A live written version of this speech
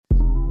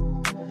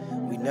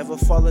never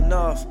falling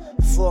off.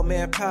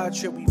 4-man power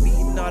trip, we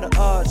beating all the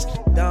odds.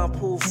 Don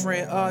Pool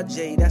friend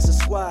RJ, that's a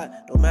squad.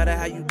 No matter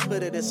how you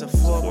put it, it's a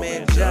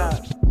 4-man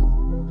job.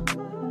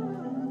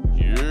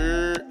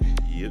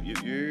 Yep.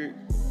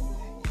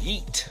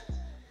 Yeet.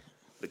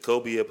 The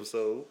Kobe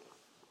episode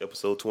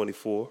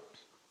 24.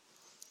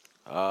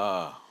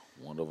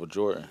 One over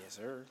Jordan. Yes,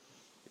 sir.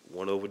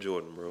 One over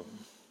Jordan, bro.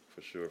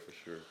 For sure.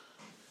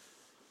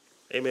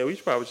 Hey, man, we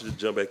probably should just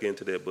jump back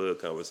into that Bud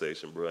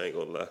conversation, bro. I ain't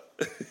gonna lie.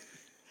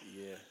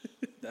 Yeah,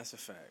 that's a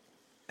fact.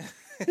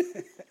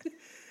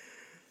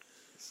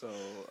 So,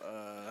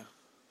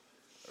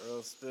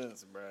 Earl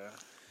Spence, bro.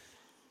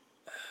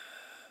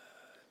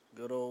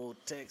 Good old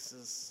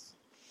Texas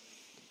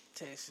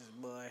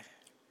boy.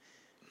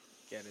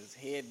 Got his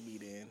head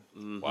beat in.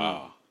 Mm-hmm.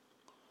 Wow.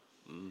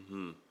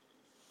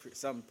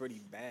 Something pretty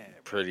bad.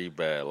 Bro. Pretty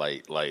bad.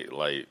 Like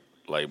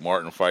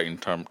Martin fighting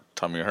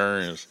Tommy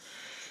Hearns.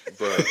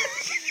 Bro.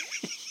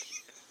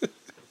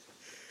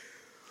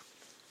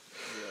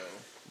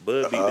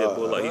 Bud beat that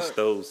boy like he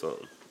stole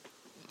something.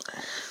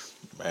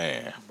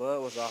 Man.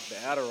 Bud was off the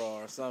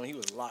Adderall or something. He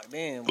was locked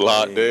in.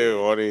 Locked in,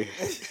 what he?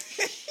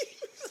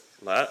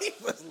 Like, He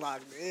was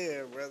locked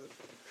in, brother.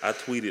 I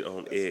tweeted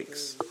on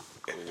X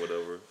or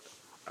whatever.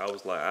 I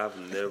was like,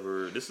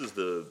 this is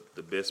the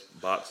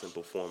best boxing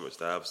performance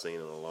that I've seen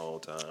in a long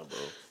time, bro.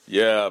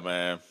 Yeah,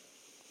 man.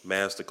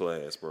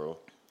 Masterclass, bro.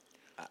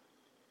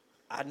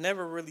 I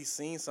never really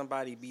seen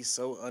somebody be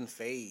so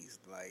unfazed.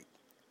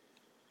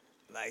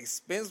 Like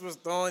Spence was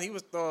throwing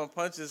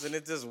punches and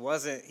it just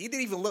wasn't. He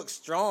didn't even look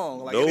strong.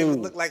 Like it didn't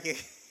even look like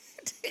it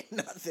did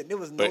nothing. There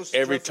was no. But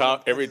every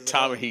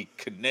time he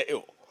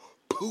connected,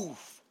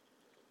 poof.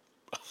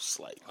 I was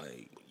like,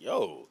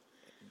 yo.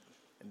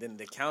 And then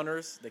the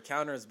counters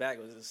back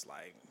was just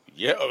like,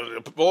 yeah,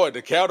 boy,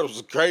 the counters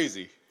was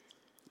crazy.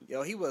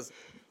 Yo, he was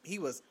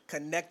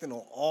connecting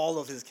on all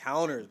of his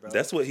counters, bro.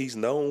 That's what he's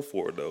known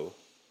for, though,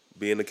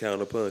 being a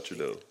counter puncher,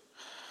 though.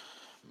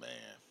 Man.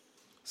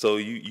 So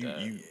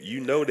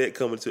you know that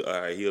coming to,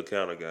 all right, he a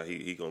counter guy.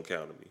 He gonna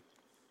counter me.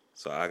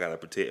 So I gotta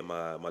protect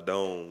my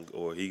dome,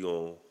 or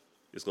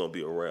it's gonna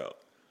be a rout.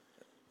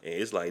 And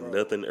it's like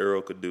nothing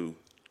Earl could do.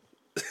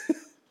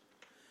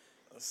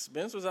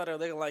 Spence was out there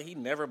looking like he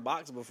never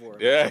boxed before.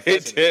 Yeah, he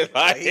did.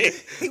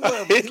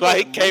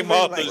 He came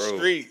off the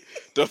street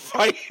to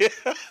fight.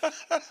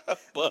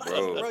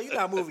 Bro, you're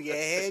not moving your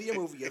head. You're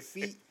moving your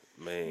feet.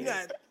 Man. You're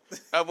not.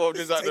 That boy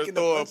just out there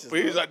throwing. Punches,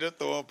 He was out there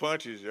throwing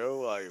punches, yo.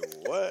 Like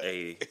what?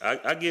 Hey,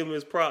 I give him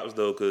his props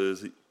though,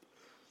 because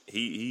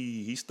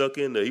he stuck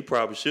in there. He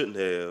probably shouldn't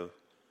have.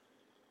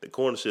 The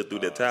corner should threw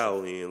that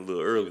towel in a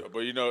little earlier. But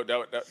you know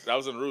that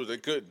was in the rules. They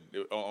couldn't.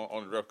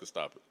 On the ref could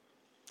stop it.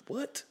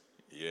 What?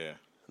 Yeah.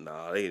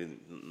 Nah, they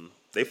didn't.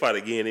 They fight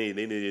again. They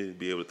need to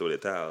be able to throw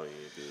that towel in.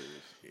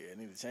 Yeah, I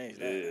need to change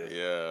that.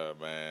 Yeah,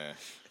 man.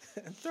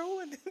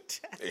 Throwing the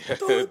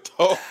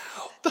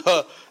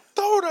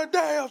Throw the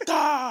damn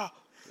towel.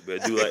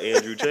 Better do like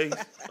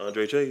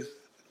Andre Chase.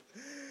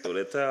 Throw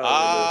that towel.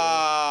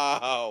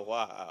 Oh,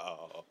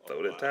 wow.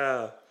 Throw that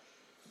towel.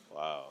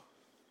 Wow.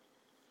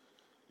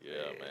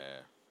 Yeah,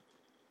 man.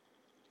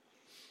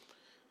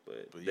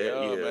 But that,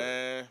 yeah,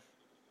 man.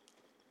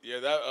 Yeah,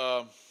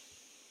 that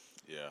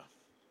yeah.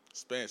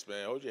 Spence,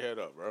 man, hold your head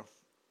up, bro.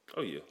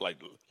 Oh yeah. Like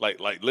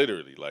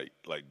literally, like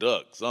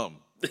duck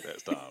something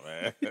next time,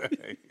 man.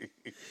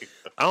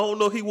 I don't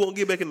know if he won't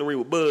get back in the ring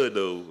with Bud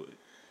though.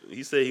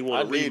 He said he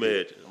want a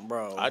rematch.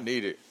 Bro. I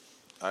need it.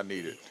 I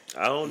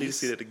don't need to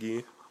see that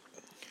again.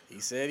 He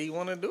said he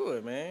want to do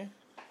it, man.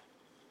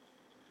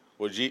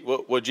 What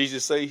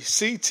Jesus say?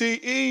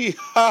 CTE.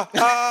 Ha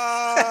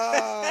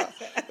ha.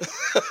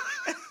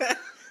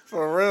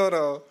 For real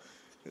though.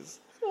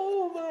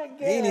 Oh my God.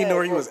 He didn't even know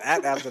where he was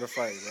at after the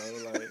fight, bro.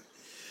 Like,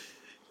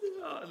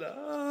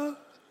 nah.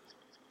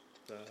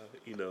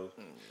 You know.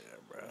 Yeah,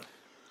 bro.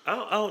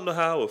 I don't know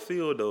how I would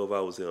feel though if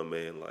I was him,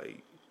 man.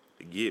 Like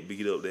to get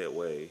beat up that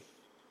way.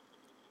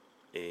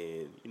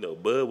 And, you know,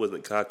 Bud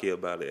wasn't cocky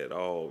about it at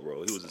all,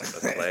 bro. He was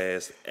just a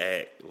class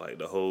act, like,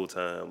 the whole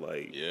time.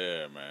 Like,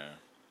 yeah, man.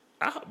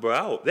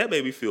 That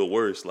made me feel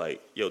worse.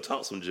 Like, yo,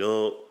 talk some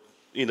junk,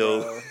 you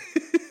know.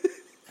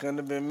 Couldn't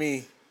have been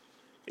me.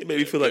 It made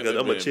me feel like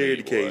I'm a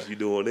charity case you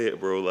doing that,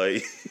 bro.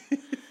 Like,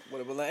 would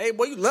have been like, hey,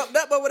 boy, you lumped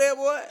up over there,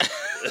 boy.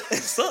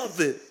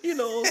 Something. You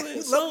know what I'm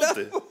saying?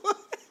 Something.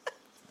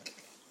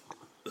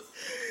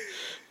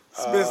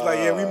 Spence like,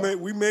 yeah,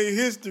 we made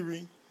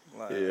history.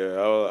 Like, yeah,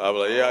 I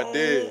was like, yeah, I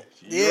did.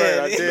 Right,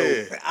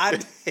 I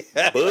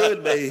did.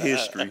 Bud made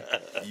history.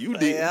 You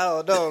did. Yeah,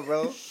 I don't know,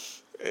 bro.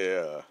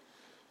 Yeah.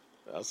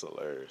 That's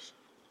hilarious.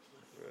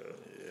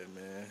 Yeah,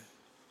 man.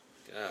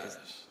 Gosh.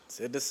 It's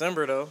in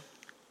December, though.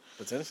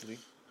 Potentially.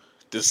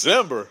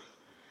 December?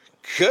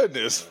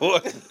 Goodness,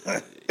 what?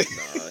 Nah,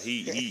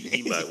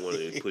 he might want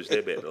to push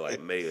that back to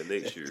like May of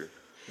next year.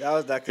 That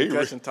was that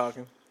concussion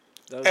talking.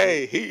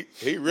 Hey,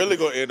 he really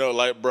gonna end up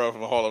like bro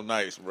from Harlem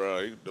Nights,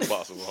 bro. He the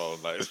boss of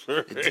Harlem Nights.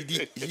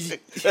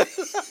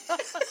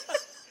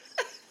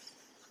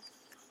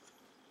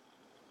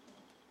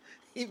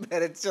 He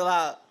better chill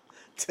out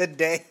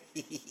today.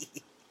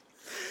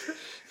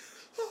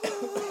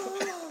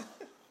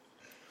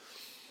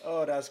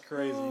 Oh, that's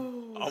crazy.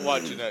 I'm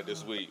watching that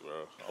this week,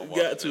 bro.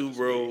 Got to,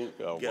 bro.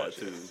 I'm Got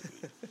watching to. that this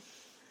week.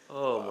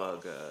 Oh my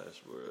gosh,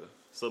 bro.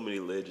 So many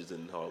legends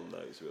in Harlem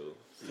Nights, bro.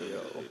 So many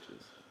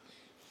legends.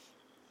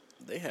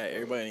 They had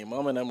everybody and their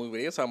mama in that movie.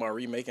 They were talking about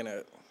remaking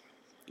that.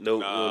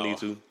 Nope, Nah, we don't need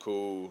to.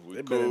 Cool. We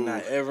They better cool.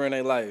 not ever in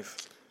their life.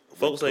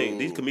 Folks ain't,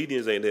 these cool.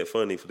 comedians ain't that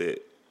funny for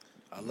that.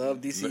 I love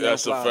DC.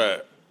 That's Young a Fly.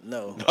 fact.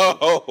 No.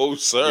 Oh,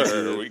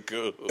 sir. We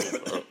good.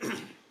 Bro.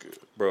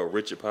 Bro,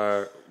 Richard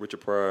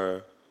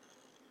Pryor,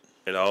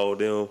 and all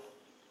them.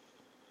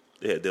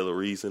 They had Della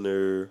Reese in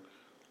there.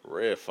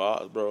 Red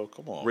Fox, bro.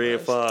 Come on. Red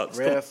man. Fox.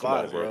 Red Come on,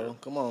 Fox, bro.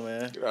 Come on,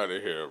 man. Get out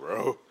of here,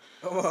 bro.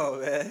 Come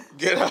on, man.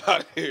 Get out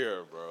of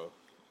here, bro.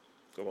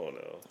 Come on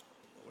now.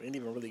 We ain't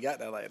even really got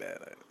that like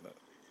that.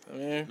 I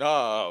mean,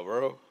 Nah,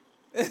 bro.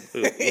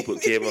 We'll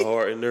put Kevin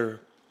Hart in there.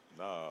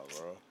 Nah,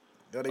 bro.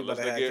 don't even Unless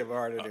have they get- Kevin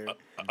Hart in there.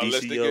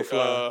 Unless they DCL get,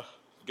 Fly.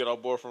 get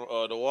on board from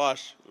the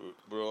Wash,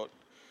 bro.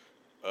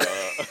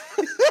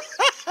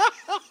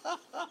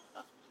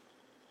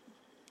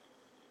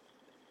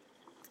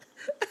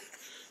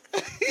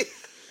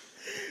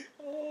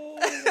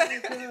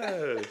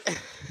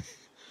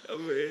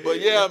 But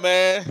yeah,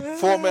 man.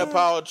 4-man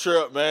power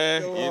trip,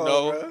 man. Come you on,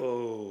 know. bro.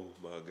 Oh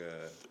my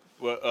God.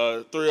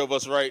 Well, 3 of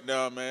us right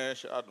now, man.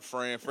 Shout out to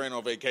Fran. Fran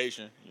on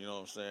vacation. You know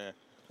what I'm saying?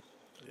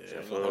 Yeah,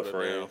 We're gonna hold it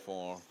Fran. down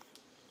for him.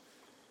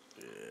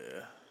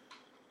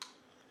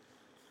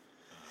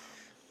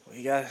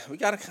 yeah. We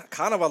got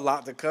kind of a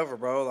lot to cover,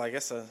 bro. Like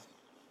it's a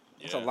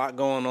lot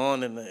going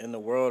on in the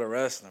world of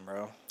wrestling,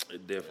 bro.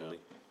 Definitely.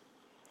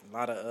 A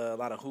lot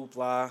of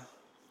hoopla.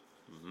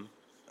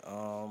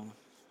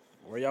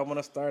 Where y'all want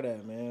to start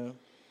at, man?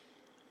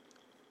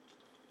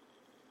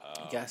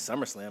 You got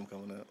SummerSlam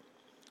coming up.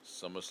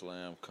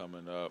 SummerSlam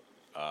coming up.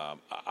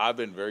 I've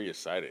been very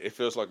excited. It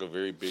feels like a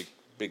very big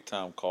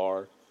time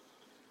card.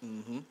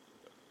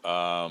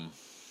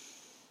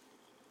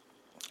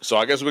 So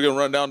I guess we can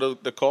run down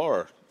the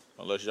card,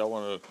 unless y'all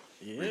want to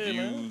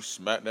review man.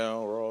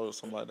 SmackDown, Raw, or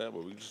something like that.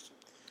 But we just,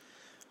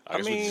 I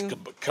guess mean- we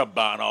just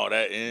combine all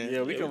that in.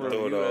 Yeah, we can Throw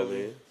it review all it.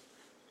 in.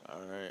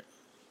 All right.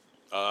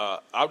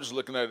 I'm just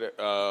looking at it.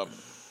 I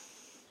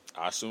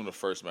assume the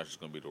first match is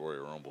going to be the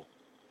Royal Rumble.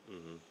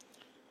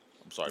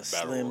 I'm sorry, The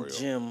Battle Slim Royal.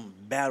 Jim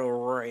Battle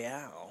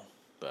Royale.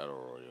 Battle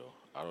Royal.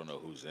 I don't know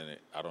who's in it.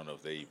 I don't know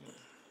if they even.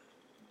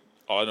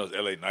 All I know is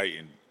LA Knight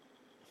and.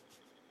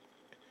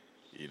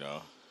 You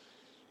know.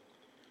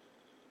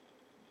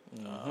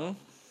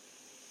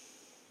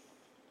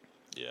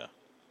 Yeah.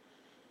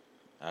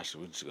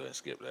 Actually, we just go ahead and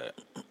skip that.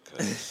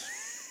 'Cause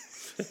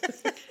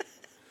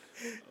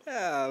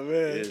Yeah,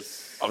 man.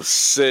 It's, I'm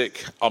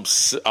sick. I'm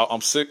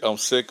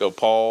sick of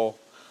Paul.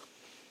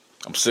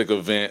 I'm sick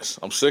of Vince.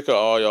 I'm sick of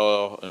all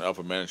y'all in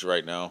upper management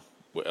right now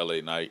with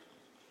LA Knight.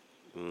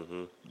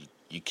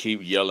 You keep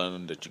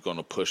yelling that you're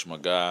gonna push my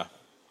guy.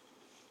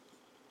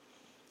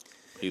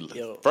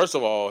 Yo. First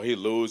of all, he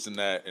lose in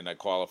that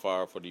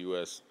qualifier for the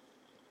U.S.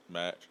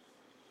 match.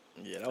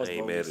 Yeah, that I was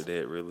ain't mad bogus. at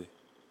that, really.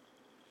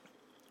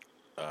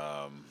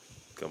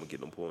 Come and get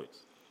them points.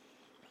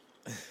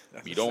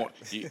 You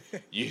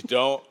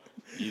don't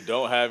you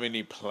don't have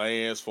any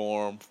plans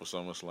for him for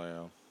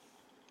SummerSlam.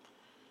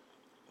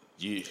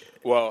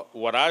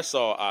 What I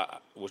saw,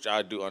 which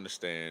I do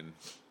understand,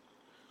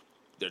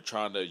 they're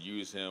trying to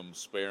use him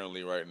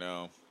sparingly right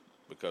now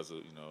because of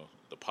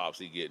the pops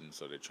he getting.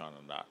 So they're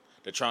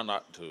trying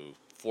not to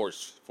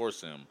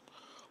force him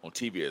on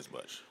TV as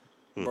much.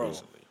 Bro,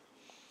 Recently.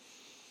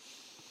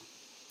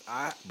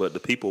 But the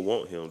people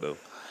want him, though.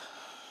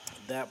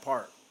 that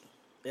part.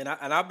 And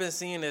I've been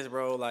seeing this,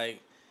 bro. Like,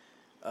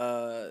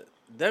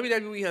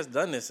 WWE has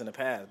done this in the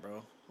past,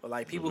 bro. But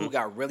like people who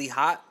got really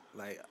hot,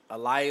 like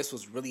Elias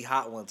was really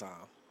hot one time.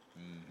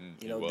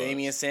 He was.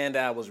 Damian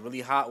Sandow was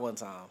really hot one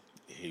time.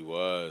 He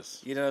was.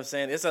 You know what I'm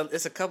saying?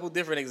 It's a couple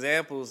different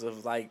examples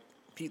of like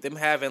them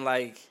having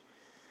like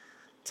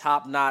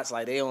top notch,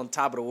 like they on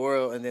top of the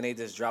world, and then they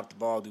just drop the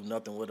ball, do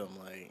nothing with them,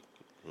 like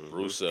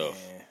Rusev.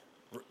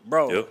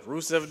 bro, Yep.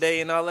 Rusev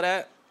Day and all of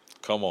that.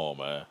 Come on,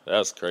 man.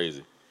 That's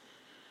crazy.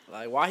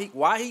 Like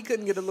why he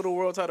couldn't get a little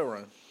world title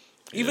run,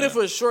 even Yeah. if it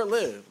was short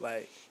lived.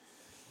 Like,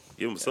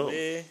 Give him something.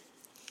 yeah,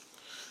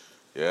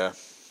 Yeah.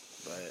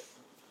 but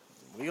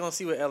we gonna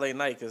see with LA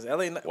Knight because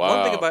LA Knight. Wow.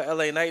 One thing about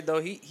LA Knight though,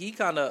 he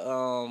kind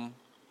of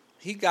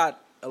he got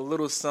a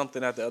little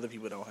something that the other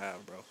people don't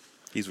have, bro.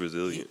 He's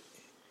resilient.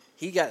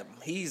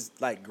 He's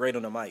like great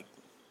on the mic.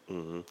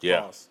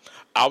 Yeah. Pause.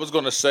 I was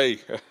gonna say,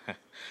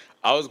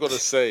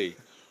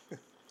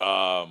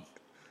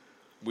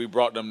 we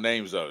brought them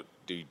names up.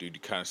 Do you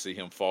kind of see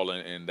him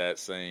falling in that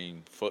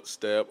same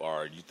footstep,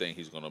 or you think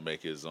he's gonna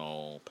make his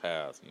own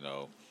path?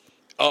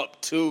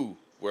 Up to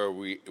where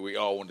we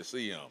all want to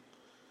see him.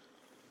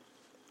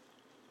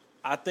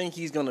 I think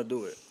he's gonna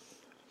do it.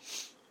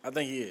 I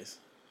think he is.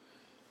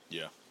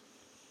 Yeah,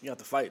 You have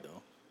to fight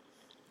though.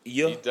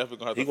 Yeah. he's definitely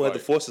gonna have He to gonna have fight.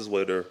 to force his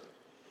way there.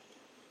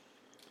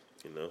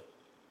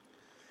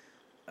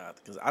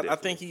 Because I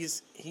think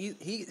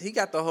he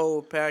got the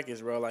whole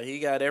package, bro. Like he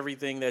got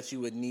everything that you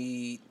would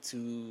need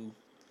to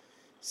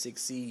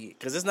succeed.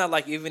 Because it's not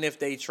like even if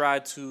they try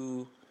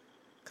to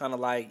kind of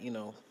like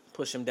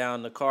push him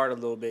down the card a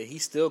little bit,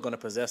 he's still gonna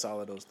possess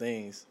all of those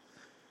things.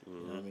 You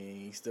know what I mean,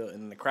 he's still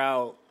in the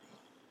crowd.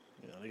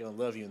 They're gonna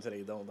love you until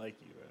they don't like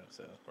you, bro.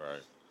 So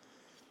Right.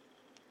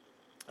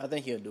 I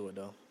think he'll do it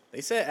though.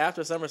 They said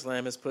after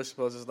SummerSlam his push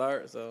supposed to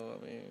start. So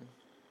I mean,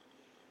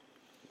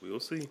 We'll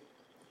see.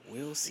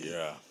 we'll see.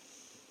 Yeah.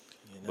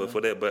 But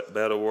for that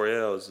battle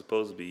royale, it's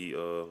supposed to be.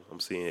 I'm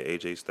seeing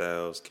AJ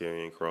Styles,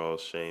 Karrion Kross,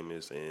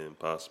 Sheamus, and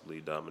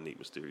possibly Dominique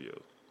Mysterio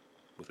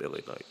with LA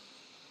Knight.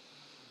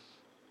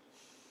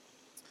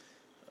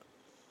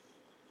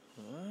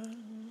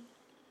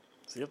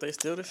 See if they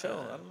steal the show.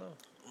 I don't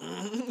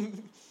know.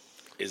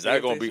 Is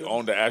that going to be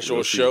on the actual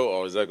We'll see. show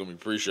or is that going to be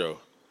pre-show?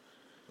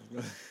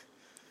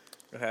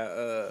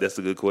 That's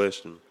a good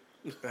question.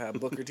 Have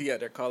Booker T out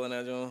there calling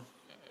that John.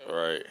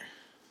 Right.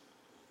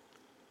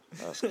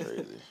 That's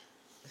crazy.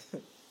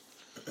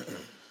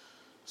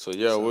 So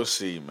we'll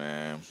see,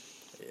 man.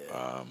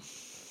 Yeah.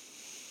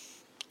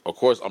 Of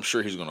course, I'm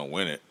sure he's gonna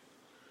win it.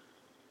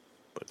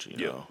 But you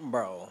know,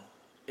 Bro,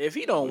 if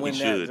he don't win that,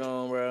 should.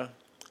 John, bro,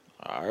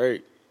 all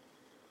right.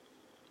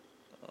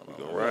 We're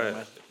gonna ride.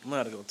 I'm gonna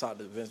have to go talk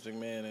to Vince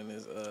McMahon and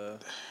his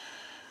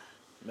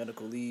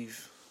medical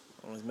leave.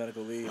 On his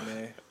medical leave,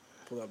 man.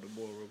 Pull up the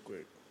board real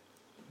quick.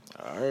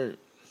 All right.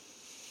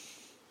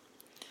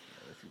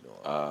 If you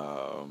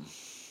don't.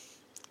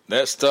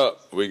 Next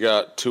up, we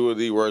got two of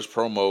the worst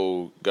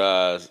promo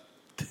guys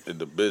in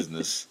the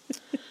business.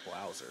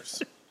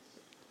 Wowzers.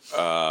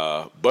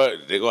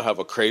 But they're gonna have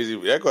a crazy.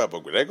 They're gonna have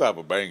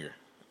a banger.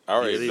 I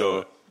already they know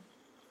are.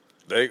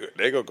 it.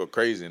 They gonna go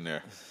crazy in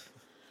there.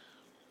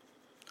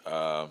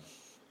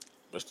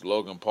 Mr.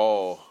 Logan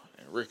Paul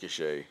and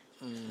Ricochet.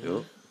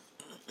 Yep.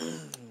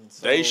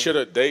 They should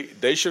have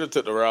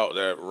took the route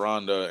that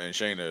Ronda and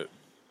Shayna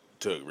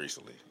took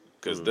recently,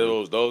 because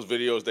those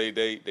videos they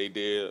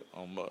did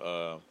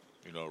on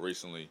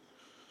recently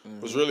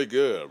was really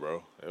good,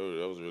 bro. That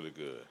was really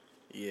good.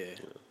 Yeah.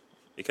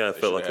 It kind of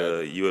They felt like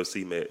should a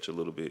UFC match a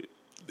little bit.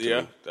 to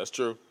Yeah, me. that's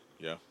true.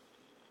 Yeah.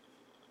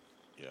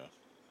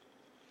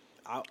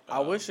 I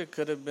wish it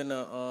could have been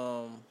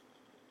a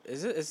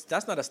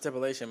that's not a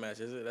stipulation match,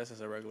 is it? That's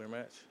just a regular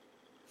match.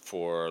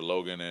 For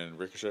Logan and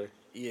Ricochet.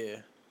 Yeah.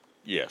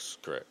 Yes,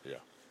 correct. Yeah.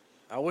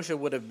 I wish it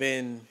would have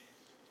been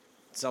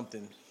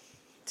something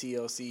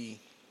TLC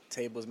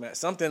tables match,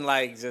 something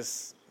like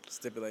just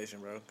stipulation,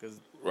 bro. Cause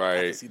I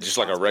Right, can see the just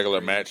like a spots regular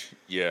being match.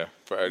 Yeah.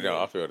 No,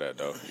 Yeah. I feel that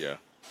though. Yeah.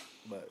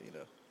 but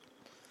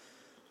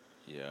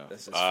Yeah.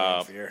 that's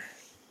just fair.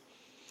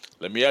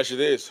 Let me ask you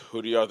this: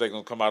 who do y'all think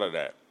gonna come out of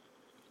that?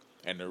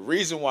 And the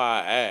reason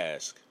why I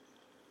ask,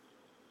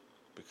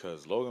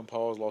 because Logan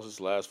Paul's lost his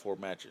last 4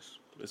 matches.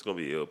 It's gonna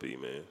be LP,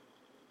 man.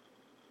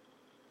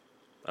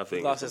 I He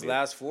think lost it's his gonna be-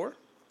 last 4.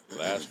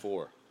 Last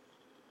 4.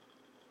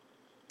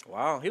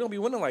 Wow, he don't be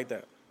winning like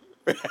that.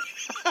 I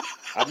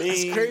It's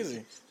mean,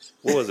 crazy.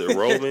 what was it?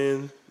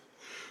 Roman.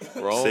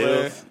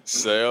 Roman,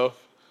 Seth.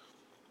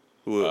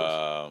 Who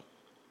else?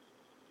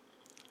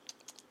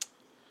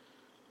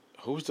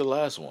 Who was the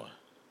last one?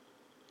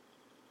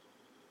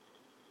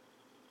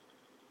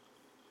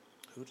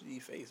 Who did he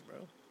face, bro?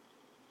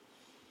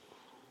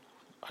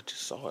 I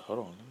just saw it. Hold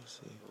on, let me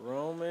see.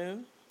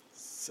 Roman,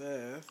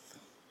 Seth,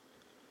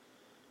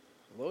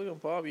 Logan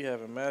Paul be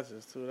having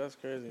matches too. That's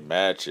crazy.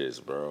 Matches,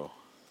 bro.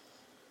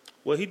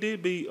 Well, he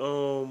did beat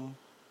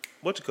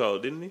what you call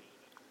it, didn't he?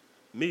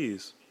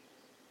 Miz.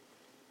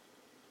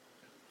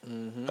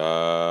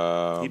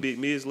 He beat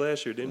Miz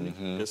last year, didn't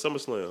he? In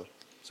SummerSlam.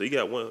 So he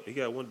got one. He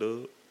got one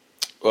dub.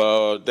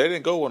 They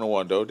didn't go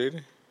 1-1 though, did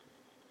they?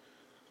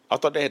 I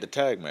thought they had the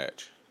tag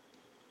match.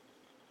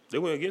 They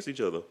went against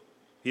each other.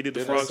 He did the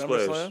Did frog they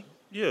splash. SummerSlam?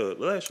 Yeah,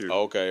 last year.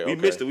 Okay, We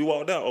okay. missed it. We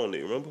walked out on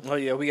it. Remember? Oh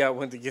yeah, we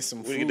went to get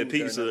some We food. get the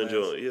pizza during and that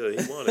match. joint.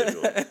 Yeah, he won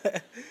that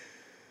joint.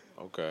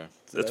 Okay.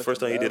 That's the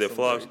first time he did that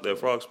from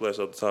frog splash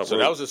off the top So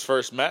rope. that was his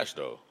first match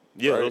though.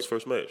 yeah, right? that was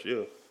first match.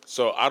 Yeah,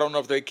 So I don't know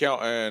if they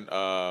count and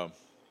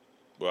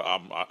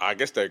I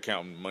guess they're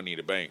counting Money in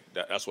the Bank.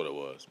 That's what it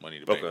was. Money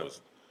in the Bank Okay.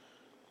 was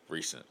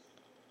recent,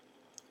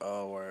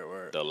 Oh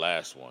word. the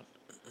last one.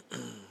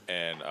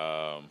 And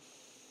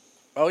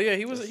Oh yeah,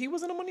 he was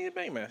in a Money in the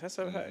Bank match. That's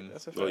a fact.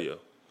 That's a fact. oh yeah.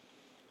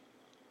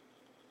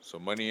 so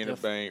Money in the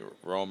Def- Bank,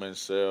 Roman,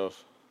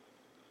 Seth.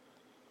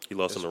 He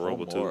lost in the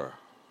Rumble too. more.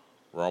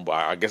 Rumble.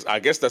 I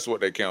guess that's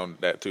what they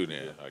count that too.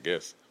 Then I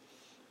guess.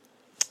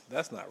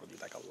 That's not really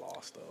like a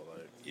loss though.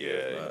 Like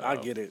Yeah, but I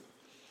get it.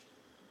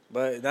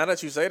 But now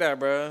that you say that,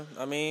 bro,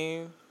 I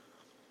mean,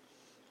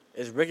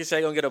 is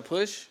Ricochet gonna get a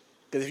push?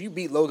 Because if you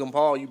beat Logan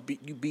Paul, you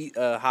beat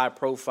a high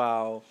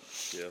profile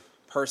Yeah.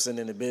 person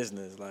in the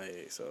business,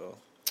 like so.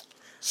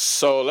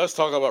 So let's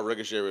talk about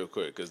Ricochet real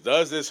quick. Because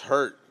does this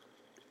hurt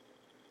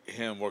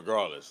him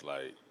regardless?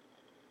 Like,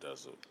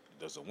 does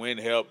the win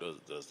help?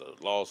 Does the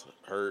loss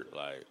hurt?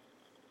 Like,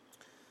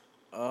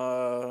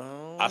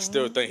 I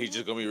still think he's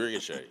just gonna be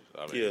Ricochet.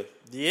 I mean, Yeah.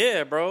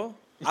 Yeah, bro.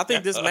 I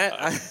think this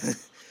match.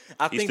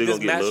 I He's think still this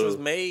gonna get match was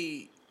love.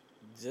 made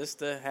just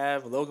to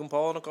have Logan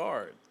Paul on the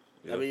card.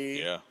 Yeah. I mean,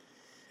 Yeah.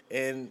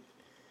 and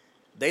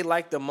they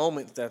like the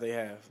moments that they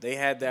have. They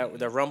had that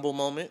the Rumble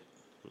moment.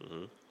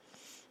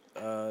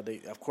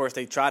 They of course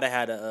they try to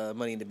have a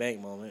Money in the Bank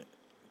moment.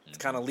 It's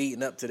kind of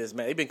leading up to this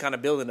match. They've been kind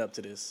of building up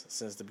to this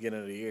since the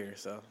beginning of the year,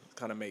 so it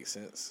kind of makes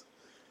sense.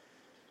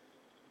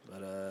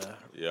 But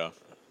Yeah.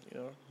 you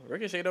know,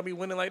 Ricochet don't be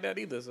winning like that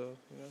either. So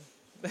you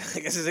know, I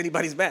guess it's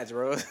anybody's match,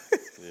 bro.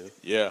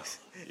 Yeah.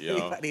 Yeah.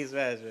 Anybody's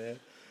match, man.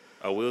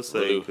 I will say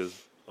Really? because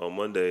on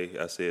Monday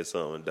I said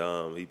something.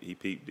 Dom he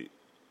peeped it.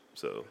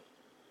 So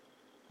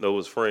no, it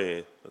was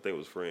Fran. I think it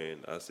was Fran.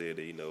 I said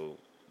that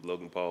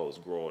Logan Paul is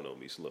growing on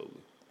me slowly.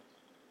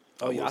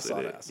 Oh yeah, will I say saw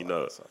that. that. I saw You know,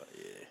 that. I saw that.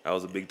 Yeah. I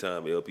was a big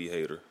time LP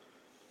hater.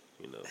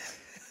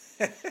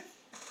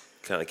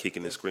 Kind of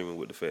kicking and screaming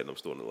with the fact that I'm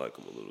starting to like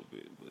him a little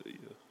bit. But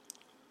yeah.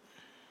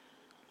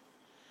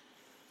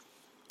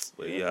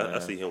 But yeah, I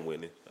see him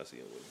winning.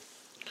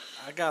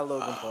 I got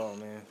Logan Paul,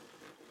 man.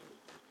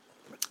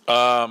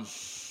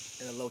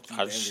 And a low key I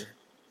banger. just-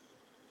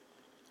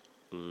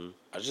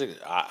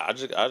 I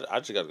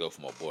just gotta go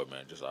for my boy,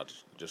 man. Just off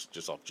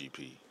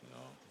GP,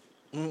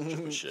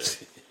 Triple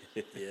shit.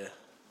 Yeah.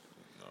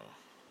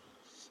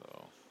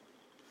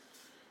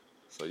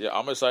 So yeah,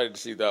 I'm excited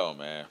to see that one,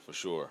 man, for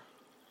sure.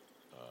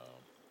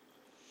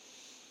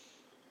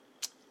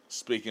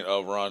 Speaking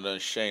of Ronda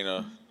and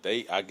Shayna,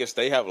 I guess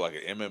they have like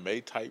an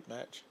MMA type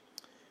match.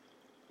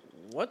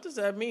 What does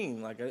that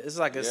mean? It's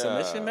like a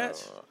submission match?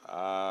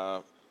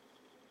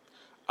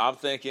 I'm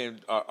thinking,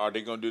 are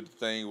they gonna do the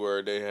thing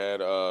where they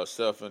had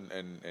Seth and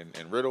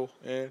Riddle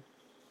in?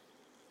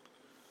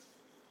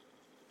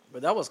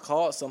 But that was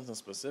called something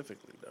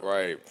specifically, though.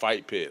 Right,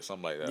 Fight Pit,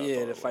 something like that. I Yeah,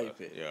 thought the it Fight was.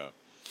 Pit. Yeah,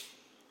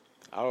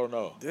 I don't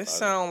know. This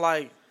sound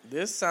like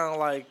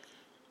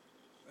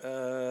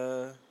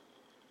a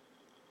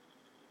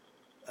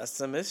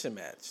submission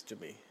match to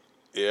me.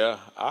 Yeah,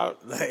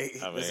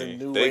 It's a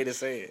new way to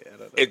say it. I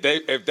don't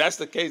know. If that's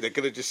the case, they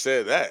could have just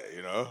said that,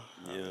 Yeah.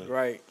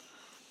 Right.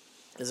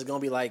 Is it gonna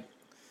be like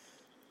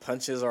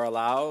punches are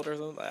allowed or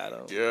something? I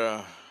don't.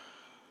 Yeah.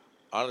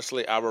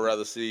 Honestly, I would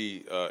rather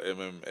see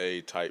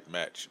MMA type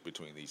match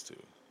between these two.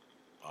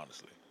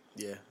 Honestly.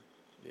 Yeah.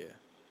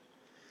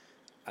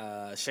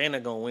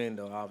 Shayna gonna win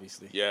though,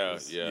 obviously. Yeah,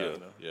 'Cause,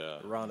 yeah.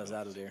 Ronda's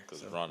out of there.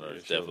 Because so. Ronda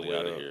is she'll definitely be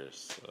out of out. here.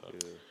 So.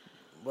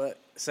 But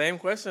same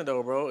question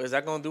though, bro. Is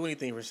that gonna do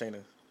anything for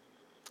Shayna?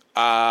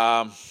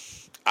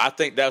 I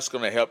think that's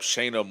going to help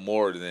Shayna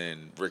more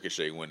than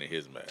Ricochet winning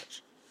his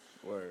match.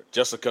 Word.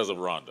 Just because of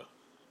Ronda.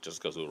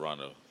 Just because who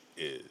Ronda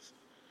is.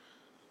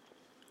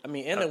 I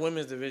mean, in the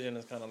women's division,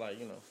 it's kind of like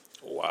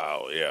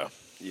Wow, yeah.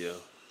 Yeah.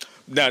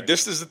 Now,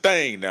 this is the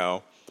thing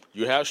now.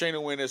 You have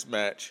Shayna win this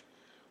match.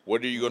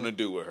 What are you going to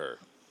do with her?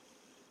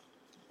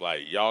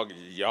 Like, y'all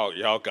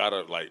got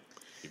to, like,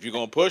 if you're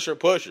going to push her,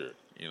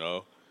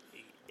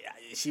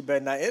 She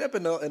better not end up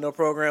in no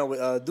program with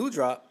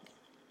Doudrop.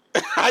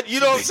 You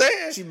know what I'm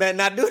saying? She better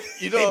not do it.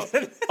 You know,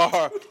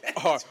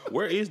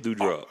 Where is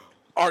Doudrop?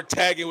 or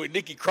tagging with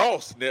Nikki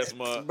Cross next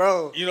month.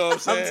 Bro. You know what I'm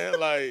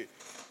saying?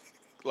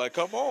 Like,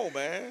 come on,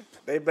 man.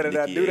 They better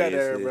not Nikki do that to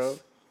her, ass bro. is-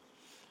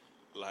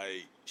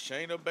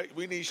 Like,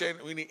 we need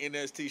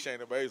NXT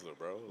Shayna Baszler,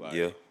 bro. Like,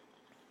 Yeah.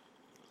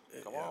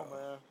 Come on,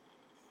 man.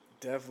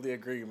 Definitely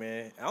agree,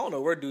 man. I don't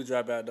know where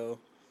Doudrop at though.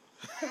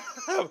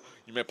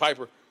 You meant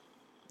Piper?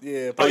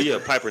 Yeah. Oh yeah,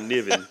 Piper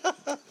Niven.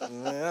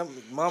 Man,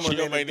 Mama She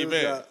named main it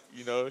event. Doudrop.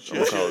 You know, she I'm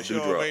gonna call it she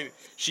Doudrop.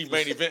 she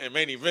main event and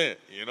main event.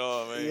 You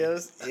know what I mean?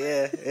 Yes.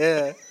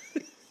 Yeah.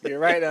 You're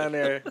right down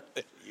there.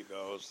 You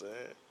know what I'm saying?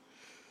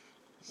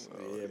 So,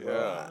 Yeah,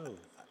 bro.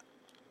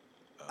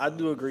 I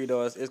do agree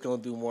though. It's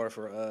gonna do more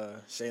for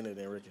Shayna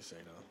than Ricochet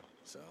though.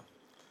 So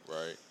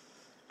Right.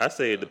 I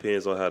say it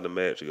depends on how the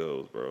match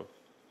goes, bro.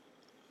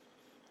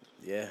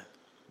 yeah.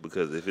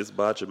 Because if it's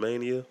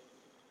Botchamania,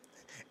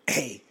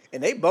 Hey,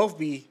 and they both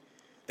be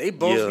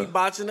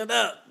botching it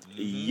up.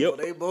 yep.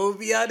 They both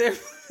be out there.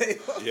 They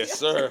both be Yes, out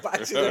sir. there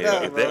Botching it Yeah,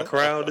 up, if bro. that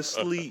crowd is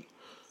asleep,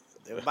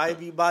 It might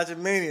be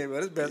botching mania,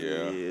 but it's best.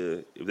 Yeah.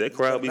 yeah. If that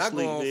crowd be Not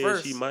asleep, going then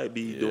first. she might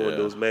be doing Yeah.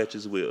 those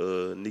matches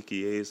with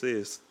Nikki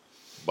ASS.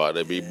 About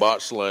to be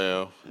bot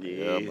slam.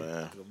 Yeah. Yeah,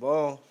 man. The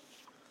ball,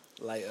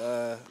 like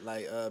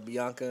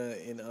Bianca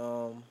and Becky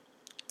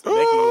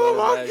Oh was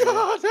my last year.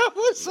 God, that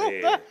was so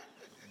Man. bad.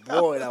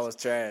 Boy, that was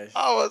trash.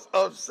 I was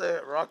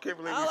upset, bro. I can't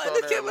believe we I saw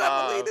like, that can't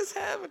live. believe this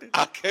happening.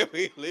 I can't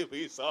believe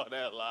we saw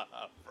that live,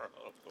 bro.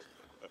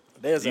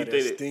 They was Do you out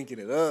there think stinking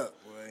it up,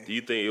 boy. Do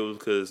you think it was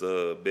because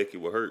Becky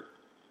was hurt?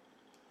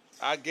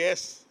 I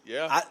guess,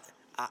 yeah.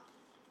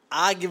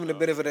 I give him the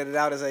benefit of the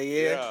doubt and say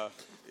yeah.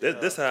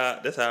 That's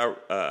how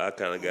I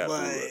kind of got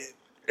but through it.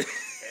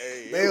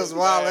 Hey, they it was bad.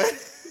 wilding.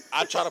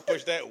 I try to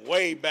push that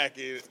way back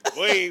in.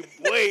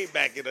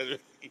 The,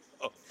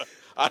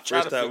 I try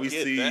First to time we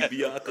forget see that.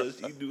 Bianca,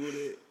 she doing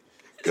it.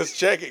 Cause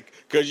check it,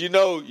 cause you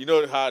know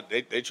how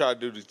they try to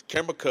do these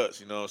camera cuts.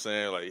 You know what I'm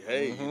saying? Like,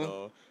 hey, you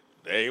know,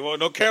 they ain't want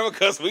no camera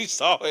cuts. We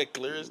saw it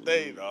clear as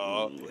day,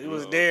 dog. He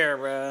was there,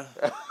 bro.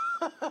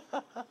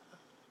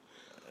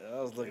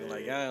 I was looking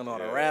like I don't know how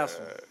to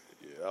wrestle.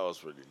 Yeah, that was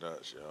pretty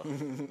nuts, yo.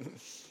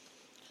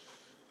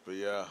 But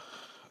yeah,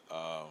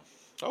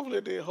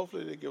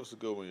 hopefully they give us a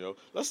good one, yo.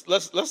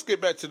 Let's get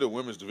back to the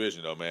women's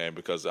division though, man,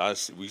 because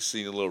we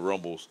seen the little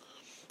rumbles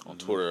on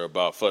Twitter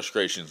about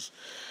frustrations,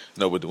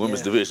 with the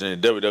women's division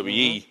in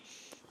WWE,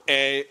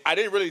 and I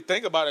didn't really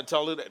think about it until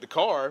I looked at the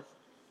card.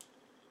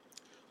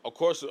 Of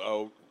course,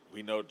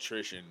 we know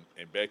Trish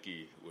and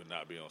Becky would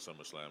not be on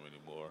SummerSlam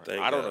anymore.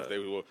 I don't know if they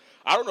were.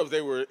 I don't know if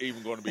they were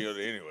even going to be on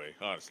it anyway.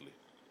 Honestly,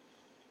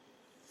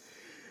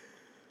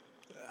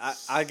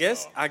 I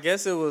guess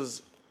it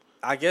was.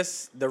 I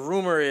guess the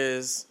rumor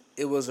is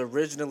it was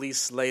originally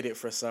slated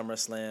for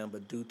SummerSlam,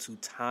 but due to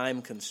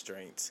time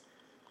constraints.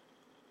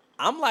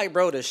 I'm like,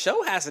 bro, the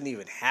show hasn't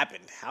even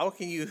happened. How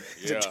can you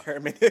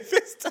determine if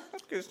it's time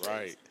constraints?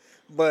 Right.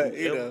 But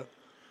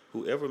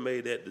whoever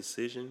made that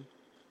decision,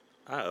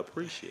 I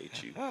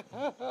appreciate you.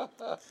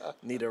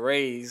 Need a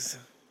raise.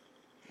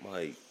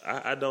 Like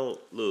I don't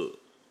look.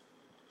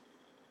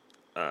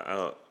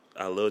 I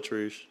love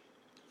Trish,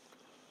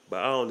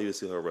 but I don't need to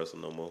see her wrestle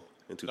no more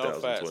in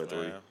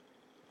 2023. No,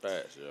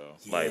 facts, yo.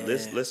 Like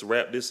let's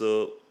wrap this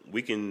up.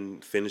 We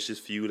can finish this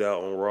feud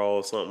out on Raw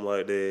or something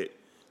like that.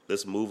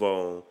 Let's move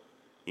on.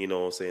 You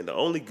know what I'm saying? The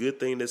only good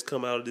thing that's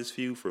come out of this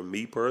feud for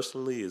me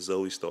personally is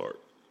Zoe Stark.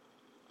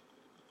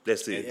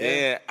 That's it.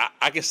 Yeah,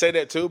 I can say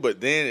that too, but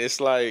then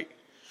it's like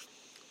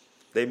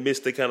they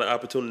missed the kind of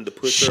opportunity to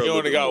push her. She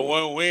only got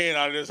one win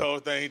out of this whole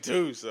thing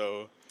too,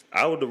 so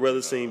I would have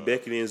rather seen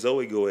Becky and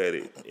Zoe go at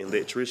it and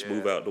let Trish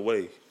move out the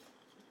way.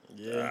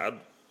 Yeah.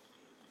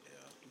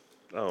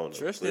 I don't know.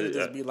 Trish need to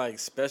just be like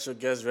special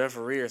guest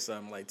referee or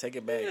something. Like, take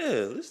it back.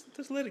 Yeah,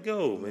 let's let it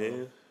go,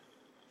 man.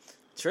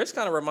 Trish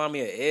kind of remind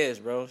me of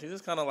Edge, bro. She's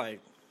just kind of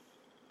like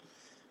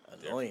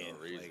annoying.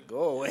 Like,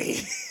 go away.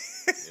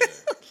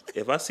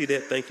 If I see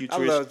that "Thank You,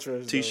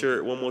 Trish"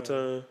 T-shirt one more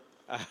time,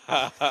 and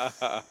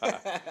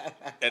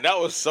that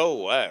was so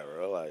wild,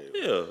 bro. Like,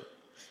 yeah,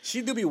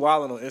 she do be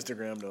wilding on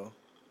Instagram though.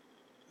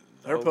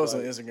 Her posts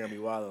on Instagram be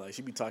wilding. Like,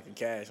 she be talking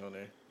cash on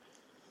there.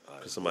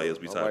 Cause somebody else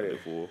be talking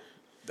before.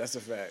 That's a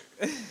fact.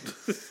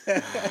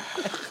 I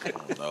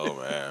don't know,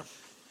 man.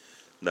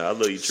 Nah, I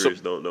love you,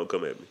 Trish. Don't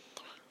come at me.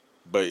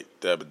 But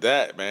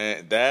that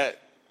man,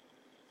 that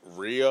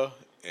Rhea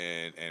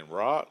and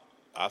Rock,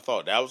 I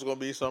thought that was gonna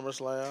be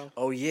SummerSlam.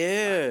 Oh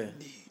yeah. I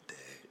need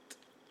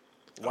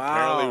that.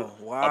 Wow.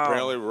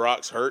 Apparently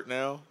Rock's hurt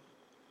now.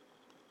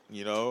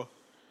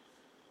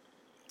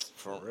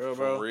 From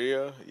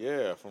Rhea,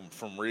 yeah,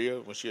 from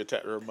Rhea when she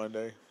attacked her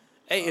Monday.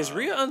 Hey, is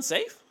Rhea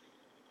unsafe?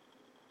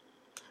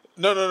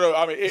 No.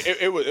 I mean,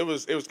 it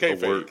was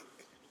kayfabe.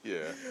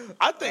 Yeah,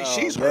 I think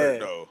she's hurt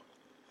though.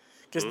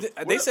 Because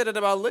they said it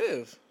about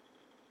Liv.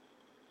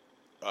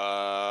 Yeah.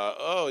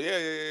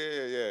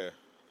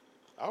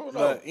 I don't know.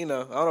 But, I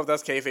don't know if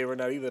that's kayfabe or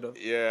not either, though.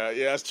 Yeah,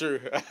 that's true.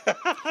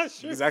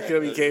 Because that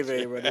could be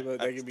kayfabe, but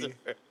that could be.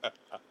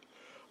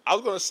 I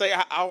was gonna say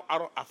I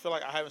feel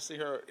like I haven't seen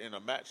her in a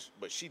match,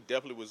 but she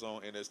definitely was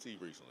on NXT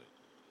recently.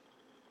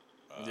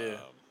 Yeah.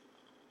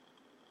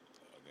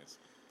 Against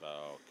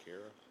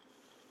Valkyria.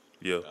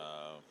 Yeah.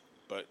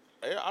 But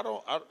I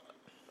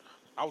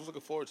was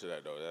looking forward to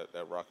that though.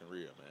 That Rock and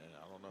Rhea, man.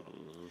 I don't know.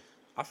 Mm-hmm.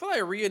 I feel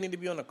like Rhea need to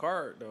be on the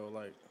card though,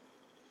 like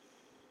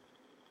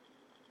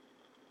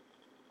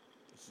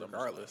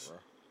regardless. Bro.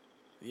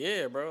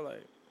 Yeah, bro.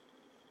 Like,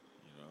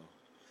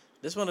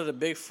 this one of the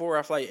big four.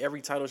 I feel like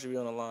every title should be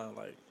on the line.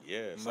 Like,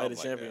 Night of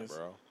Champions,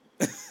 bro.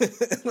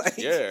 like,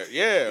 yeah.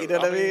 You know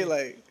what I mean?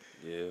 Like,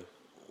 yeah.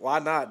 Why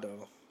not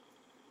though?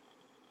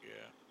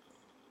 Yeah.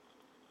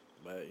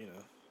 But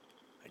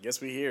I guess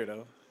we here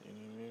though. You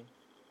know what I mean?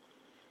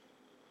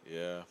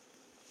 Yeah.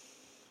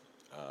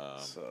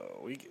 So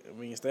we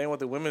can stay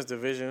with the women's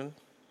division.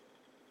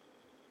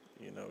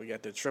 We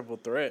got the triple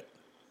threat.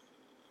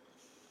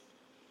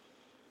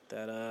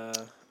 That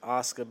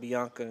Asuka,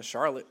 Bianca, and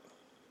Charlotte.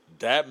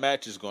 That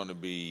match is going to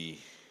be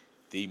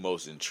the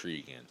most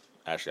intriguing.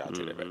 Actually, I'll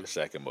take that back. The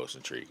second most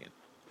intriguing.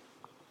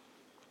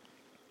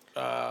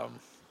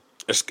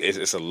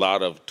 It's a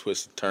lot of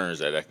twists and turns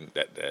that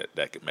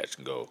match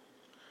can go.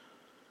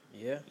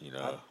 Yeah.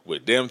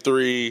 With them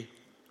three,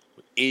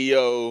 with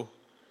EO.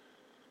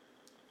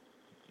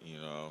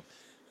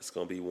 It's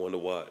gonna be one to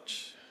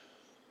watch.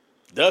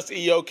 Does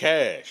EO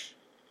cash?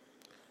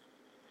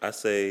 I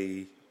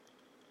say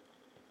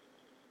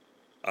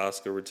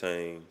Asuka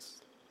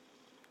retains.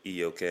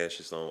 EO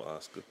cashes on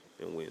Asuka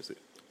and wins it.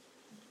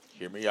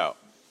 Hear me out.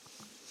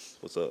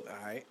 What's up? All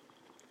right.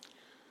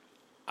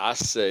 I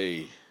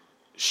say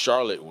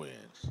Charlotte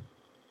wins.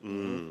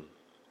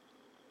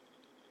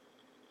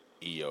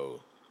 EO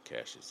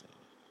cashes in.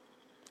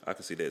 I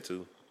can see that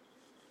too.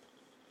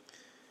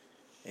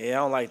 Yeah,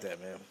 I don't like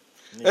that, man.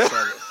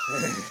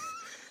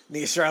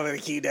 Need Charlotte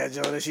to keep that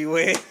joint if she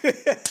win.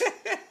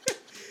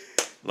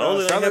 Long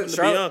as it don't happen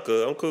to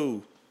Bianca, I'm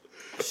cool.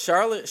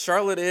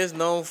 Charlotte is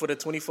known for the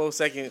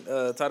 24-second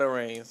title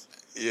reigns.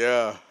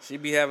 Yeah. She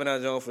be having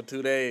that joint for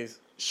 2 days.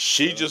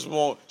 She just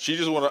want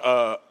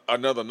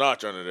another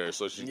notch under there,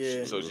 so she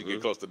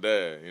get close to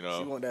dad. You know,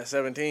 She want that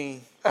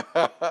 17.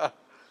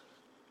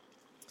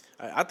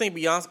 I think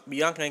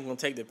Bianca ain't gonna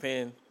take the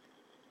pin.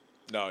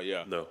 no,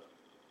 yeah, No.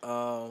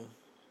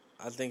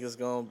 I think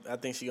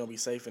she gonna be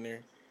safe in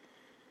there.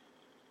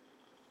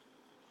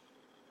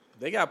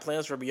 They got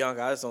plans for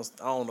Bianca. I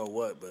don't know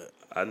what, but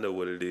I know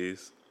what it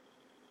is.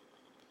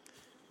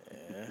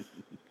 yeah.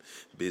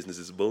 Business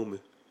is booming.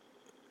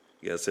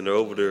 You gotta send her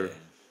over there.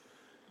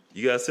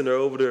 You gotta send her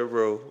over there,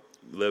 bro.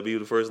 Let her be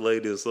the first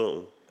lady or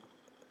something.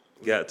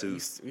 Got to.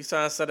 We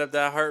trying to set up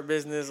that Hurt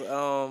Business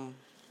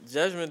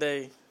Judgment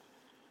Day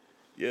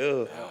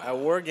Yeah. at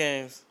War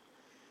Games.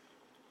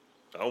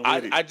 I'm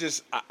with it.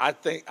 I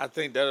think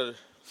that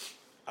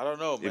I don't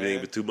know, man. It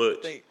ain't too much.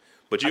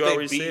 But I you think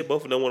already said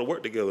both of them want to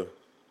work together.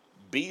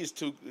 B is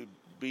too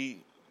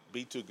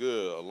too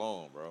good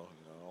alone, bro. You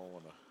know, I don't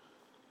want to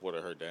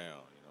water her down.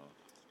 You know,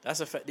 That's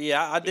a fact.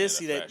 Yeah, I did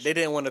see that. fashion. They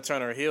didn't want to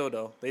turn her heel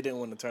though. They didn't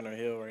want to turn her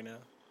heel right now.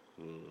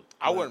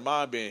 I wouldn't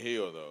mind being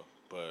heel though,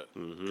 but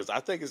because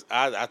I think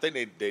I think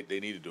they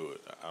need to do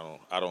it.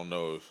 I don't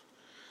know,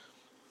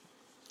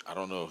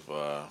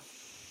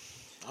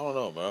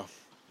 bro.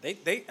 I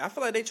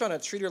feel like they trying to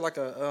treat her like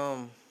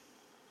a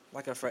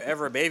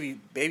forever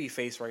baby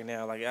face right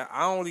now. Like I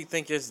don't really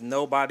think there's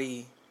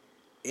nobody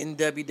in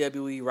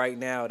WWE right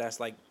now that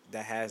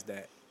has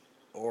that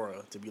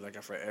aura to be like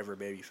a forever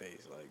baby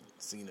face. Like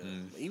Cena,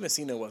 even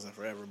Cena wasn't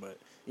forever, but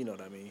you know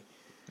what I mean.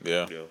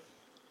 Yeah.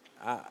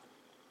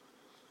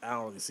 I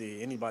don't really see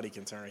it. Anybody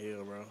can turn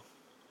heel, bro. I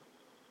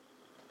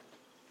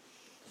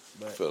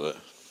But feel it.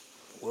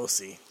 we'll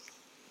see.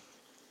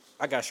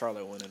 I got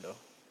Charlotte winning though.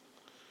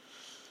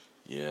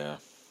 Yeah.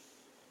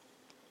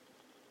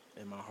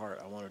 In my heart,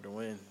 I want her to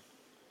win.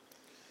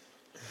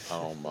 I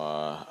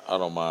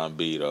don't mind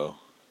B though.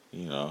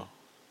 You know.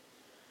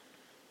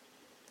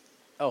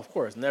 Oh, of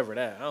course, never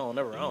that. I don't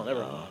never want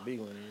to be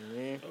winning. You know what I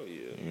mean? Oh,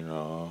 yeah. You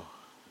know.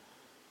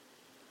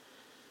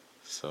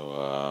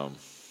 So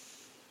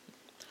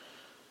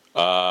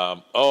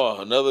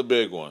another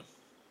big one.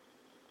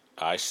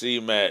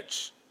 IC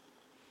match.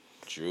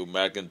 Drew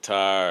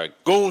McIntyre,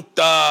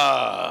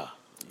 Gunther.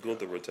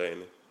 Gunther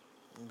retaining.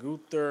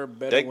 Gunther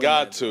better. They win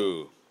got that,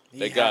 to. He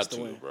They has got to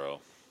to, win. bro.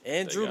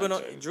 And They Drew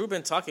got to.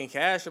 been talking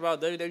cash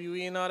about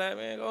WWE and all that,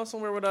 man. Go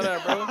somewhere with all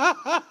that,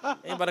 bro.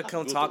 Ain't about to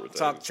come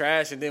talk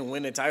trash and then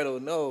win the title.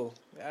 No,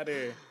 out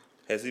there.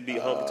 Has he beat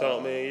Honky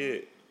Tonk Man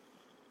yet?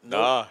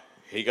 Nah,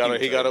 he got to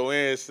retired.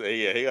 win.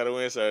 Yeah, he got to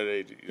win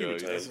Saturday. You know,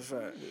 retired. That's a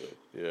fact.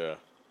 yeah.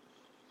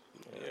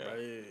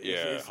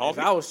 Yeah.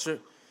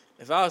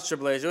 If I was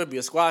Triple H, it would be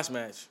a squash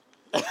match.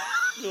 You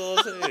know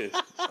what I'm saying?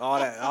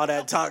 All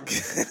that talk.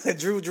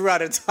 Drew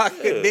out of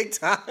talking big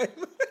time.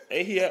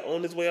 Ain't he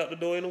on his way out the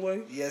door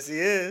anyway? Yes, he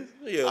is.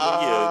 Yeah.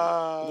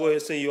 Go ahead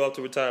and send you off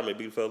to retirement,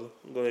 big fella.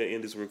 Go ahead and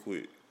end this real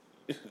quick.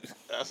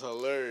 That's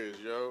hilarious,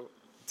 yo.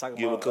 Talking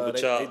Give him a about couple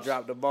they chops.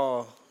 dropped the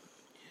ball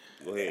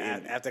Go ahead and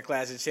end it. after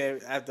Clash of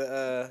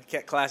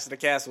the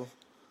Castle.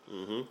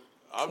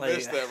 I Like-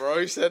 missed that, bro.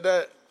 He said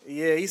that.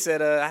 Yeah, he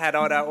said I had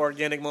all that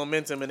organic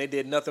momentum and they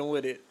did nothing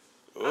with it.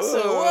 I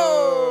said,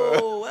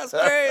 whoa, that's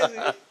crazy.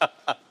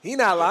 He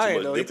not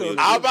lying though. He, told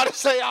I was about to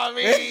say, I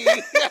mean.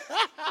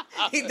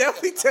 he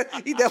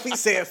definitely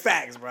said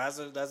facts, bro.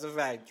 That's a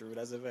fact, Drew.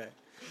 That's a fact.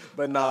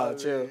 But nah,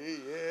 chill.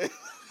 Yeah.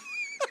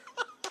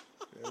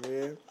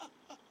 Yeah.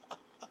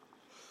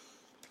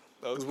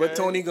 Okay. What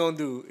Tony gonna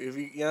do if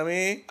you know what I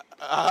mean?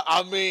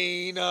 I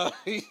mean,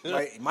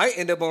 Might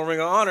end up on Ring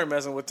of Honor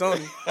messing with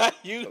Tony.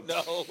 you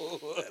know.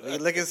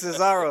 Look at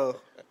Cesaro.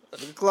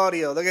 Look at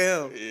Claudio. Look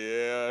at him.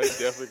 Yeah, he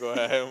definitely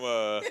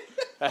gonna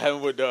have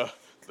him with the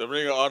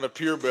Ring of Honor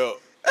pure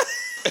belt.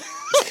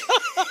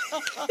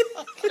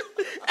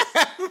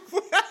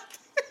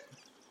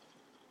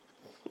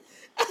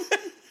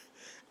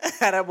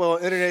 Had that boy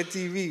on internet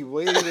TV.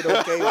 Boy, he ain't even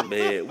okay.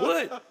 Man,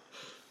 what?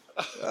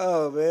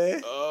 Oh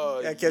man. Oh,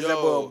 Gotta catch that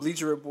boy on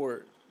Bleacher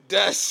Report.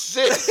 That's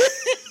it.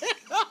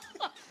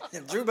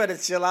 Drew better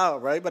chill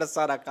out, bro. You better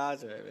sign that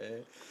contract,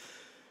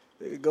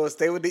 man. Go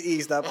stay with the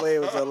East. Stop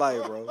playing with your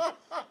life, bro.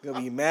 You're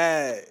gonna be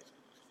mad.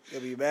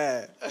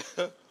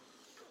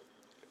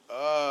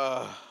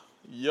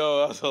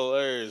 Yo, that's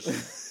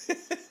hilarious.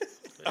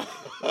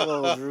 Come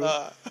on, Drew.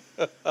 I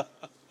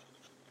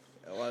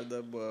watched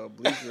that boy on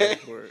Bleacher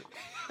Report.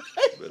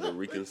 Better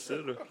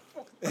reconsider.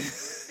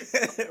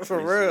 For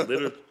real.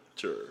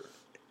 Literature.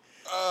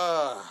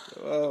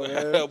 Oh,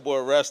 man. That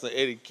boy wrestling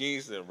Eddie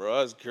Kingston, bro.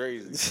 That's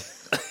crazy.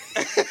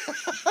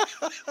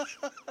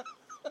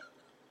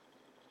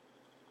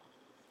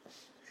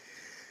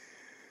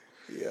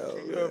 Yo,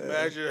 Can you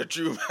imagine a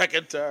Drew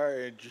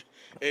McIntyre and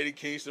Eddie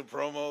Kingston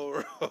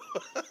promo, bro?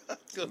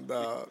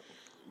 Nah,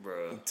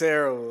 Bro.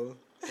 terrible.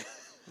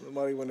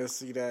 Nobody want to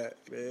see that,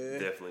 man.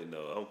 Definitely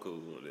no. I'm cool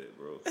with that,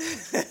 bro.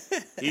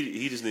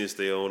 he just needs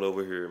to stay on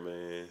over here,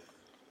 man.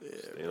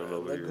 Stay on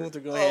over Let here. Gunther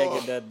go ahead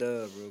and get that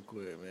dub real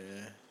quick,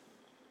 man.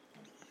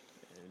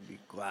 And be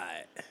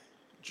quiet.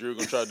 Drew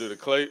gonna try to do the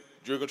clay.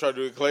 Drew gonna try to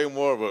do the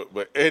Claymore,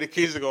 but Eddie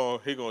Keys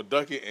gonna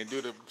duck it and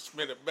do the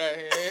spin it back.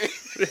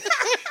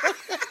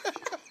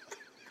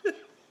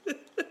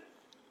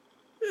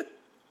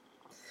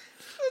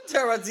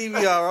 Turn my TV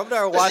on. I'm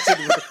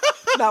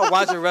not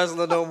watching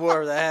wrestling no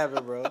more. If that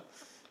happened, bro.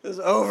 It's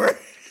over.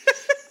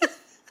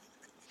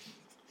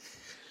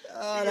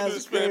 Oh, That's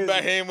that's spin it crazy.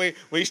 back hand when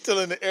he's still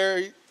in the air.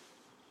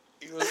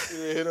 He gonna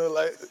hit him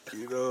like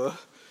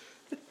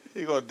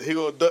he gonna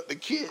duck the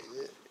kid.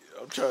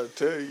 I'm trying to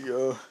tell you,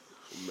 yo.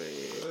 Man.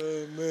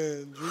 Oh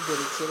man, Drew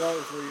better chill out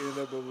before you end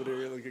up over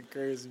there looking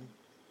crazy.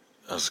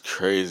 That's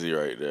crazy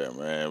right there,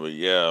 man. But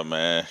yeah,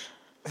 man.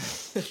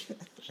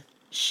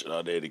 Shout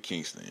out to Eddie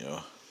Kingston, yo.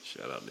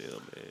 Shout out to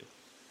him, man.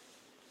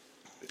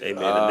 Hey,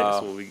 man, the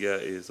next one we got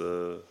is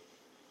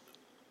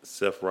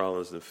Seth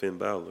Rollins and Finn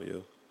Balor,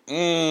 yo.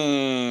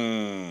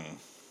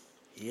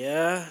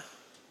 Yeah.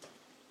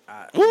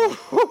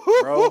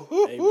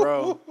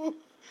 Bro.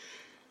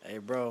 Hey,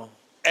 bro.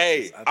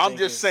 Hey, I I'm think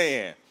just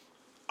saying.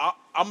 I'm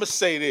gonna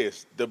say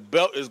this: the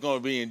belt is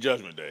gonna be in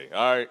Judgment Day.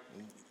 All right,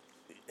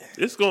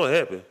 It's going to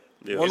happen.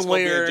 Yeah. One it's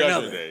way gonna or be in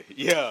Judgment another. Day.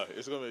 Yeah,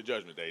 it's gonna be a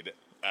Judgment Day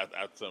at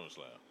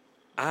SummerSlam.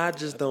 I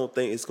just don't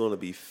think it's going to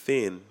be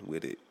Finn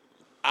with it.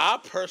 I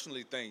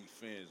personally think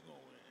Finn's gonna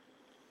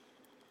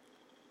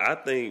win. I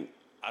think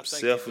I think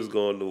Seth he is do.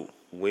 going to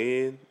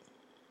win,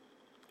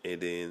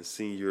 and then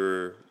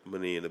Senior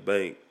Money in the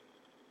Bank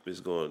is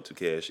going to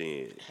cash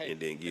in Hey, and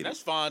then get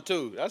that's it. fine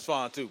too. That's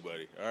fine too,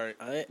 buddy. All right,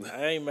 I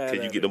ain't mad Can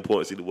at you it. get them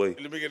points either way?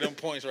 let me get them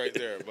points right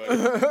there, buddy.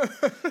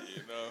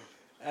 You know,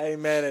 I ain't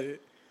mad at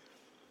it.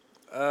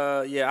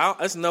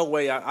 There's no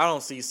way. I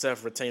don't see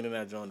Seth retaining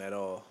that joint at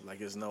all. Like,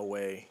 there's no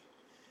way.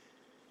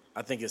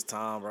 I think it's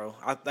time, bro.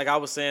 Like I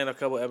was saying a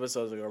couple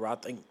episodes ago, bro, I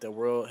think the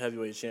World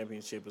Heavyweight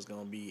Championship is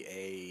going to be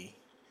a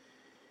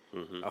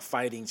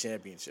fighting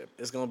championship.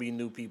 It's going to be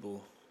new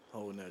people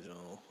holding that joint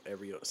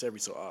every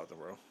so often,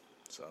 bro.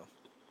 So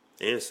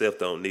And Seth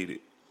don't need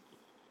it.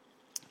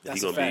 that's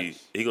He a gonna be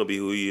fact.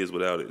 who he is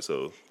without it.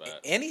 So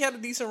And he had a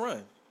decent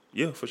run.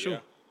 yeah, for sure. Yeah.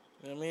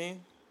 You know what I mean?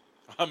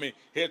 I mean,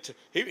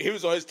 he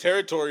was on his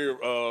territory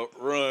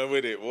run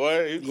with it.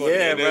 What? He was going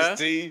Yeah, to bruh.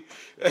 NXT.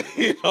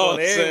 You know what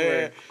I'm saying?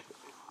 everywhere.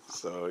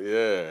 So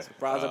yeah,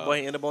 Surprised that boy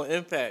ended up on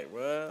Impact,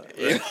 bro.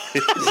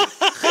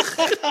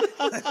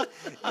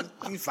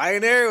 He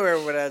fighting everywhere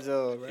with that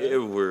joint, bro.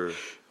 Everywhere.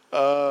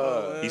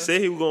 He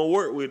said he was gonna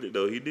work with it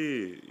though. He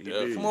did. He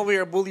Yeah. did. Come over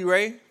here, Bully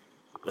Ray.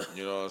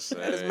 you know what I'm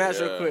saying. That is match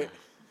real quick.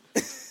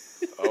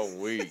 Oh,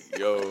 weak,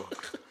 yo.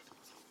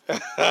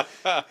 But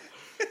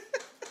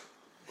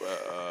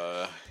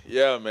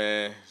yeah,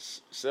 man.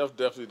 Seth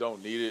definitely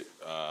don't need it.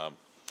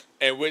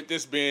 And with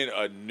this being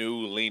a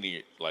new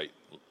lineage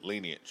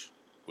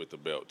with the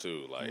belt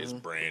too, like it's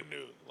brand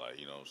new. Like,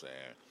 you know what I'm saying.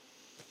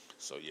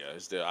 So yeah,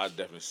 it's there. I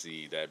definitely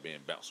see that being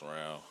bounced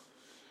around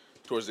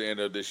towards the end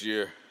of this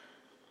year.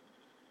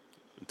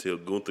 Until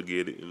Gunther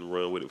get it and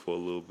run with it for a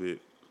little bit.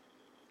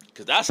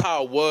 Because that's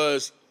how it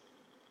was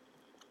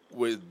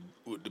with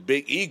the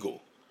Big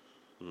Eagle.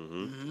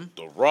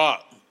 The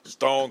Rock,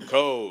 Stone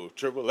Cold,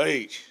 Triple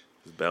H.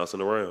 It's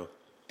bouncing around.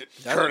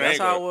 Kurt that's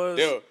Angle. how it was.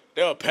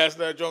 They were passing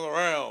that junk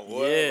around.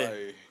 Boy. Yeah.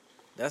 Like,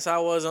 That's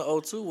how it was in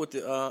 02 with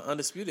the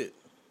Undisputed.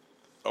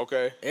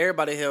 okay.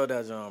 Everybody held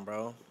that joint,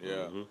 bro.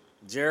 Yeah.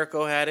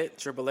 Jericho had it.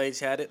 Triple H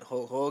had it.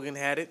 Hulk Hogan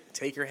had it.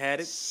 Taker had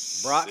it.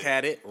 Brock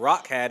had it.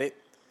 Rock had it.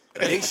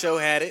 Big Show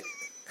had it.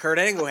 Kurt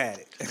Angle had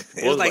it.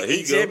 It was like here 8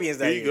 you go. champions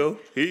that Here year. you go.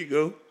 Here you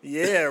go.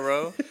 Yeah,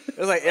 bro. It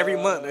was like every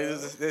month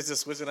they're just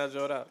switching that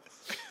joint out.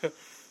 But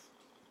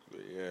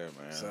yeah,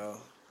 man. So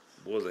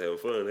Boys are having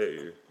fun that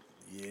year.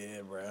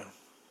 yeah, bro.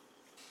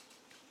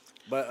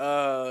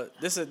 But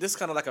this is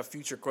kind of like a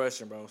future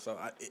question, bro. So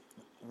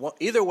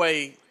either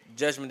way,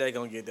 Judgment Day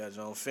gonna get that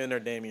joint. Finn or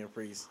Damian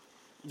Priest.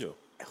 Yeah.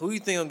 Who you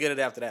think gonna get it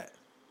after that?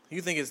 Who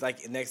you think is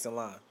like next in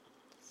line?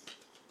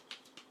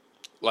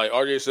 Like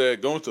RJ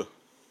said, Gunther.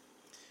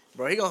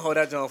 Bro, he gonna hold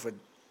that joint for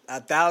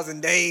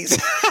 1,000 days.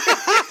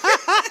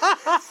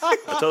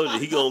 I told you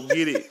he gonna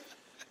get it.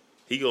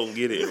 He gonna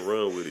get it and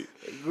run with it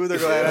Gunther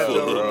gonna have that for a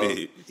joint. little Bro.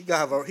 bit. He gonna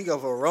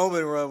have a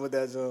Roman run with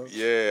that joint.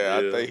 Yeah,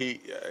 Yeah. I think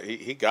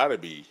he gotta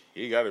be.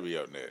 He gotta be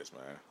up next,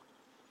 man.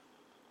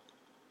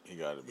 He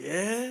gotta be.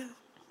 Yeah.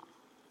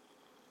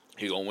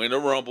 He gonna win the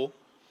Rumble.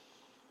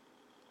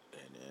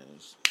 And then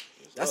it's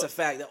That's up. a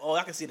fact. Oh,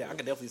 I can see that. I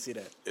can definitely see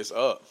that. It's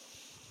up.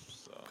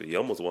 So, He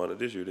almost won it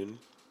this year, didn't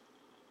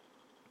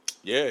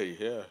he?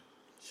 yeah.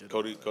 Should've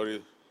Cody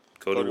won.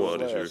 Cody was won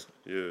this year. last.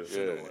 Yeah.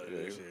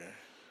 Yeah. This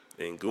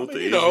year. And Gunther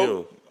You is know,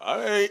 him.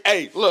 I mean,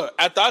 hey, look.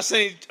 After I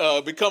seen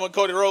becoming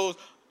Cody Rhodes,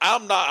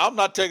 I'm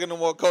not taking no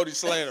more Cody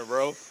slander,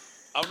 bro.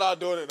 I'm not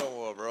doing it no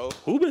more, bro.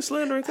 Who been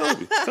slandering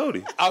Cody?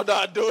 Cody. I'm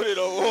not doing it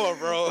no more,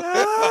 bro.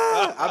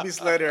 I be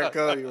slandering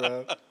Cody,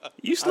 bro.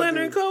 You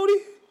slandering do. Cody?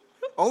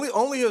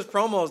 Only his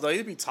promos though.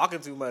 He be talking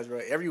too much, bro.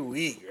 Every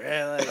week,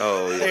 man. Like,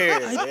 Oh, yeah. there,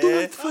 I man. do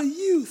it for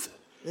youth.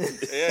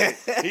 Yeah,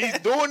 he's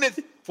doing it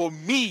for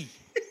me.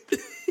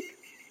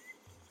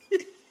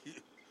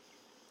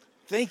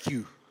 Thank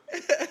you.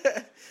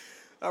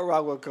 I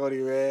rock with Cody,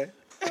 man.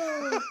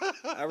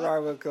 I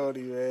rock with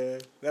Cody,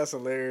 man. That's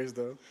hilarious,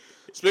 though.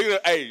 Speaking of,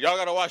 hey, y'all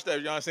gotta watch that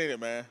if y'all ain't seen it,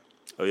 man.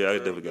 Oh yeah, I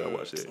definitely gotta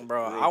watch that.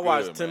 Bro, Real I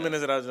watched good, 10 man.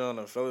 minutes of that joint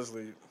and fell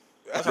asleep.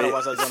 I tried to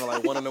watch that joint at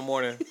like 1 in the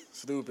morning.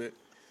 Stupid.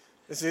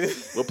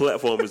 It's What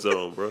platform is it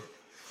on, bro?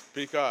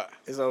 Peacock.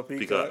 on Peacock.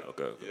 Peacock.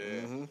 Okay.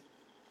 Yeah. Yeah,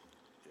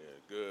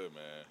 good,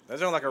 man. That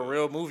joint like a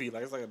real movie.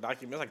 Like it's like a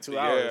document. It's like 2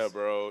 Yeah, hours.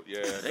 bro.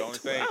 Yeah, the only 2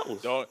 thing,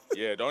 hours.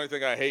 the only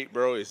thing I hate,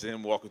 bro, is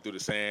him walking through the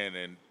sand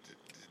and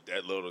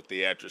that little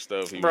theatric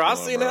stuff. Bro, I was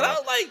doing, seen bro. that. I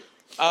was like,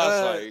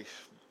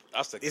 I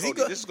was like, is he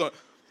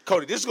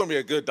Cody, this is gonna be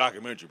a good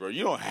documentary, bro.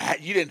 You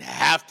didn't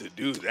have to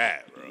do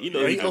that, bro. You know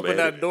bro, he can opened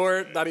manage. that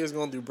door, thought he was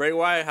gonna do Bray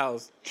Wyatt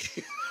house.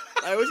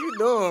 Like, what you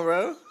doing,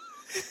 bro?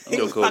 You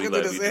know was Cody walking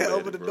like through be the sand, dramatic,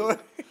 open the bro. door.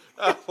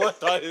 I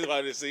thought he was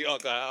about to see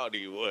Uncle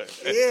Howdy.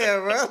 What? Yeah,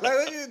 bro. Like,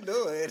 what you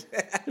doing?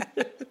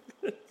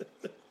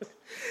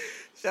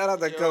 Shout out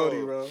to Yo.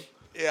 Cody, bro.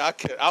 Yeah,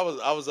 I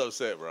was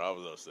upset, bro. I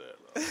was upset,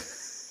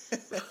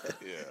 bro.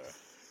 Yeah.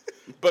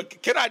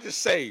 But can I just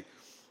say,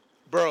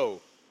 bro,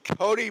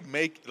 Cody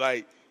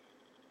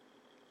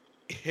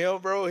him,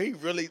 bro, he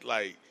really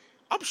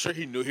I'm sure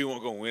he knew he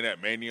wasn't gonna win at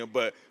Mania,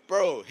 but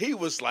bro, he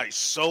was like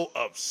so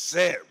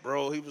upset,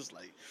 bro. He was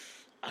like,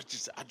 I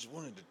just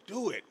wanted to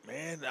do it,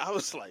 man. I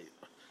was like,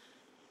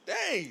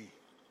 dang,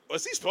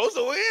 was he supposed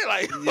to win?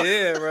 Like,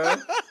 Yeah, bro.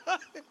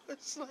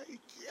 it's like,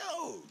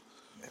 yo.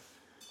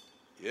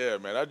 Yeah,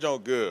 man, that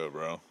joint good,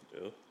 bro.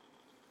 Yeah.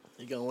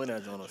 You gonna win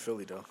that joint on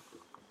Philly, though.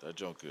 That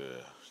joint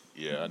good.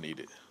 Yeah, I need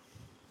it.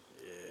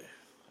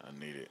 Yeah. I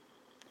need it.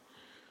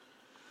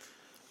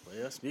 Well,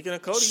 yeah, speaking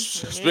of Cody.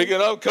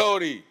 Speaking of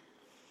Cody,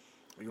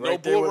 no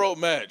bull rope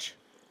match.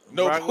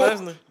 No Brock bull,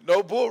 Lesnar.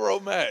 no bull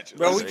rope match.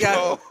 Bro, we Let's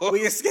got go. we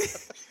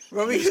escaped.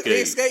 Bro, we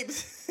escaped.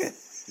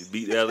 escaped. You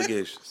beat the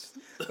allegations.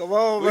 Come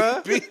on,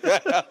 bro. Beat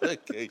that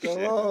allegation.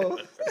 Come on.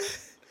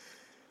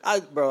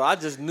 I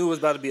just knew it was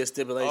about to be a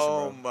stipulation,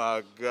 Oh bro.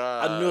 my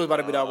god. I knew it was about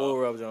to be that bull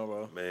rope, John,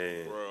 bro.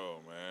 Man. Bro,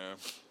 man.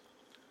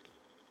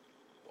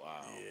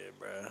 Wow. Yeah,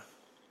 bro.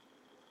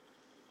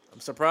 I'm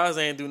surprised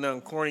they ain't do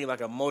nothing corny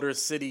like a Motor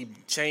City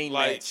chain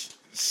Like match.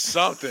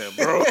 something,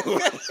 bro.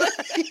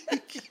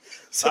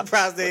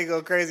 Surprised they ain't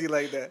go crazy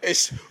like that.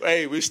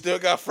 Hey, we still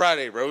got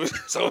Friday, bro.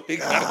 So we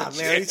got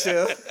Man, we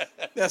chill.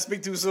 That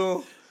speak too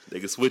soon. They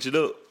can switch it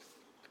up.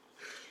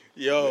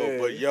 Yo, Yeah.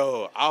 but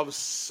yo, I was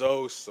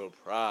so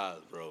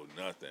surprised, bro.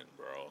 Nothing,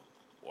 bro.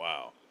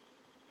 Wow.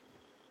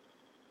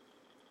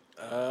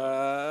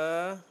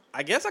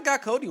 I guess I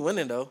got Cody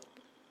winning though.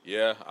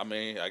 Yeah, I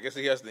mean, I guess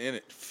he has to end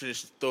it,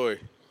 finish the story.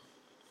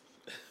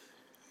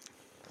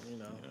 You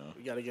know,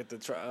 we got to get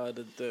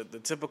the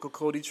typical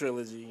Cody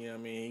trilogy. You know what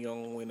I mean? He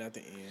gonna win at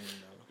the end.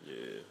 You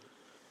know? Yeah.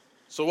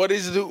 So what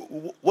does he do?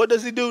 What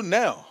does he do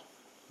now?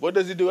 What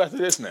does he do after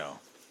this now?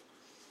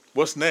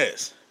 What's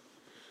next?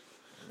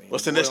 I mean,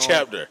 What's the boy next on-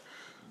 chapter?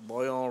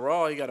 Boy on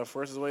Raw, he got to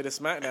force his way to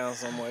SmackDown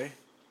some way.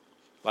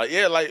 Like,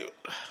 yeah, like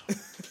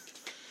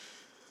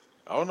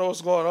I don't know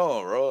what's going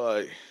on, bro.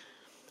 Like,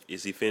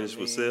 Is he finished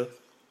with mean, Seth?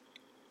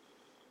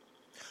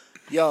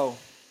 Yo,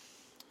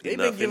 He's they've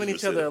not been giving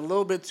finished each with other a Seth.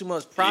 little bit too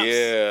much props. yeah,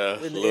 a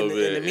in, little in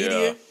bit. the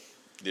media.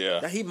 Yeah,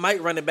 That he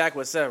might run it back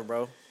with Seth,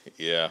 bro.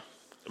 yeah.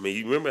 I mean,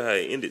 you remember how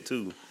it ended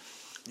too.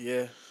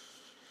 Yeah.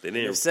 They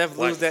didn't If Seth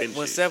quite lose that finish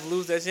when it. Seth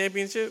lose that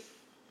championship,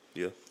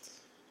 Yeah.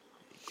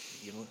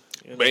 you know,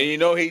 But you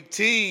know, he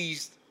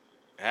teased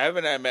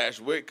having that match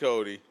with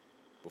Cody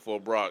before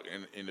Brock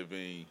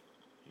intervened.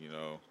 You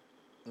know,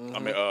 I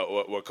mean,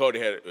 what Cody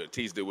had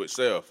teased it with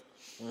Seth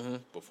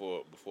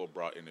before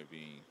Brock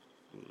intervened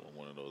on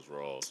one of those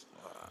Raws.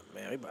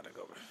 man, we about to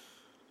go.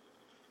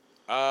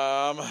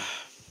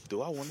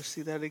 Do I want to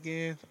see that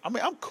again? I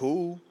mean, I'm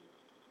cool.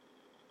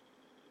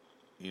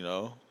 You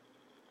know,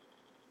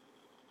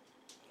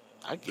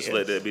 I guess. Just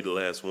let that be the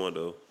last one,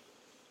 though.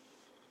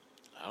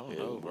 I don't Yeah,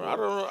 know, bro.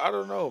 bro. I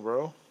don't know,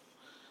 bro.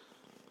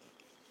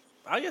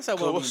 I guess I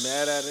wouldn't be Close.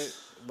 mad at it,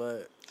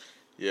 but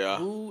Yeah,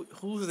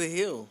 who's the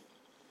heel?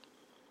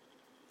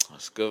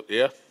 let's go.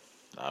 Yeah,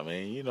 I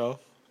mean, you know,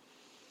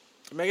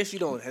 I mean, I guess you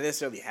don't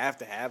necessarily have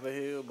to have a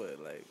heel, but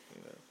like,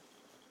 you know.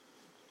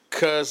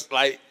 cause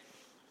like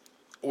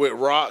with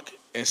Rock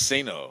and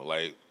Cena,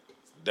 like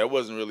that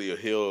wasn't really a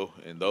heel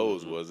in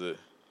those, was it?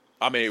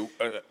 I mean,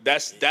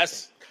 that's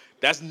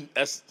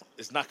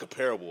it's not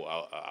comparable.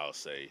 I'll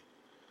say,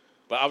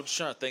 but I was just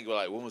trying to think of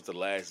like when was the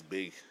last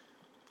big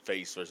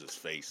face versus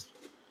face,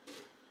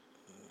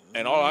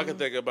 and all I can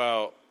think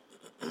about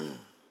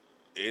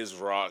is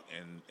Rock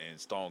and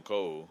Stone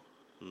Cold.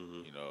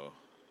 You know,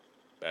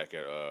 back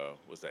at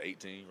what's that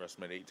 18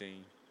 WrestleMania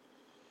 18,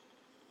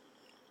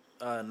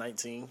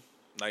 19.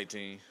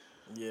 19.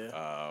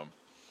 Yeah.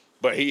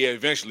 But he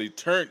eventually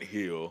turned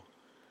heel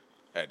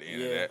at the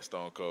end of Yeah. that,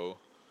 Stone Cold.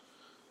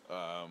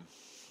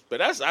 But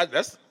that's I mean.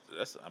 I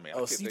Oh,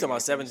 can't so you think talking about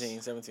of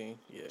 17? 17.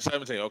 Yeah.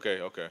 17. Okay.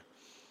 Yeah.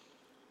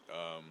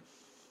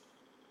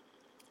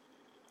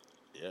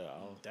 I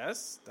don't,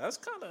 That's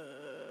kind of.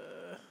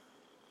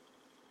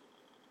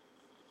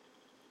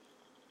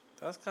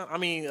 I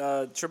mean,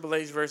 Triple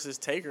H versus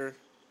Taker.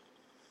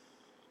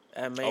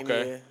 At Mania,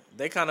 Okay.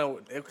 it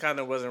kind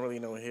of wasn't really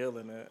no hill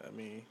in that. I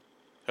mean,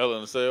 Hell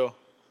in a Cell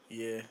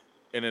yeah.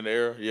 in the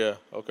air. Yeah.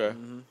 Okay.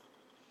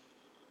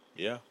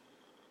 Yeah.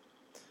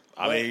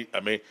 I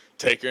mean,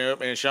 Taker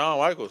and Shawn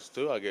Michaels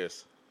too. I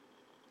guess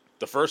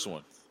the first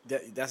one.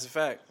 That's a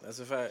fact. That's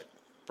a fact.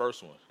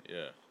 First one.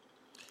 Yeah.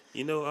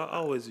 You know, I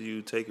always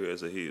viewed Taker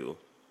as a heel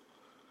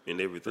in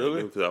everything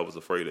Really? because I was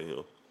afraid of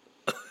him.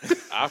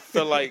 I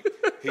feel like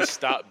he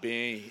stopped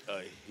being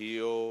a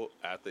heel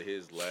after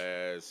his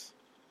last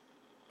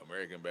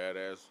American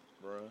Badass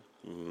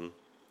run.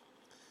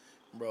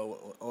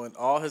 Bro, when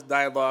all his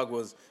dialogue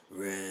was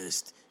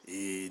 "rest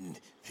in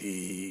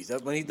peace,"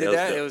 when he did That was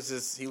that, the- it was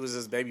just he was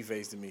just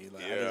babyface to me.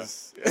 Like, Yeah.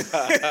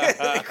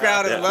 the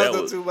crowd has That loved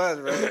him was- too much,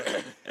 bro.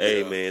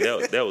 Hey man,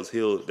 that was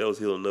heel. That was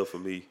heel enough for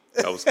me.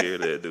 I was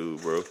scared of that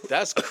dude, bro.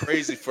 That's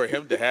crazy for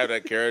him to have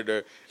that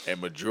character,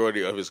 and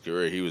majority of his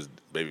career he was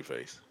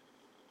babyface.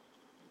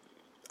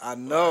 I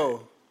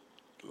know.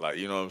 Like,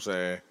 you know what I'm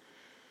saying?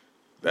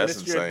 That's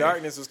Ministry insane. of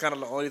Darkness was kind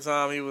of the only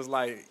time he was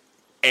like,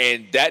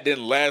 And that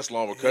didn't last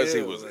long because he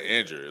Yeah, was like-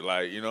 injured.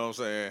 Like, you know what I'm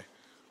saying?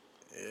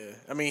 yeah.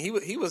 I mean,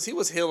 he was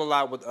heel a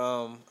lot with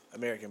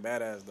American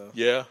Badass though.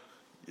 Yeah.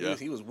 He Yeah. was,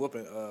 he was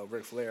whooping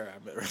Ric Flair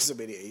at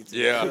WrestleMania 18.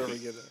 Yeah. I'll never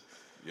forget that.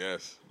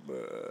 Yes.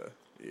 But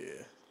yeah,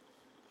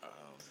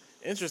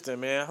 interesting,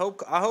 man. I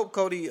hope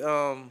Cody.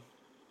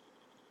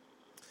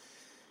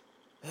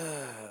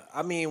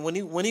 I mean, when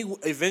he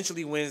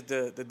eventually wins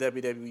the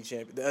WWE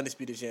champion, the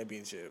Undisputed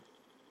Championship,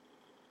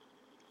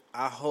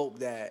 I hope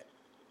that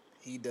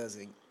he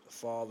doesn't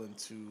fall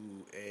into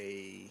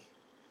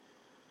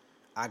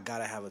I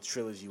gotta have a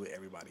trilogy with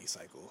everybody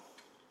cycle,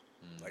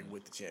 like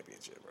with the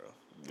championship,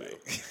 bro.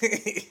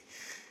 Like,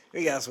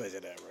 we gotta switch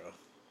it up, bro.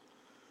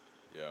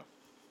 Yeah.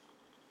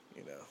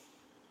 You know,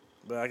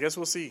 but I guess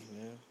we'll see.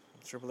 Yeah,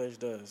 Triple H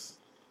does.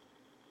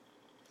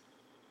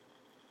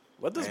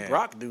 What does Man.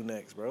 Brock do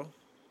next, bro?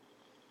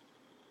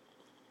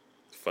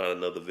 Find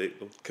another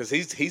victim. Because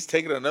he's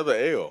taking another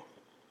L.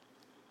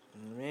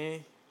 I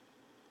mean,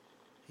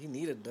 he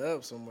need a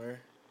dub somewhere.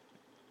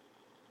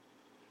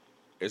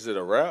 Is it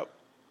a wrap?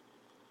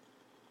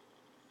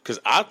 Because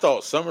I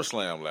thought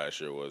SummerSlam last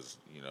year was,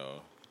 you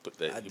know, put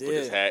his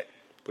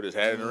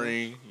hat in the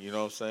ring. You know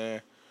what I'm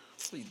saying?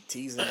 He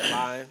teasing,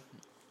 lying,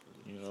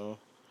 You know.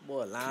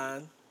 boy,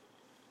 lying.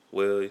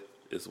 Well,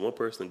 it's one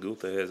person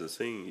Gunther hasn't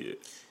seen yet.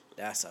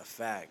 That's a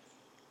fact.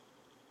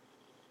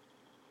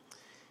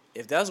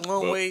 If that's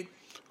one Well, way, to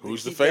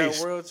who's the keep that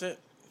face? world champ.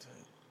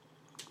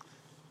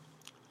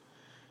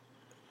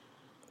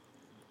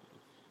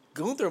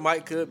 Gunther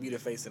could be the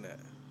face in that.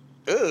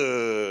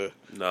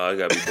 Nah, it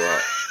gotta be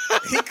Brock.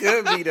 He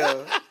could be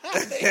though.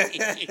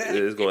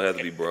 It's gonna have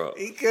to be Brock.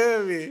 He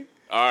could be.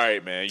 All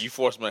right, man. You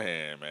forced my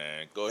hand,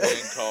 man. Go ahead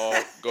and call.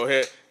 Go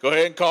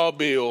ahead and call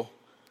Bill.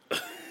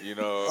 You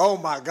know. Oh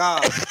my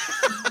God.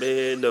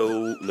 Man,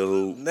 no.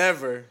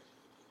 Never.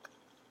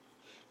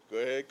 Go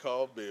ahead and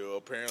call Bill.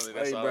 Apparently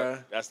that's Hey, out.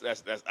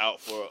 bruh. That's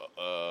out for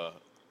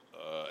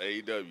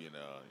AEW now.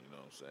 You know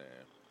what I'm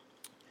saying?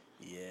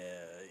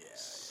 Yeah.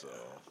 So.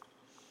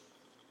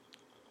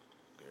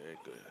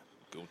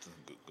 Good.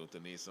 Gunther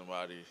needs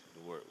somebody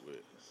to work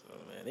with. So.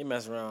 Man, they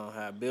mess around,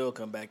 have Bill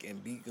come back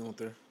and beat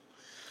Gunther.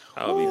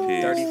 I'll be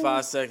pissed.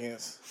 35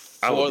 seconds.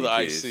 I For would the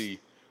be pissed. IC.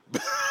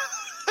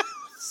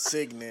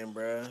 Sickening,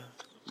 bruh.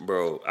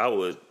 Bro, I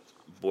would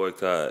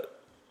boycott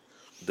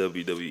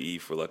WWE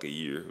for like a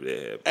year if that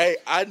happened. Hey,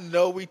 I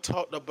know we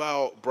talked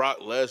about Brock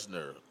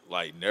Lesnar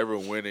like never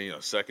winning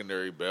a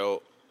secondary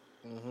belt.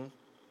 Mm-hmm.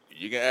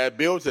 You can add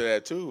Bill to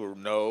that too.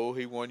 No,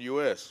 he won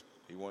US.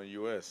 He won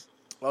US.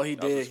 Oh, he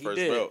That was did. his He first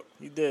did. belt.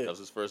 He did. That was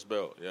his first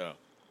belt. Yeah.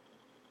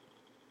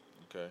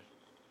 Okay.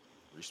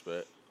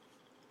 Respect.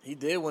 He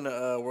did win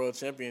a world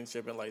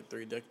championship in like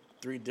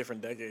three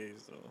different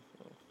decades. So.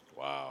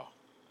 Wow.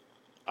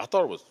 I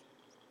thought it was.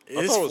 It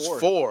I is thought it was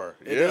four.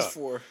 It Yeah. is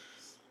 4.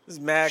 This is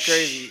mad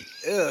crazy.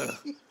 Ugh.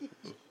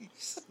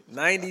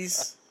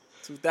 90s,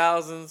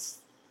 2000s,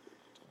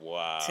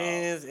 Wow.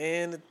 10s,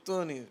 and the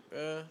 20s,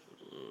 bruh.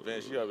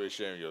 Vince, you gotta be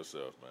ashamed of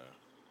yourself, man.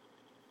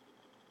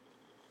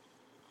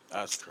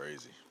 That's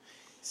crazy.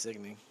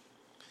 Sickening.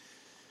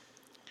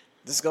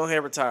 Just go ahead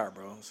and retire,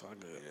 bro. It's all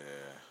good.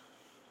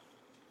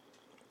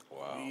 Yeah.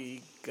 Wow.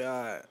 We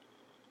got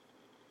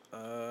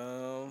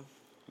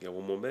Got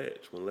one more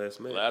match, one last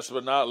match. Last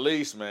but not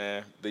least,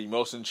 man, the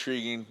most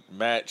intriguing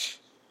match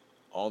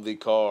on the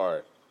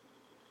card.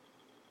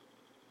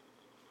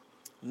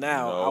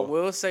 now. No. I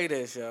will say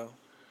this, yo.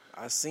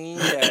 I seen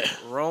that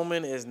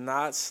Roman is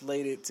not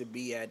slated to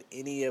be at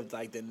any of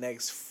like the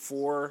next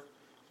 4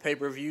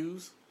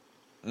 pay-per-views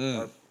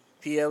or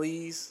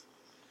PLEs,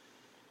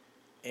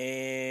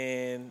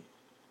 and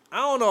I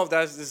don't know if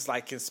that's just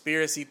like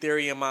conspiracy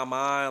theory in my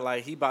mind,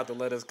 like he about to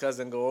let his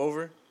cousin go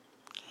over,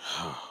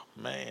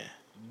 Man.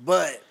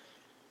 but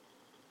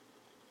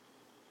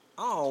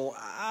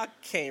I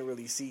can't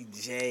really see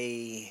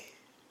Jay.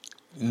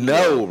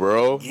 No,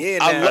 bro. Yeah,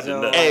 I now, lo-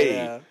 Joe, hey,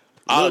 yeah.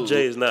 Lil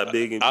J is not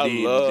big and I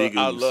big. love, big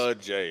I ooze. love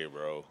Jay,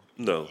 bro.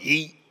 No.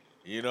 Yeet,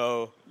 you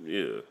know,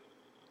 Yeah.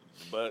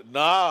 But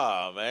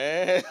nah,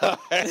 man.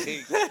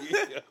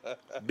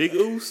 Big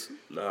Oos?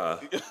 Nah.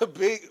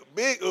 big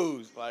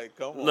ooze. Like,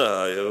 come on.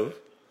 Nah, yo.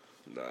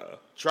 Nah.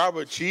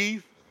 Tribal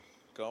Chief.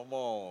 Come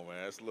on,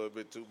 man. That's a little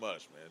bit too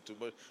much, man.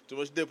 Too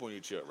much dip on your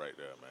chip right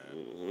there,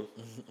 man.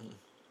 Mm-hmm.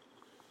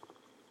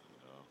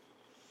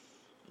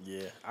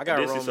 Yeah, I got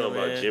This Roman, is something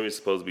man. about Jimmy's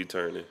supposed to be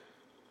turning.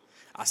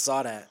 I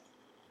saw that.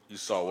 You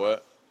saw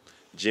what?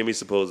 Jimmy's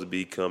supposed to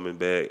be coming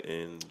back,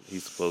 and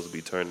he's supposed to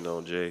be turning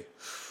on Jay.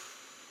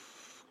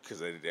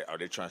 Because are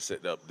they trying to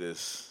set up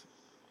this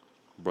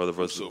Brother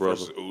versus Uso brother.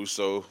 versus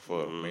Uso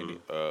for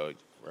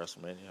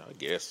WrestleMania? I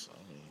guess.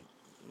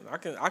 I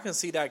mean, I can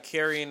see that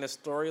carrying the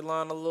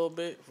storyline a little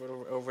bit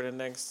over the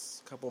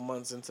next couple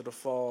months into the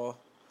fall,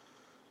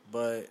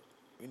 but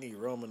we need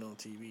Roman on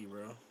TV,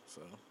 bro.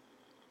 So,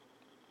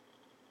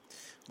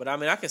 but I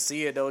mean, I can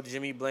see it though.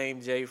 Jimmy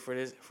blamed Jay for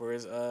his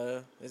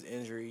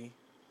injury.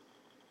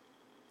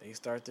 They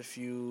start the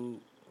feud.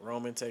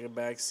 Roman take a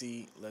back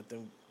seat. Let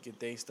them get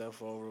their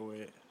stuff over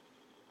with,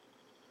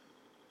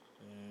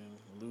 and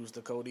lose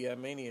to Cody at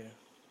Mania.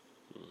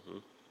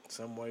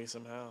 Some way,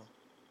 somehow.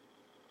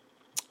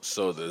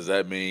 so does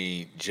that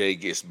mean Jay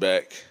gets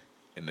back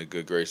in the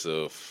good grace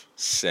of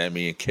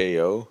Sammy and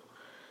KO?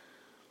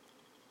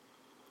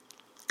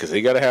 Because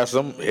he gotta have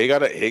some. He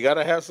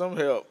gotta have some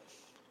help.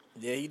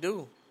 Yeah, he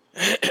do.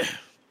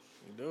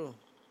 He do.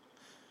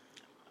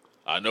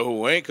 I know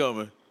who ain't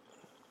coming.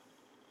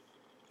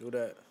 Do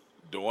that.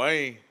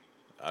 Dwayne.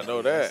 I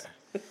know that.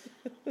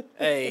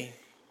 Hey.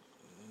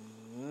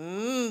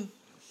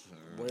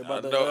 What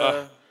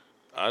about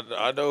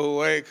I know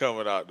who ain't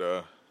coming out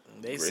there.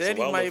 they Grayson said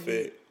he Waller might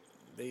fit.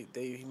 be.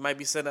 He might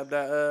be setting up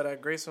that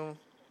Grayson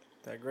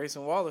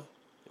Waller.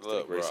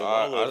 Look, bro, Grayson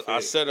Waller I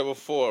effect. said it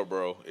before,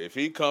 bro. If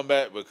he come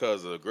back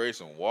because of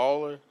Grayson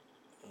Waller,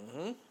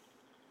 all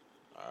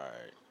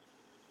right,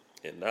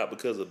 And not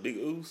because of Big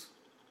Oos.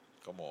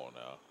 come on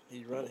now.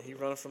 He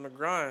running from the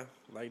grind,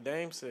 like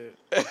Dame said.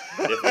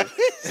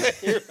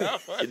 You're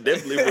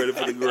definitely ready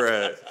for the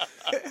grind.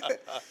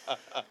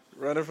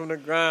 Running from the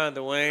grind,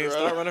 Dwayne.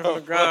 Start running from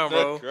the grind,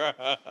 bro.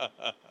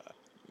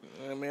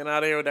 Man,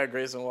 out of here with that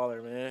Grayson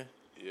Waller, man.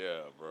 Yeah,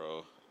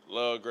 bro.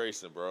 Love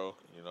Grayson, bro.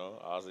 You know,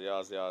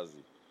 Ozzy.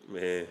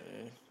 Man.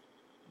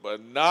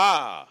 But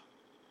nah.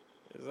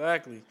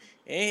 Exactly.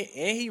 And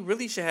he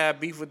really should have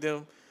beef with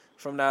them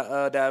from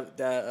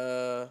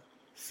that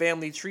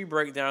family tree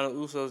breakdown the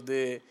Usos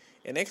did.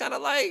 And they kind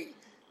of like,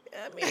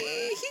 I mean,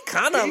 he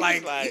kind of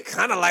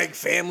like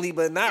family,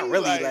 but not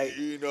really. Like,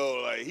 you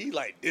know, like he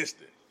like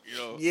distant. You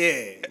know.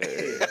 yeah.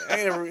 I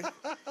ain't never,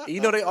 you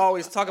know, they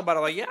always talk about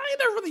it like, yeah, I ain't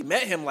never really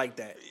met him like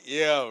that.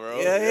 Yeah, bro.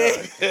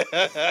 Yeah.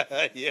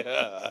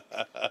 Yeah.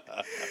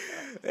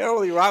 They don't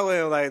really rock with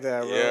him like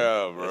that, bro.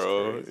 Yeah,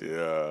 bro.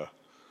 Yeah.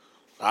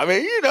 I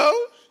mean, you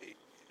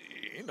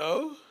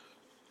know.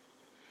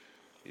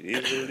 It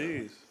is what it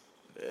is.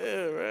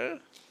 Yeah, man.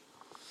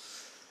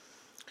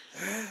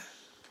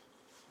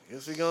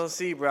 Guess we gonna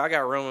see, bro. I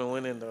got Roman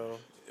winning though.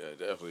 Yeah,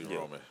 definitely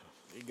Roman.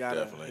 He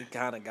Definitely.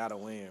 kind of gotta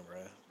win, bro.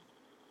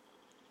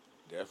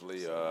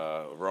 Definitely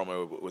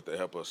Roman with the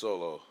help of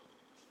Solo.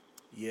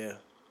 Yeah.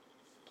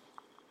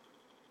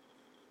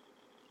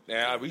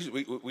 Now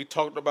we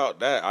talked about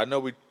that. I know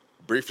we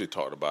briefly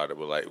talked about it,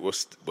 but like,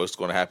 what's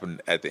going to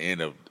happen at the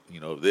end of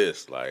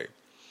this? Like,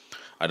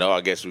 I know. I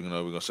guess we're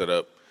gonna set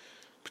up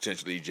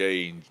potentially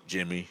Jay and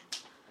Jimmy,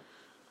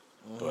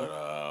 but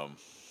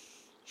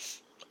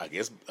I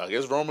guess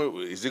Roman,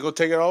 is he gonna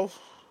take it off?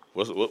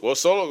 What's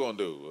Solo gonna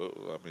do?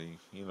 I mean,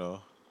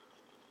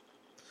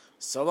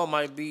 Solo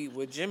might be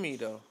with Jimmy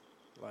though.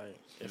 Like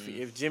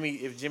if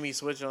Jimmy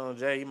switch on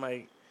Jay, he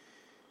might.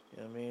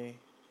 You know what I mean?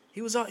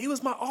 He was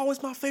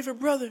always my favorite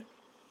brother.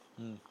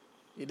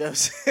 You know what I'm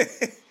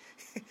saying?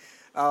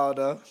 Oh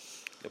no.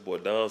 That boy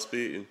Don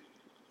spitting.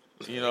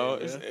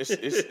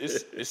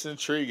 it's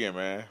intriguing,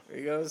 man.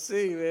 We gonna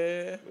see,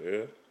 man.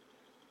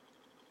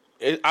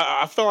 Yeah.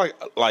 I feel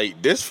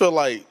like this feel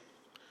like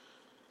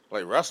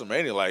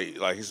WrestleMania,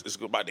 like it's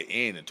about to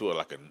end into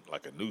like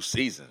a new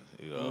season,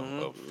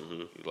 of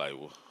like,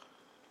 well,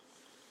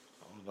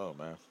 I don't know,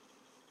 man.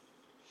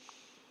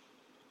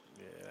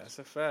 Yeah, that's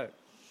a fact.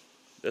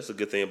 That's a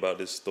good thing about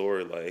this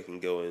story. Like, it can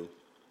go in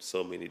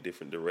so many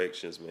different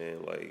directions,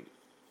 man. Like,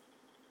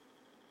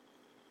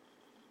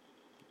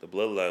 the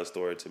Bloodline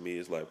story to me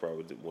is like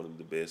probably one of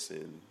the best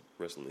in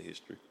wrestling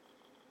history.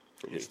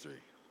 For me. History.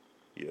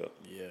 Yeah.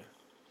 Yeah,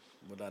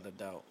 without a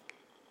doubt.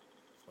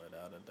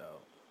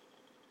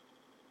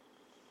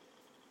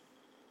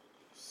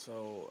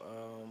 So,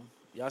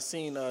 y'all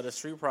seen the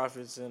Street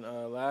Profits and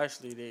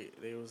Lashley?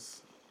 They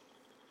was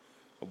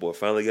My boy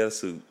finally got a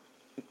suit.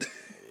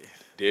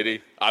 Did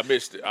he? I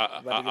missed it.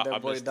 about to get I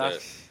that boy missed Doc.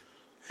 that.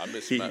 I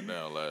missed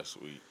SmackDown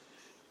last week.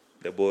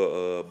 That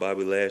boy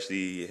Bobby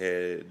Lashley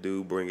had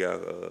dude bring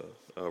out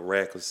a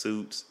rack of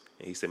suits,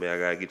 and he said, "Man, I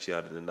gotta get you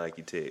out of the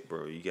Nike Tech,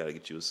 bro. You gotta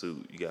get you a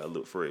suit. You gotta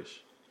look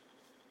fresh."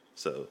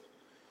 So,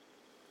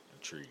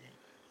 Intriguing.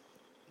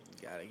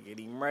 Gotta get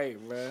him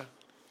right, man.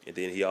 and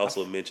then he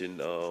also mentioned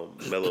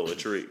Mello and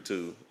Trick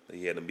too.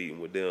 He had a meeting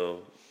with them,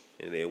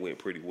 and it went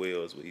pretty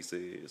well, is what he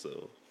said.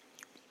 So,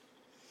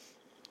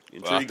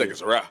 Well, I think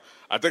it's a wrap.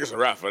 I think it's a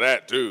wrap for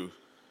that too.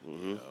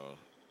 Mm-hmm. You know,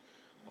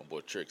 my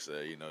boy Trick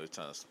said, he's trying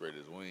to spread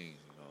his wings.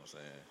 You know what I'm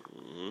saying?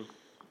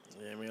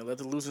 Mm-hmm. Yeah, man, let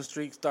the losing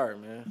streak start,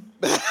 man.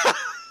 I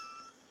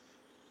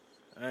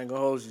ain't gonna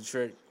hold you,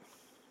 Trick.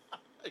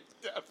 He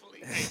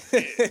definitely,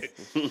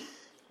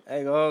 I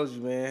ain't gonna hold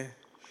you, man.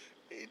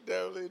 he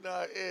definitely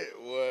not it,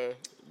 boy.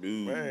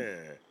 Dude. Man,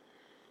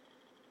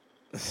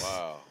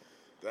 wow,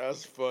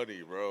 that's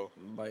funny, bro.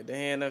 Bite the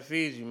hand that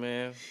feeds you,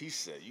 man. He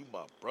said, "You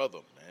my brother,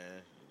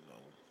 man.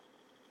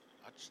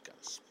 I just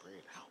gotta spread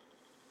out."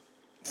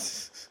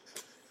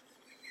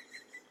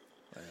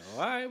 Like,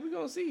 all right, we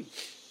gonna see.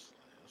 That's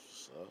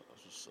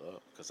what's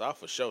up. Cause I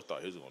for sure thought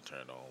he was gonna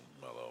turn on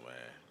Melo,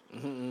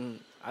 man. Mm-hmm.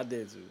 I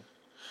did too.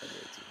 Yeah,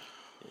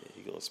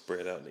 he gonna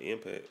spread out the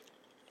impact.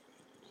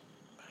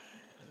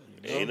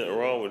 Ain't nothing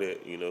wrong with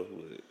that,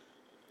 With,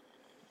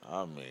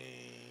 I mean,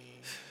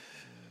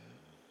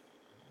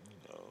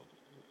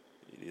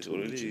 it is Two what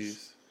it eaches.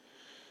 is.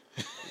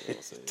 You know what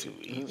I'm saying? 2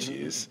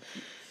 eaches.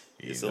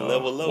 It's a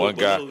level low, one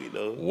guy,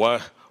 bro,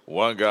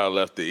 one guy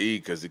left to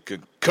eat because he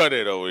couldn't cut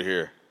it over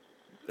here.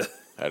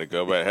 Had to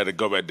go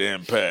back to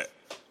Impact.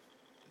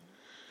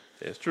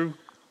 That's true.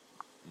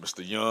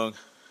 Mr. Young.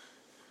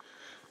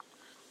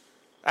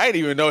 I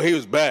didn't even know he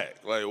was back.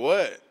 Like,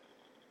 what?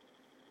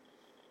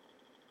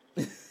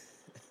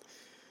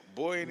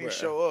 Boy, didn't even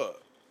show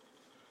up.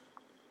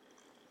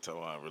 Tell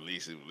him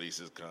release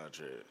his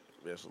contract.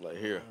 That's like,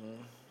 here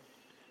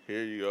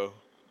you go.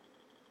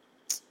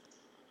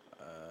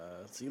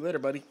 See you later,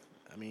 buddy.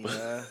 I mean,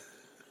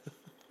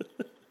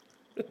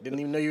 didn't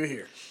even know you were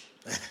here.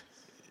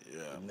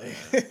 Yeah, man.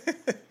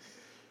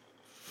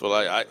 Feel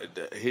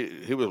like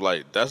he was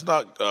like, that's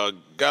not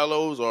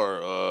Gallows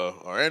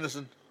or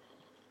Anderson.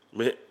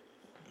 Man,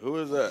 Who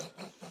is that?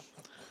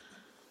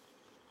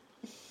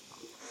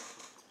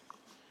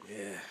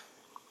 Yeah.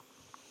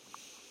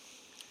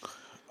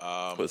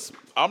 but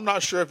I'm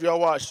not sure if y'all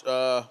watched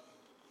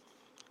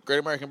Great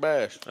American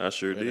Bash. I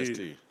sure NXT.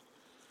 did.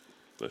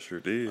 I sure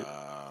did.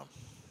 I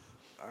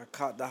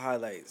caught the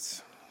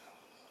highlights.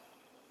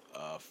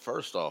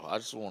 First off, I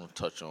just want to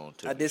touch on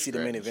Tiffany I did see the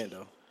main Stratton's- event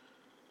though.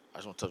 I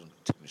just want to touch on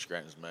Tiffany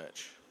Stratton's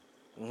match.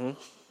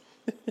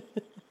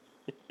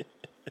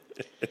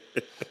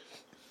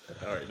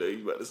 All right, now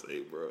you about to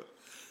say, bro.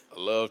 I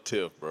love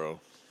Tiff, bro.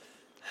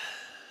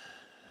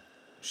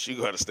 She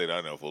got to stay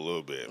down there for a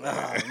little bit. Man.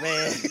 Oh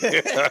man.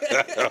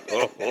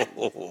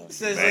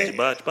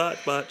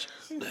 Botch.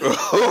 He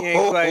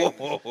ain't quite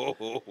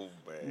Oh,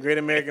 man. Great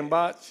American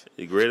Botch.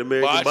 The Great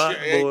American Botch,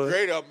 boy.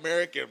 Great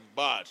American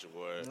Botch,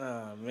 boy.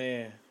 Oh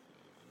man.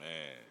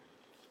 Man.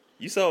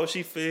 You saw what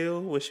she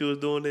feel when she was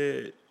doing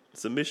that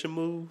submission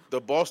move? The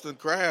Boston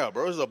Crab,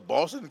 bro. It was a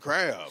Boston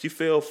Crab. She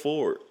fell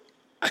forward.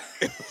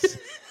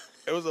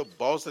 It was a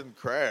Boston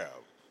Crab.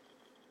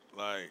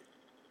 Like,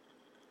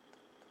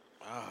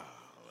 man.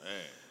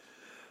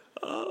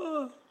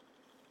 I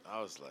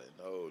was like,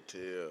 no,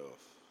 Tiff.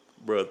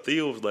 Bro,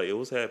 Theo was like,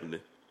 what's happening?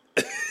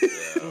 Yeah,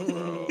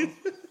 bro.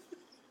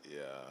 Yeah.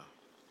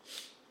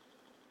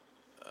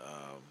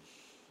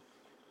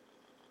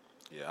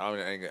 Yeah, I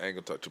ain't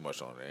gonna talk too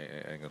much on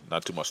it. Ain't gonna,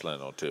 not too much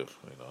slander on Tiff,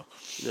 We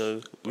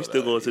But,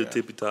 still going to yeah. the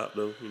tippy top,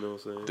 though. You know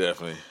what I'm saying?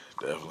 Definitely.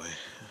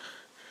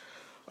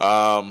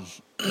 I'm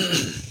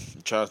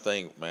trying to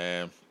think,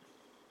 man.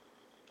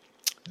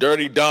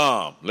 Dirty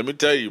Dom. Let me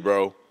tell you,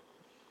 bro.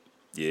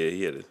 Yeah,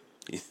 he had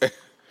a...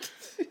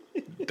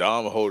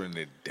 Dom holding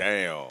it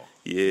down.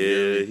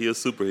 Yeah, he a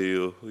super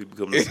heel. He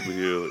becoming a super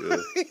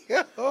heel.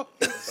 Yeah.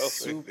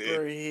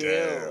 Super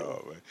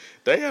heel.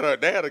 Damn, man.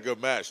 They had a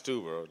good match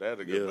too, bro. They had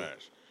a good Yeah.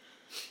 match.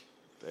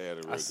 They had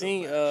a really I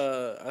seen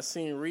good match. I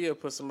seen Rhea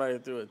put somebody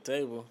through a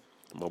table.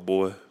 My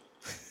boy.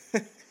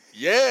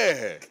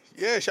 Yeah,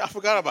 I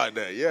forgot about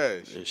that. Yeah,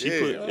 And she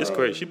put... It's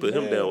crazy. She put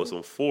him down with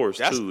some force,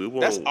 too. It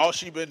That's won't... all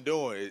she been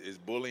doing is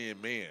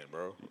bullying men,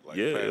 bro. Like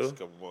Yeah. the past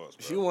couple months,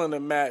 bro. She wanted a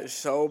match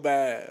so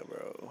bad,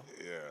 bro.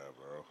 Yeah,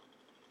 bro.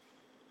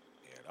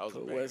 Yeah, that was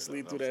Put a banger,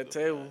 Wesley though. through was a that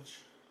good table. match.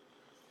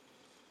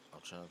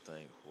 I'm trying to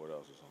think what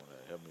else was on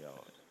that. Help me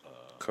out.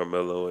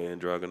 Carmelo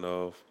and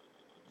Dragunov.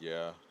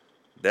 Yeah,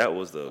 That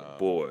was the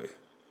boy.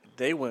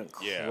 They went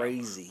Yeah.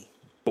 crazy.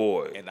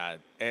 Boy.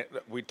 and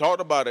we talked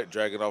about it.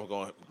 Dragunov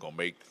gonna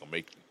make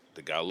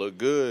the guy look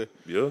good.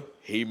 Yeah.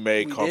 He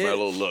made We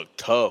Carmelo did. look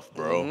tough,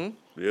 bro.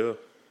 Mm-hmm. Yeah.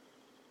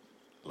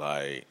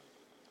 Like,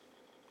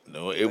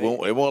 no, it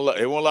won't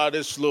allow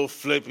this little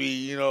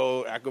flippy,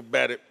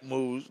 acrobatic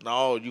moves.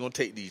 No, you're gonna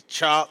take these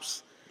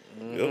chops.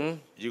 Yep.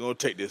 You're gonna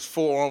take this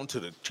forearm to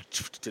the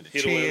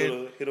Hit chin.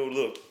 him with a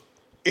look.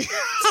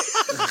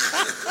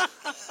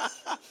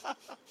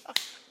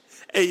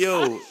 Hey,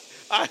 yo.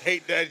 I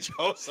hate that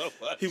joke so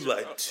much. He was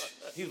like,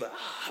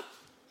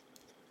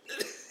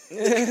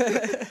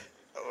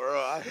 bro,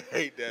 I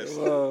hate that so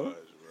Whoa. much,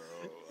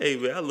 bro. hey,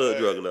 man, I love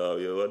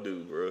Dragunov, yo. I do,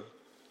 bro.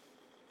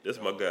 That's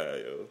my guy,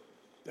 yo.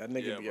 That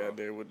nigga Yeah, be bro. out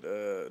there with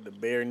the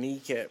bare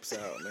kneecaps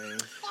out, man.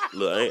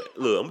 Look, I'm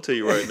gonna tell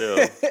you right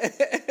now.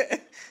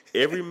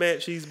 Every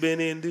match he's been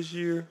in this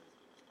year,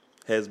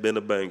 has been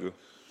a banger.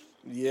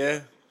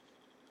 Yeah.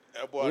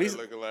 That boy We- is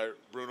looking like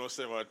Bruno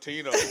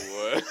Sammartino,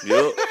 boy.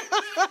 Yep.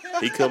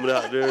 He coming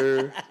out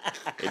there,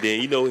 and then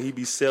he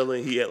be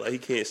selling. He act like he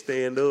can't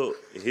stand up,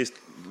 and his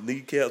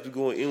kneecaps be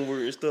going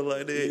inward and stuff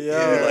like that.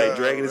 Yeah, He be like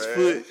dragging his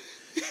foot,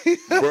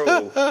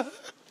 bro.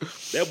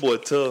 That boy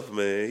tough,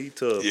 man. He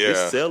tough. Yeah.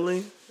 He's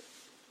selling.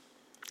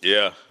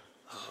 Yeah.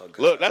 Oh,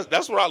 God. Look,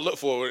 that's what I look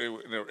for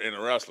in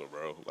a wrestler,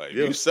 bro. Like,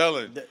 Yeah. you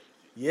selling.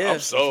 Yeah. I'm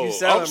sold. You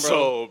selling, I'm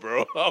sold,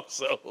 bro. I'm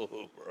sold,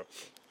 bro.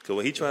 Cause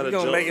when he tried to You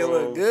jump, gonna make it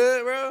look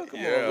good, bro? Come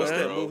Yeah. on, What's man.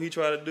 that bro. move he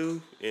tried to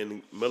do?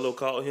 And Melo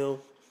caught him and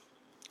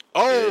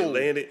Oh,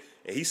 landed,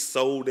 and he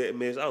sold that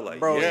mess. I was like,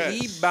 Bro, yeah.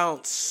 Yes. he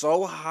bounced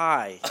so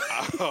high.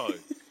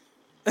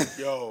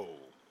 yo.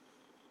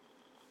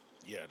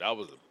 Yeah, that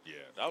was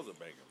a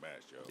banging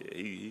match, yo. Yeah,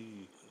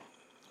 he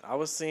I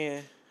was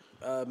seeing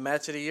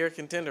match of the year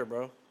contender,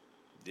 bro.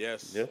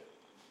 Yes. yeah.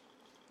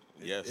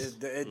 Yes. It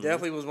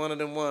definitely was one of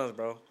them ones,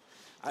 bro.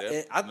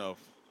 No.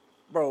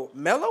 Bro,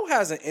 Melo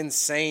has an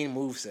insane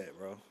moveset,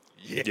 bro.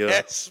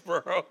 Yes,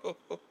 bro.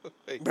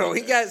 Bro,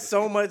 he got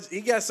so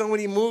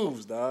many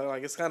moves, dog.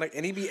 Like it's kind of,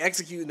 and he be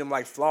executing them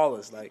like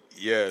flawless, like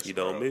Yes, He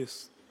bro. don't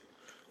miss.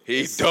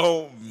 He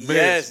don't miss.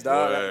 Yes,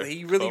 dog. boy.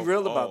 He really Come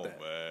real about on, that.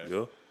 Man.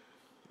 Yeah.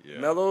 Yeah.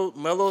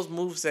 Melo's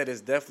moveset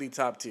is definitely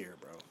top tier,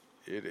 bro.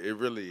 It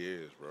really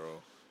is,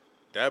 bro.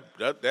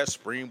 That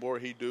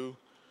springboard he do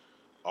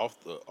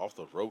off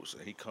the ropes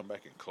and he come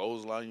back and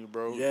clothesline you,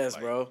 bro. Yes,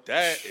 Like, bro.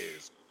 That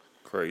is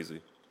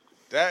Crazy.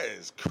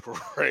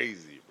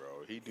 crazy, bro.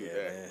 He do Yeah,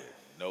 that man. with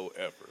no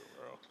effort,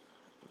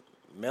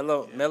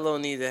 bro. Melo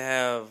need to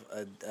have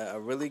a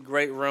really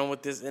great run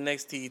with this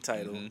NXT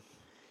title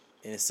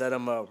and set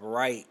him up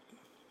right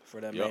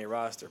for that Yup. main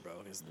roster, bro.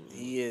 'Cause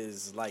he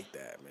is like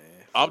that, man.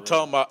 For I'm real.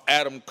 talking about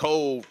Adam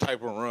Cole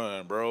type of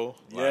run, bro.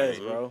 Yes,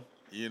 Like, bro.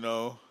 You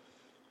know.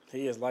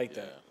 He is like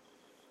Yeah. that.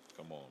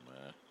 Come on,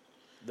 man.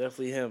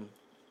 Definitely him.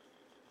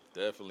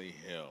 Definitely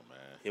him,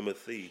 man. Him a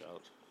thief.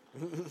 Shout-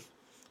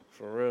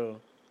 For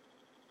real.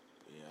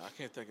 Yeah, I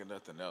can't think of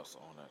nothing else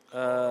on that.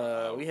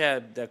 card. We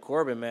had that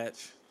Corbin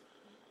match.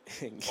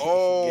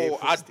 Oh, Gabe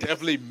I Christie-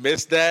 definitely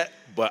missed that,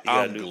 but He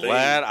got I'm a new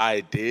glad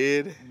I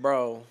did.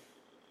 Bro.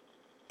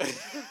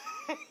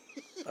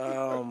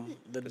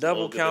 The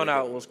double longer count than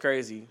out it was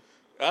crazy.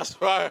 That's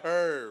what I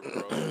heard,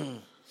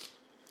 bro.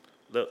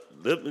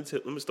 Let me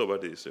start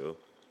about this, yo.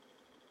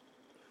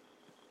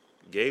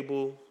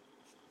 Gable,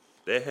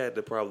 that had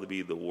to probably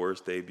be the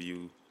worst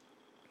debut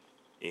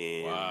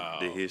in Wow.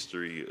 the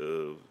history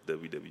of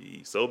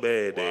WWE. So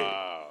bad that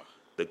Wow.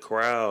 the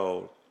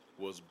crowd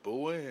Was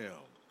booing him.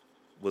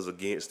 was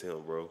against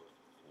him, bro.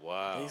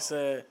 Wow. He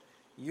said,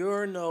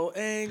 "You're no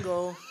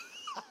angle."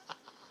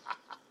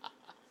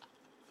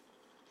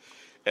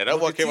 And that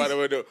one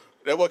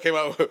Booker came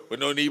out T- with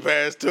no knee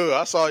pads too.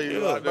 I saw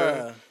you out there.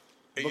 Bruh. And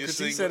Booker you T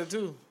sing said it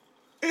too.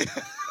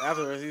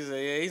 Afterwards, he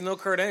said, "Yeah, he's no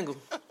Kurt Angle."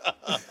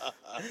 I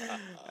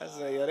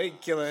said, "Yo, they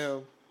killing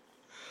him."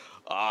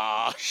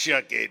 Ah,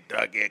 shuck it,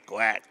 duck it,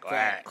 quack,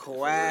 quack.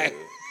 Quack.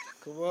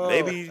 Come on.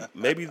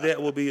 Maybe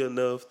that will be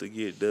enough to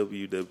get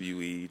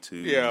WWE to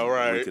Yeah,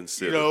 right.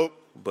 reconsider. Nope.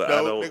 But Nope,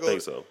 I don't they think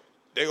go- so.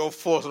 They gonna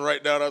force him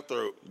right down our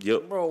throat.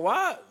 Yep. Bro,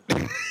 why?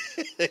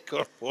 They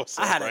gonna force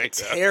him I had a right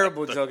down.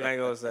 terrible joke I ain't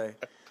gonna say.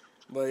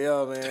 But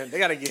yo, man, they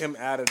gotta get him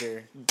out of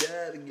there.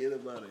 Gotta get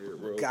him out of here,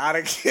 bro.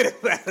 Gotta get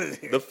him out of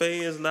there. The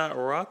fans not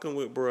rocking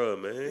with bruh,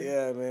 man.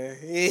 Yeah, man.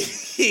 He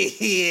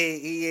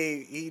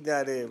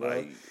not in, bro.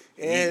 Like,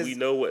 And we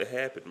know what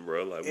happened,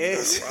 bro. Like, we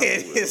his- not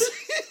rocking with his-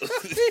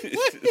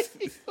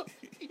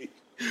 it.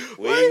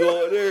 We ain't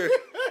going there.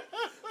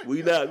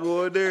 We not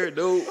going there,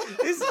 nope.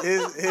 his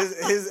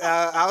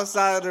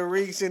outside of the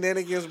ring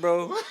shenanigans,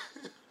 bro.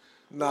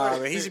 Nah,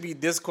 man, he should be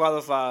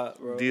disqualified,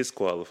 bro.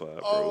 Disqualified,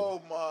 bro.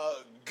 Oh my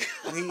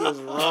He is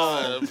wrong.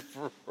 god,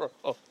 bro.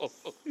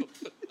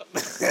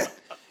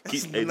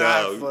 Hey,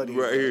 not dog, funny,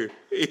 right here.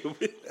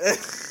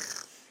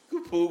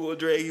 Pool gonna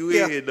drag you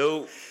Yeah. in,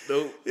 nope.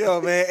 Yo,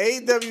 man,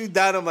 AEW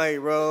Dynamite,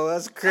 bro.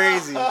 That's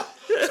crazy.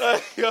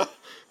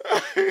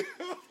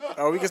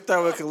 Oh, we can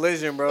start with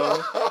Collision,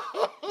 bro.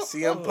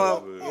 CM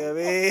Punk. man. You know what I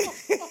mean?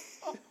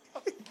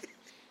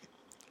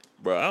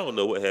 Bro, I don't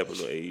know what happened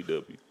on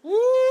AEW.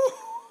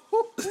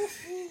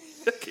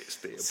 I can't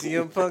stand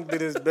CM Punk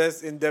did his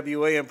best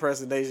NWA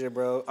impersonation,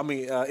 bro. I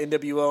mean,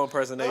 NWO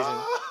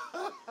impersonation.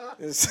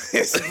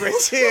 It's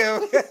Rich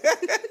Hill.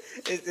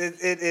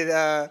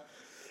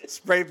 It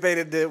spray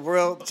painted the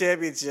world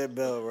championship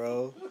belt,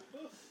 bro.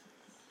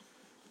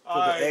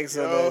 Put the X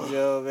on that,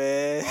 Joe,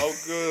 man. Oh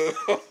good.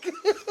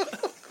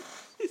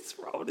 What's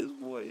wrong with this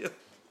boy? Yo?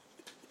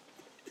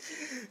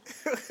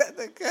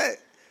 The cut.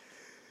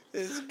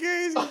 It's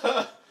crazy.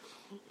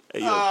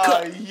 Hey, yo,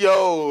 cut.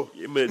 Yo.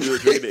 You better do a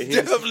drink that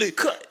Hennessy. Definitely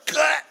Cut.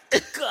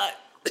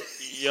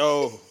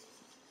 Yo.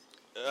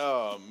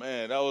 Oh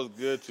man, that was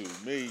good to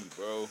me,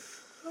 bro.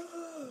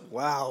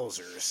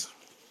 Wowzers.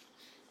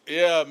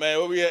 Yeah, man,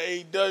 what we at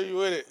AEW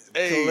with it?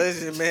 Hey,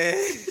 Collision, man.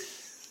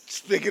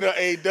 speaking of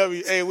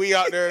AEW, hey, we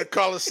out there at the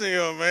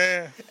Coliseum,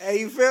 man. Hey,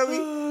 you feel me?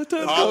 Let's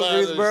go, Holla at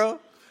us. Greensboro.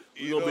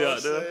 We gonna be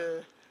out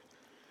there.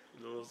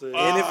 You know what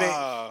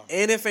I'm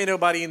saying? And if ain't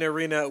nobody in the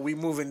arena, we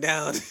moving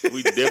down.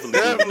 We definitely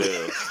moving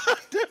down.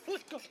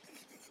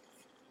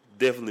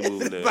 Definitely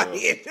moving down.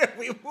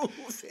 We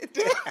moving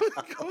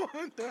down.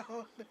 Going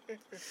down there.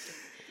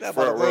 That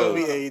Front about row. to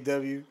be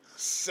AEW.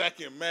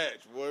 Second match,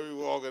 boy. We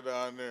walking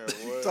down there.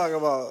 Boy. Talk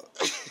about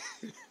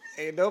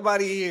ain't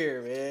nobody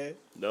here, man.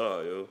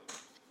 No, yo.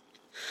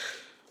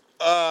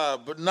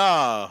 But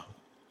nah.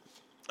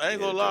 I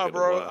ain't Yeah, gonna lie, talking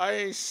bro. about- I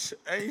ain't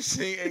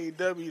seen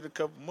AEW in a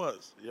couple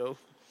months, yo.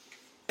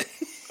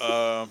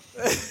 But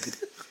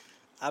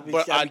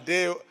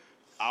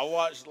I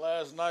watched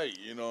last night,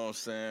 you know what I'm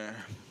saying?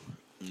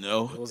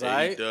 No, It was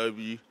alright?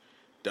 AEW,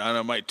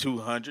 Dynamite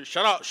 200.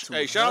 Shout out to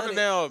 200?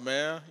 them,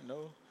 man. You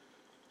know,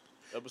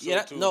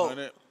 episode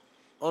 200.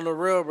 On the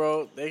real,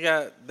 bro,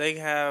 they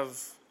have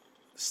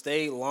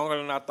stayed longer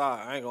than I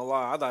thought. I ain't gonna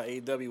lie. I thought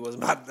AEW was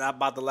not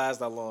about to last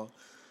that long.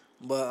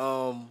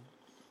 But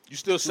You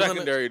still 200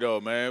 secondary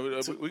though, man.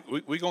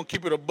 We gonna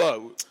keep it a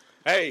buck.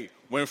 Hey,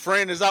 when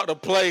Friend is out to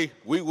play,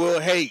 we will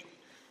hate.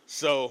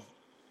 So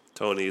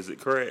Tony, is it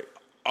correct?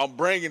 I'm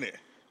bringing it.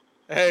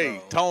 Hey,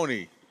 No.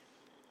 Tony,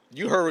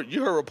 you heard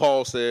what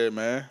Paul said,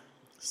 man.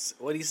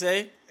 what'd he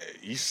say?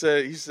 He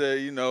said,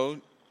 you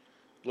know,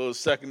 little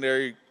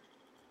secondary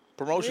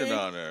promotion Yeah.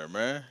 down there,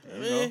 man.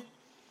 You Yeah. know,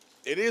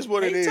 it is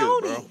what it Hey, is,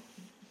 Tony. bro.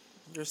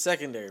 You're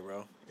secondary,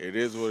 bro. It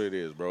is what it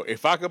is, bro.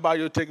 If I could buy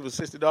you a ticket for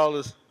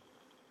 $60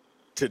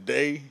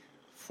 today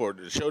for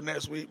the show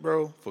next week,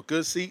 bro, for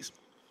good seats,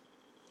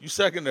 you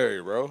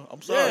secondary, bro.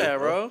 I'm sorry, Yeah,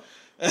 bro.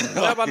 You're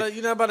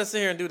not about to sit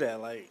here and do that.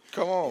 Like,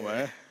 Come on,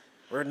 man.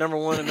 we're number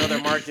one in other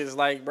markets.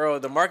 Like, bro,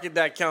 the market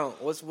that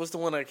count. What's the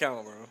one that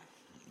count, bro?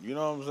 You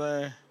know what I'm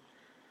saying?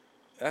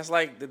 That's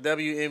like the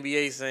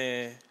WNBA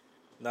saying,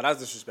 "No, that's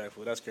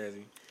disrespectful. That's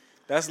crazy."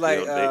 That's They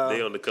like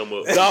they on the come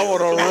up. Dom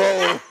on a roll.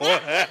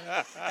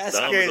 that's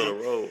Dom crazy. was on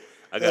the road.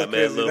 I That's got mad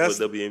crazy. love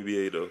for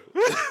WNBA though.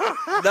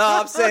 No,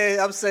 I'm saying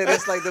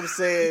that's like them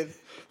saying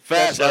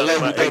Fast, I love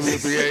my you,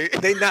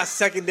 WNBA. they not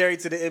secondary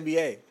to the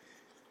NBA.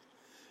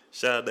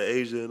 Shout out to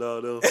Asia and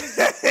all them.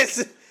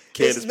 it's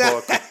Candace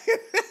not- Parker,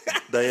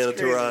 Diana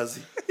crazy.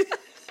 Taurasi.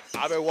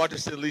 I've been watching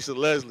shit Lisa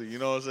Leslie. You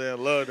know what I'm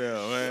saying? Love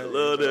them, man.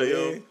 Love that,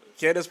 yo.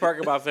 Candace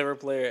Parker, my favorite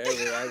player ever.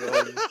 I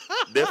go,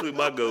 Definitely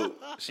my goat.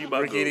 She my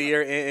Rookie of the goat.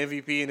 year and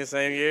MVP in the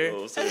same year. You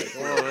know what I'm saying?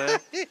 Come on,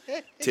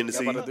 man.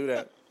 Tennessee, Y'all about to do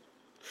that.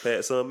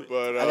 Pat Summit.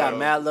 But I got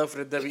mad love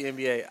for the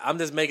WNBA. I'm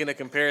just making a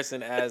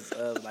comparison as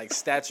like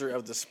stature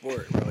of the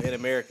sport, bro, in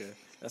America.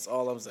 That's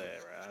all I'm saying,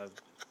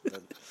 bro.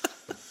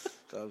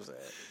 That's all I'm saying.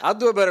 I'll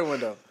do a better one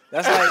though.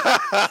 That's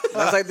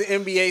like the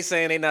NBA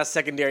saying they not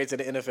secondary to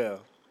the NFL.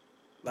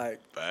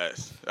 Like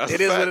Fast. It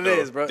is what it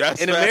is, bro.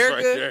 That's In fast America,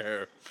 right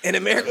there. in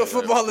America,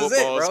 football is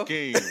it, bro.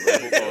 King, bro.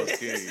 Football's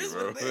king, is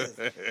bro. what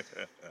it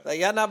Like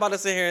y'all not about to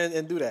sit here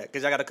and do that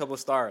because y'all got a couple of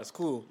stars.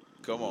 Cool.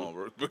 Come on,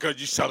 bro. Because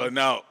you selling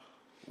out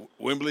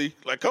Wembley.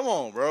 Like, come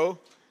on, bro.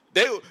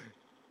 They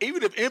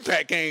even if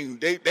Impact came,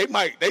 they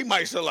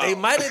might sell out. They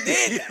might have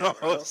did. You that, know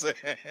bro. what I'm saying?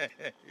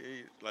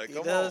 Like, He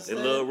come on. does. They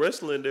love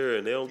wrestling there,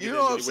 and they don't get You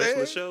know what I'm into the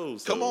wrestling saying?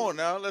 shows. Come so- on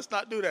now. Let's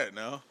not do that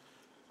now.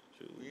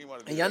 We ain't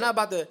wanna do And y'all that.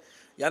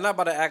 not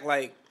about to act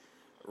like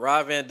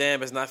Rob Van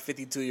Dam is not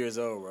 52 years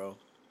old, bro.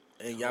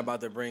 And y'all about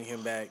to bring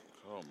him back.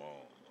 Come on, bro.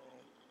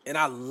 And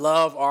I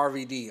love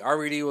RVD.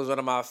 RVD was one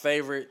of my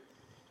favorite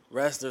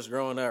wrestlers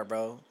growing up,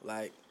 bro.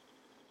 Like,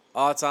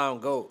 all-time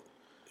GOAT.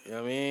 You know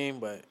what I mean?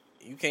 But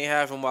you can't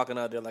have him walking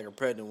out there like a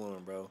pregnant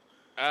woman, bro.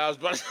 I was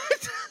about to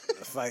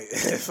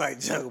Fight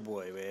Jungle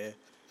Boy, man.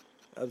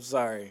 I'm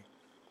sorry.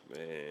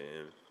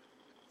 Man,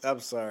 I'm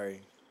sorry.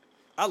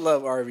 I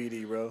love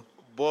RVD, bro.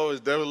 Boy was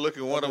definitely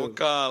looking one of a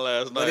kind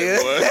last night, yeah.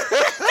 boy.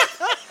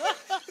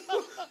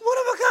 One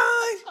of a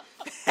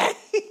kind.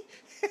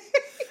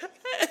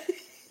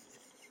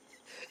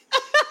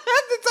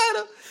 That's the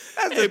title.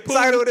 That's the Pooh.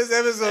 title of this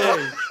episode.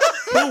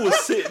 who was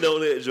sitting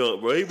on that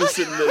jump, bro? He was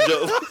sitting on that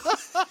jump.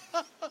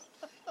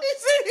 He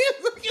said he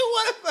was looking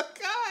one of a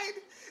kind.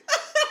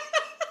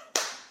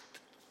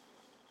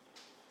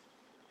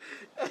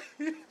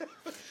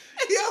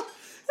 Yo,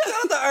 shout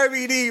out to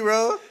RVD,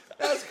 bro.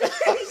 That's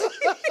crazy.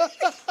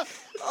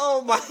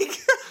 Oh my god.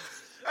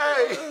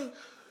 Hey,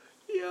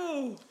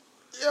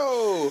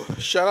 Yo,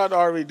 shout out to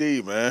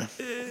RVD, man.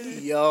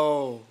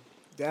 Yo,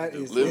 that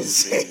is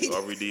insane.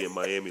 RVD in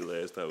Miami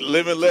last time.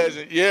 Living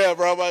legend. Yeah,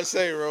 bro, I'm about to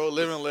say, bro.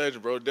 Living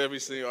legend, bro. Definitely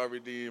seen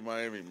RVD in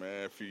Miami,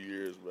 man, a few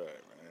years back,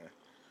 man.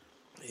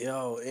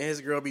 Yo, and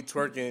his girl be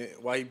twerking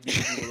while he beat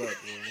people up,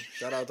 man.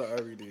 Shout out to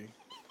RVD.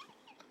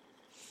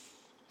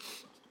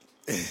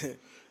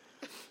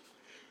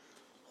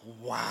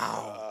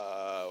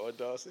 Wow. What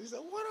dog said? He said,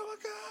 what of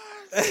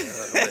a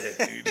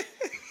kind?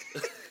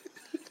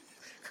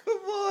 Come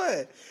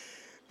on.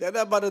 They're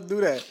not about to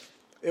do that.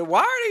 And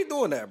why are they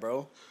doing that,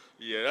 bro?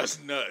 Yeah,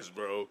 that's nuts,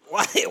 bro.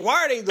 Why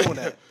are they doing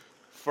that?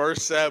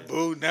 First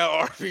Sabu, now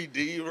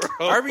RVD,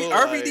 bro.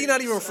 RVD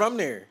not even from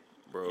there.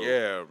 bro.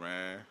 Yeah,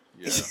 man.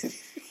 Yeah.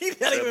 He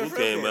not even Sabu from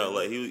came there. out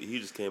like he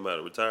just came out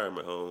of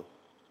retirement home.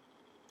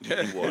 He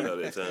walked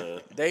out that time.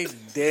 They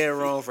dead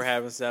wrong for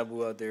having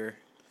Sabu out there.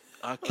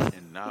 I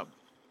cannot.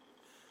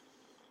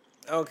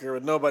 I don't care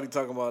what nobody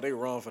talking about. They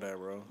wrong for that,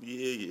 bro.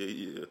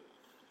 Yeah.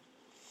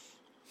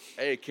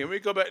 Hey, can we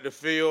go back to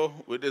Phil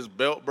with this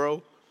belt,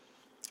 bro?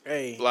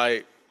 Hey,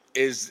 Like,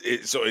 is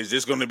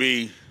this going to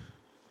be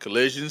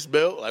Collision's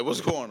belt? Like,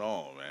 what's going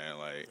on, man?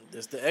 Like,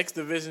 it's the X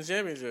Division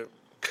Championship.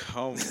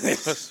 come on.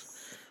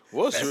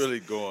 What's really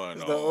going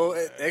It's on? the old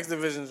man? X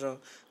Division show.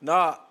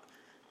 Nah,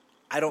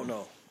 I don't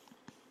know.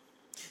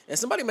 And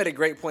somebody made a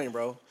great point,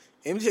 bro.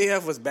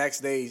 MJF was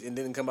backstage and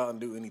didn't come out and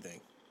do anything.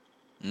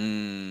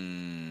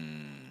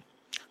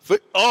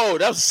 Oh,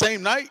 that was the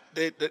same night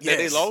that they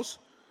Yes. lost?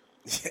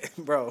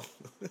 Bro.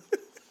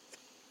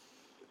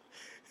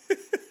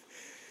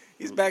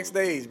 He's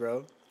backstage,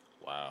 bro.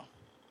 Wow.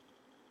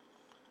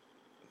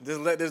 Just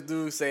let this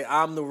dude say,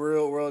 I'm the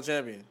real world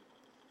champion.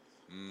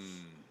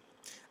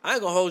 I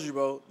ain't gonna hold you,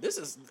 bro.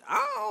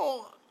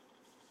 I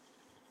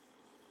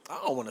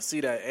don't want to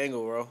see that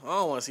angle, bro. I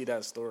don't want to see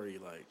that story.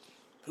 Like,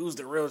 who's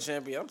the real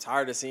champion? I'm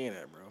tired of seeing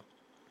that, bro.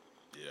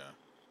 Yeah.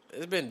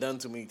 It's been done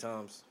too many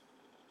times.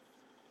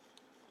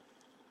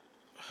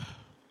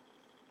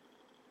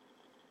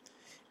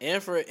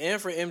 And for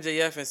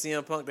MJF and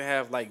CM Punk to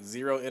have like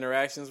zero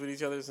interactions with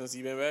each other since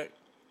he been back.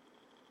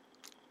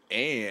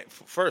 And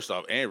first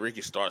off, and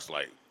Ricky starts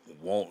like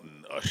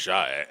wanting a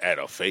shot at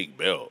a fake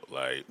belt.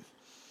 Like,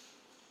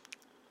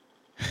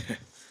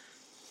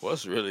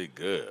 what's really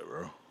good,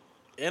 bro?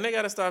 And they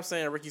gotta stop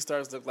saying Ricky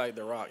Starks look like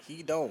The Rock.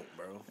 He don't,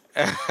 bro.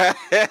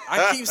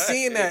 I keep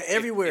seeing that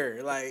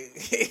everywhere. Like,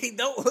 he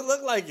don't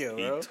look like him,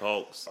 He bro.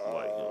 talks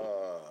like him.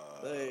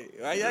 Like,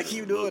 why y'all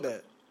keep doing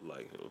that?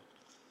 Like him.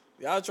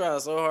 Y'all trying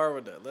so hard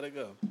with that. Let it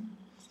go.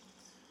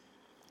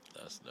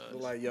 That's nuts.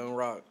 Look like Young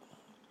Rock.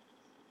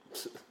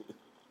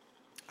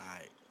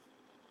 Alright.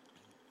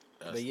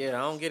 But yeah,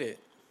 I don't get it.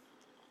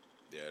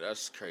 Yeah,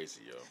 that's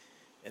crazy, yo.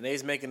 And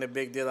they's making a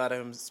big deal out of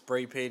him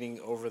spray painting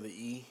over the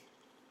E.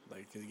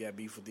 Like, because he got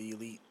beef with the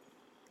Elite.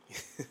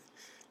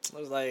 I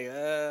was like,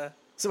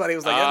 somebody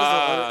was like, I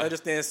just don't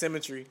understand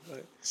symmetry.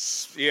 Like,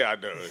 Yeah, I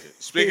know.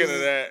 Speaking of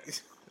that,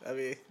 I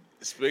mean,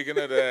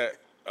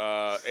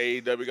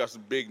 AEW got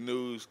some big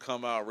news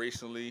come out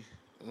recently.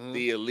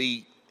 The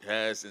Elite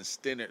has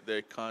extended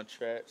their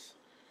contracts.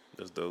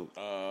 That's dope.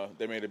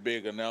 They made a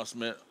big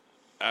announcement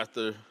at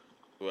the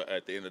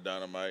end of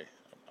Dynamite.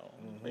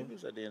 Maybe it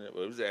was at the end. It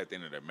was at the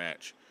end of their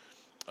match.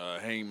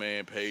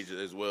 Hangman Page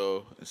as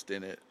well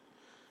extended.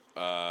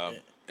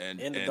 And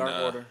in the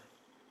Dark Order.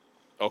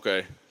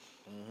 Okay.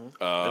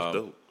 That's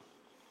dope.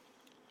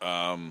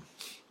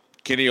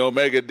 Kenny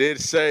Omega did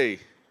say,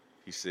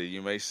 he said,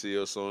 you may see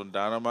us on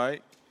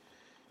Dynamite.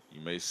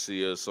 You may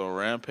see us on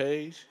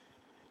Rampage.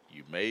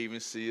 You may even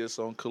see us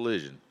on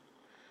Collision.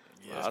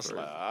 Yeah, I was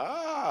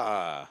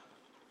like,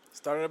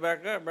 started it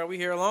back up, bro. We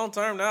here a long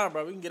term now,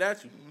 bro. We can get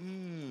at you.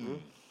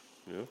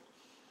 Yeah.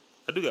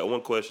 I do got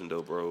one question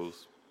though,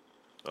 bros.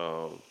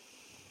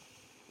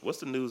 What's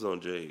the news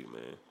on Jade,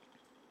 man?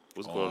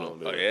 What's going on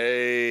there?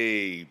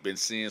 Hey, been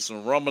seeing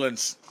some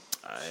rumblings.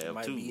 I have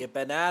Might too. be up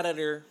and out of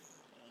there.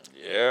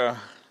 Yeah.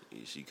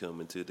 Is she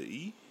coming to the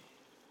E,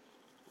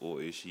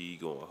 or is she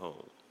going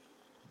home?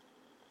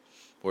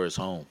 Where's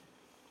home?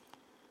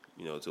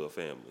 You know, to a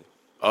family.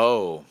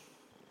 Oh,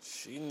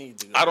 She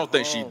needs to go I don't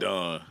think she home.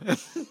 done.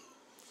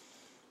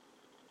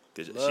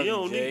 Cause Love she you,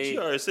 don't need. Jade. She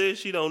already said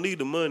she don't need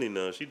the money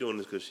now. She doing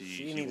this because She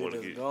she needs want to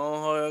to just get.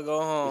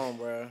 go home,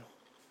 bro.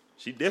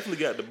 She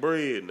definitely got the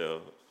bread now.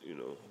 You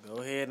know.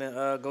 Go ahead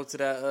and go to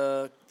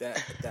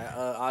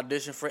that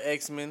audition for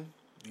X-Men.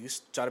 You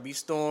try to be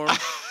Storm.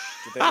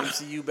 Get that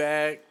MCU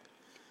back.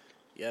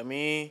 You know what I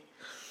mean?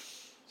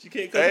 She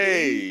can't come to the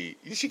E.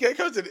 Hey, she can't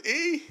come to the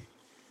E.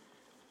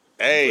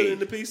 Put Hey, it in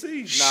the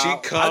PC. She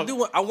come-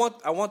 I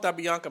want that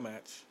Bianca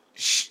match.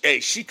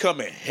 she come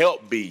and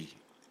help B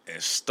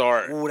and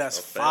start Ooh, that's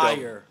the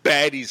fire.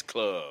 Baddies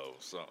Club or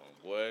something,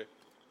 boy.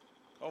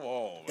 Come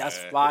on, man. That's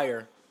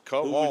fire.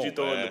 Come Who on, would you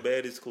throw man. in the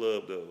baddest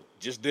club though?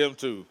 Just them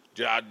two.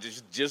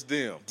 Just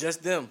them.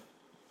 Just them.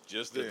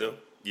 Just Just them. them?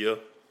 Yeah.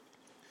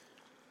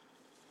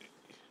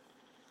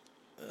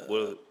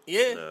 Well,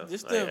 yeah, nah,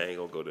 just I them. ain't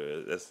gonna go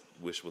there. That's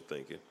wishful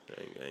thinking.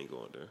 I ain't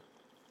going there.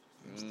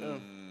 Just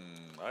them.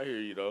 I hear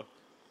you though.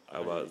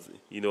 How about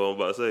you know what I'm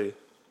about to say?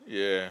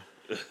 Yeah.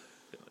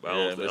 But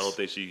Yeah, I don't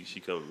think she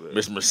coming back.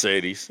 Miss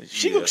Mercedes.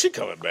 Yeah. She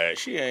coming back.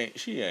 She ain't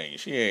like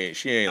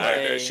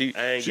that. She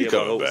I ain't she getting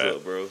my coming hopes back.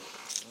 up, bro.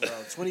 Bro,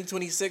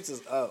 2026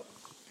 is up.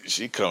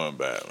 She coming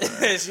back,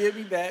 man. She'll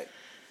be back.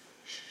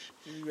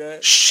 She'll be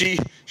back. she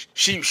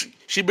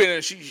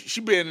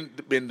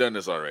been done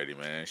this already,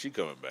 man. She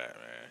coming back,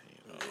 man.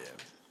 You know. Yeah.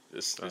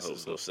 This I is hope a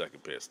so. little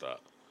second pit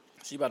stop.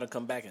 She about to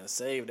come back and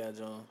save that,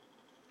 John.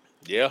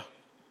 Yeah.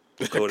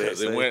 Kodak Because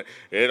said.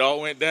 it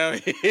all went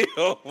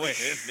downhill when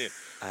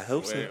I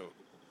hope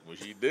when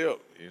she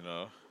dipped, you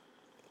know.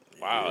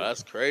 Wow, Yeah.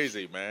 that's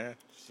crazy, man.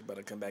 She about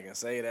to come back and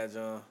save that,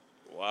 John.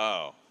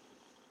 Wow.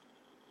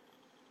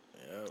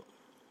 Yep.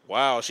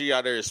 Wow, she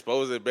out there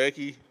exposing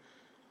Becky.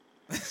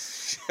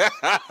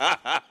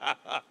 Wow.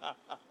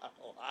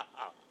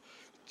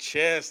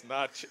 Chest,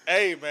 not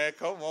hey man,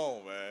 come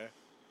on, man.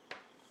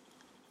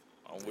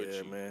 I'm with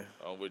you, man.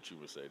 I'm with you,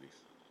 Mercedes.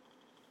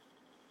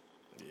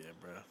 Yeah,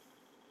 bro.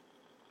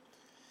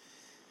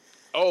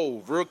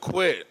 Oh, real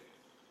quick.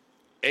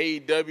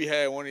 AEW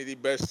had one of the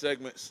best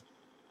segments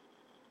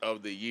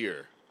of the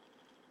year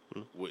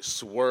with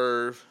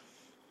Swerve,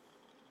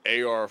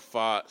 AR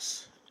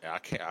Fox, and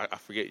I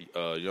forget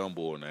young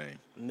boy name.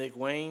 Nick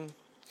Wayne.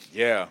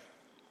 Yeah.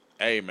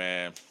 Hey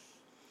man.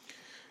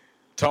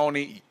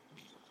 Tony,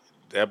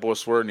 that boy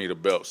Swerve need a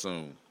belt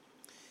soon.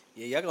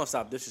 Yeah, y'all gonna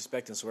stop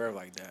disrespecting Swerve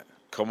like that.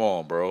 Come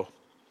on, bro.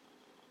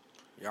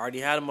 You already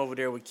had him over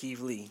there with Keith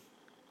Lee.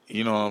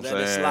 You know what I'm Let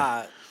it saying?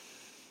 slide.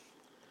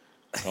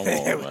 Come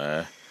on,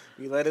 man.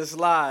 We let it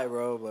slide,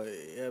 bro. But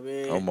yeah,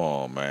 man. Come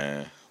on,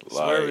 man.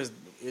 Swerve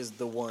is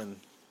the one.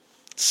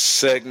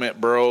 Segment,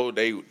 bro.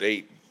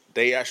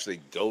 They actually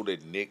go to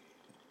Nick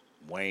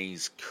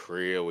Wayne's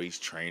crib where he's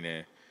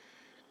training.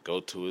 Go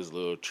to his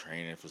little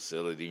training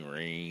facility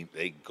ring.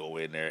 They go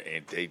in there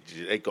and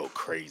they go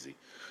crazy.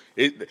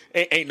 It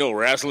ain't no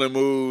wrestling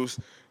moves.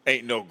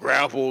 Ain't no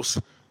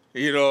grapples.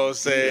 You know what I'm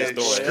saying?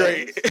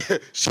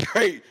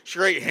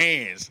 Straight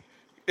hands.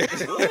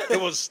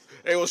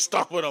 It was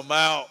stomping them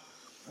out.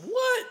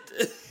 What?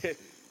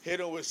 Hit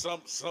him with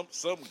some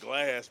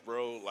glass,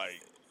 bro.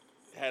 Like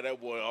had that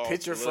boy all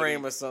Picture bloody.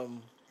 frame or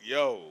something.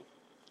 Yo,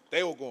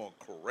 they were going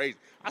crazy.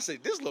 I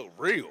said, this look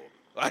real.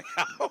 Like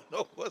I don't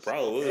know what's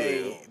Probably.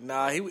 Hey,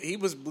 nah, he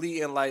was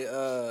bleeding like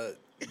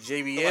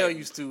JBL Like,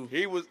 used to.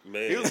 He was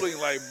Man. looking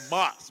like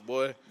Mox,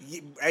 boy.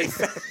 Hey,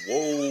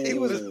 Whoa. he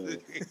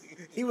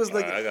was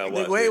looking. I gotta Nick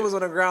watch Wayne that. was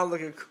on the ground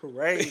looking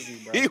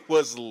crazy, bro. He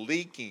was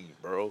leaking,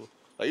 bro.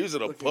 Like he was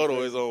in a Looking puddle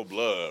of crazy. his own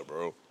blood,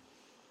 bro.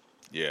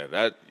 Yeah,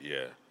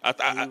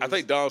 I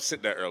think Dom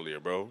sent that earlier,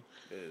 bro.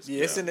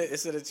 Yeah, it's in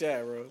the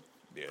chat, bro.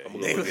 Yeah, I'm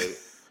gonna go look at it.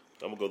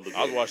 I'm gonna go look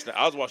I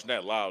at was watching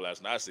that live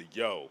last night. I said,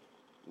 "Yo,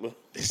 it.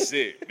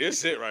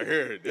 this it right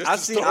here. This I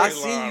the seen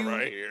storyline you-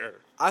 right here."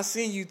 I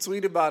seen you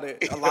tweet about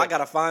it. I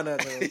gotta find that.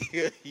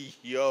 Though.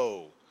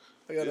 Yo,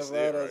 I gotta this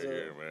find it that. right though.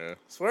 here, man.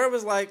 Swerve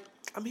was like,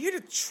 I'm here to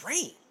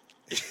train.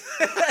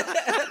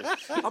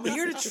 I'm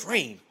here to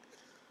train.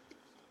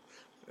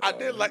 I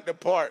did like the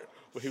part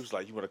where he was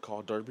like, "You want to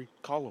call Derby?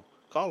 Call him.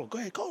 Go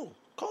ahead, call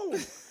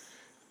him."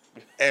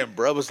 And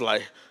bruh was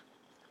like,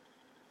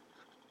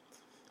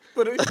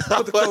 Put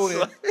the code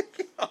in.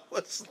 I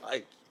was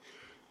like,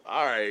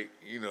 all right,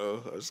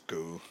 that's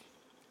cool.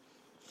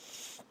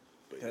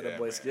 But Had yeah, that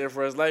boy man, scared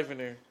for his life in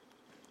there.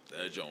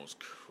 that joint was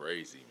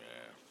crazy, man.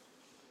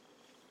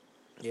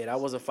 Yeah, that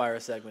was a fire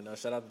segment. Though.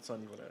 Shout out to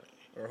Tony for that,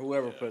 or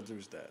whoever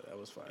produced that. That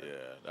was fire. Yeah,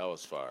 that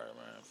was fire,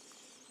 man.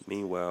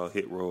 Meanwhile,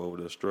 Hit Row over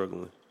there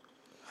struggling.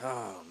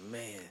 Oh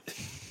man.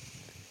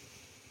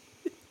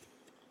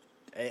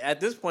 Hey, at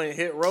this point,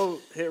 Hit Row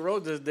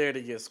just there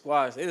to get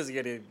squashed. They just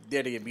there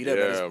to get beat up.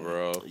 At this Yeah, point.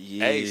 bro.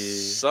 Yeah. Hey,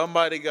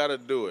 somebody got to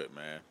do it,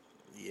 man.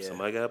 Yeah,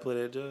 Somebody gotta play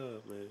that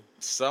job, man.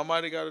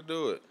 Somebody got to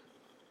do it.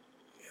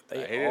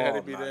 they I hated it had to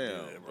all be not them,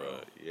 doing it, bro.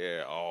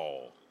 Yeah,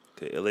 all.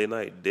 Okay, LA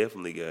Knight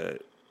definitely had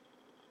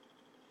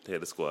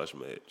a squash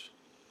match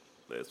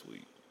last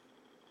week.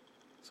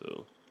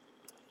 So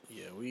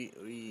Yeah, we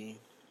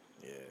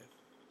yeah.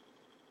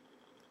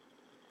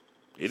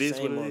 it is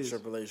Shame what on it is.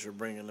 Triple H for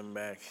bringing them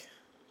back.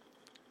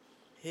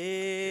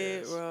 Hit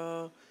Yes.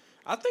 Row.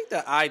 I think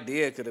the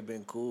idea could have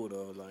been cool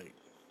though, like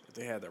if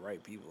they had the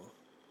right people.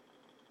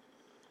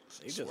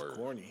 They just Swerve.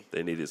 corny.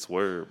 They needed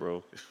Swerve,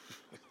 bro.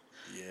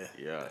 Yeah.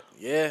 Yeah.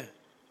 Yeah.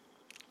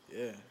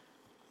 Yeah.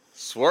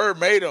 Swerve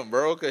made him,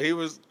 bro, because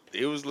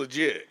he was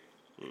legit.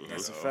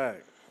 That's a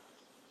fact.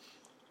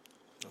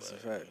 That's a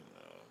fact.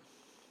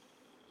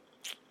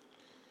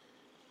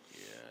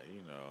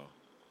 Yeah,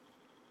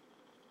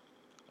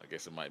 I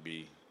guess it might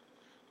need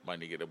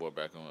to get that boy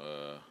back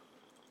on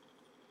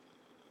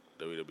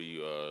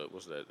WWE.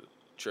 What's that?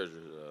 Treasure.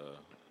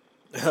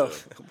 Oh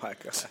my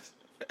gosh.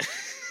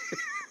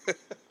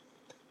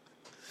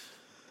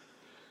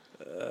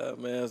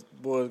 Man, this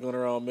boy's going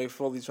around Mick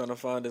Foley trying to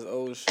find his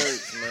old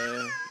shirts,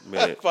 man.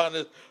 Man, trying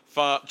to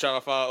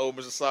find old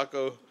Mr.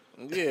 Sacco.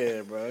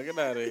 Yeah, bro. Get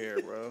out of here,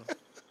 bro.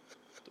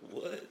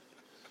 what?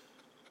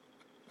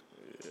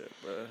 Yeah,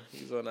 bro.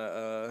 He's on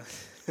that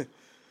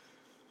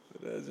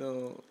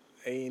on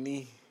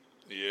A&E.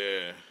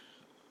 Yeah,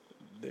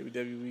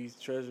 WWE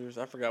Treasures.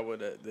 I forgot what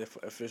the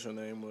official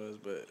name was,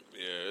 but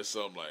yeah, it's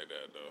something like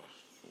that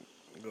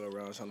though. go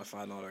around trying to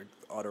find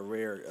all the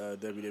rare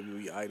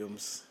WWE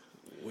items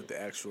with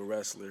the actual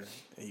wrestler,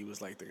 and he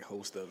was like the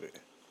host of it.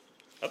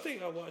 I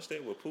think I watched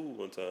that with Pooh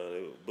one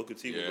time. Booker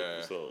T was looking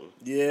Yeah. for something.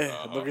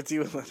 Yeah, Booker T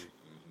was like,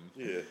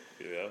 Yeah,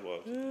 I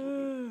watched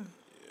it.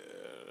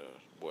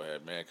 Boy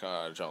had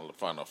Mankind trying to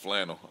find a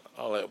flannel.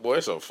 I was like, boy,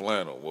 it's a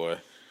flannel, boy.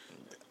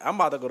 I'm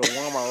about to go to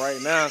Walmart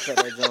right now and cut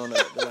that joint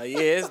up. They're like,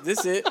 yeah,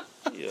 this it.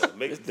 Yeah,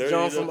 make It's it the dirty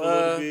joint it up from, a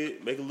little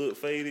bit, make it look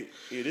faded.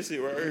 Yeah, this it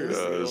right here. Yeah, You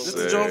know what I'm This it's the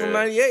saying? joint from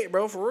 '98,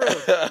 bro, for real.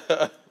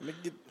 Make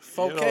it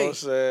 4K. You know what I'm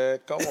saying?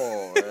 Come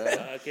on, man.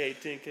 5K,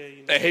 10K.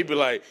 You know? And he'd be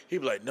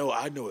like, no,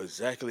 I know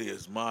exactly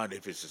his mind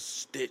if it's a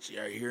stitch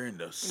right here in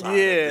the side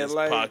Yeah, of this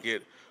like-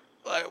 pocket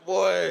Like,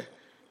 boy.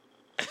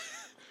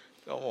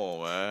 Come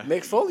on, man.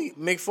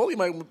 Mick Foley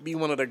might be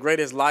one of the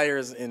greatest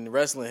liars in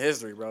wrestling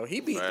history, bro. He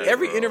be Man,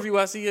 every bro. interview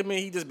I see him in,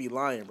 he just be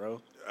lying,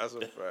 bro. That's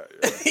a fact.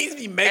 Yo. He just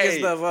be making Hey.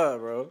 stuff up,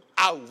 bro.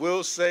 I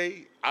will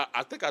say,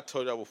 I think I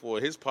told y'all before,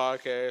 his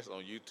podcast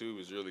on YouTube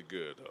is really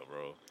good, though,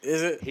 bro.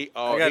 Is it? He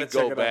I gotta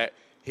check it out. back.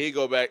 He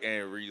go back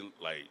and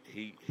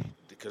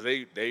because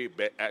they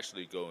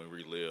actually go and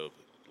relive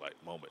like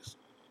moments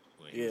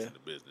when he was Yeah. in the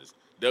business.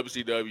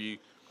 WCW,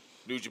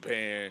 New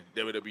Japan,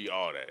 WWE,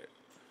 all that.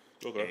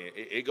 Okay.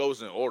 And it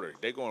goes in order.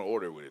 They go in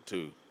order with it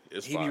too.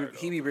 It's He fire,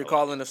 be though.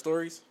 recalling the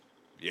stories.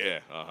 Yeah.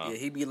 Uh-huh. Yeah,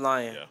 he be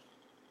lying.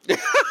 Yeah.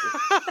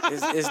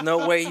 There's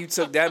no way you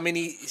took that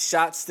many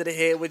shots to the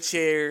head with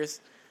chairs,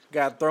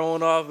 got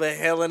thrown off of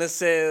Hell in a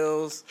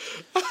Cells,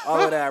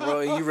 all of that, bro.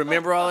 And you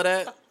remember all of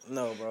that?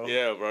 No, bro.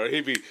 Yeah, bro. He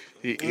be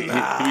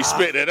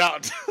spitting it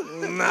out.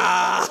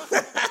 Nah.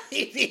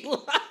 He be lying.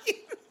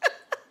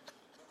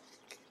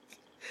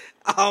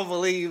 I don't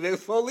believe Mick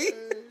Foley.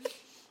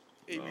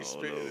 He be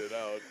spitting it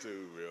out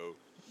too,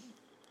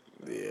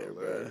 bro. Yeah,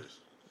 bro.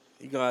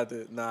 You gonna have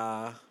to,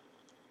 nah.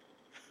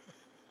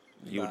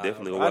 You were Nah,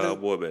 definitely a bro. I wild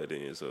just- boy back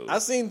then, so I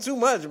seen too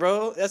much,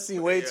 bro. I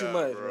seen way too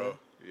much, bro.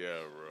 Yeah,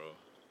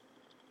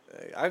 bro.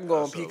 Hey, I can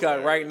go That's on Peacock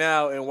hilarious. right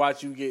now and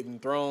watch you getting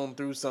thrown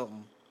through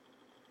something.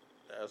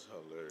 That's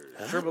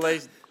hilarious. Triple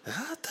H.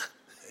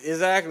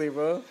 Exactly,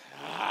 bro.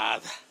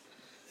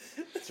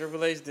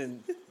 Triple H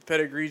then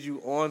pedigreed you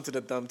onto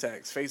the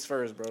thumbtacks, face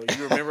first, bro.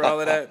 You remember all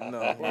of that?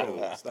 No,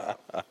 bro,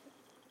 stop.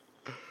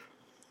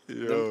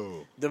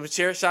 Yo. The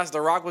chair shots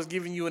The Rock was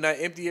giving you in that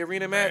empty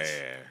arena match?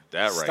 Man,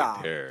 that Stop.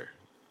 right there.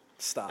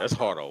 Stop. That's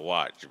hard to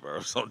watch,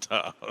 bro,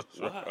 sometimes.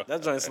 Bro.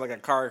 That joint's like a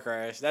car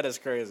crash. That is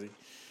crazy.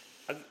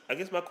 I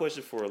guess my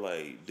question for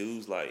like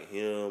dudes like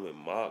him and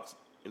Mox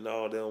and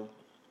all them,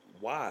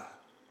 why?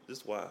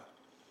 Just why?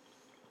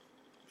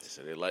 They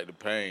said they like the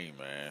pain,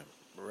 man.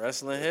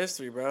 Wrestling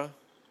history, bro.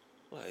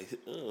 Like,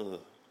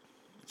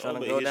 Trying to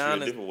make go history down a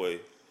and- different way.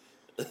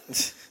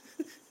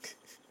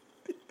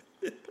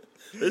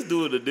 Let's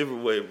do it a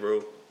different way,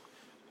 bro.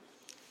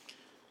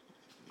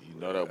 You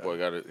know that boy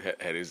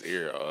had his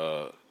ear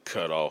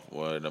cut off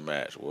in the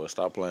match. Well,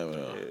 stop playing with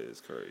Yeah, him. it's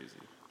crazy.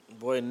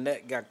 Boy,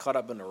 neck got caught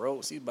up in the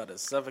ropes. He's about to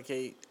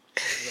suffocate.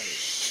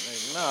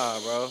 Like, nah,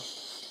 bro.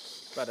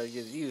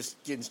 He was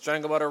getting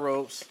strangled by the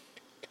ropes.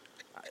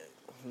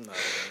 Nah,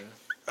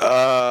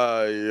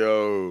 man.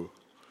 Yo.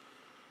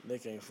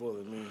 Nick ain't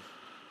fooling me.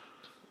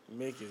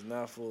 Mick is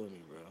not fooling me,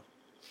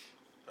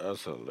 bro.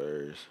 That's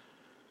hilarious.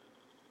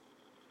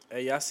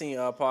 Hey, y'all seen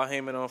Paul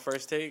Heyman on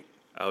First Take?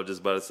 I was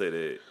just about to say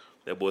that.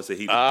 That boy said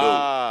he the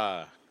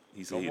GOAT.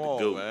 He said Come he the on,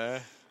 GOAT.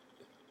 man.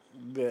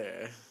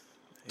 Yeah.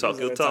 He Talk was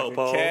your on there talk, talking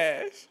Paul.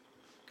 Cash.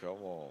 Come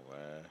on,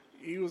 man.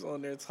 He was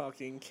on there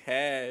talking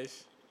cash.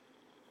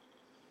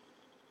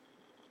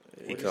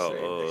 He What he caught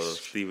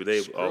say? Stephen A.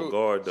 Screw- off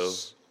guard, though.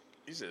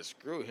 He said,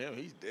 screw him.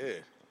 He's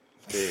dead.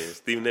 Yeah,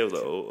 Stephen A. was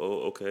like,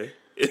 oh, okay.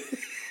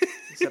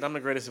 He said, I'm the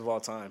greatest of all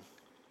time.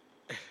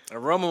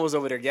 And Roman was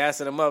over there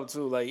gassing him up,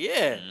 too. Like,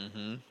 yeah.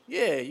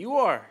 Yeah, you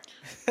are.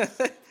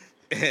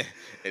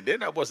 And then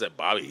that boy said,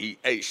 Bobby, he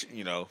ate,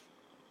 you know.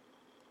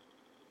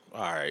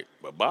 All right.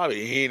 But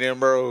Bobby Heenan,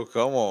 bro,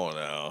 come on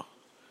now.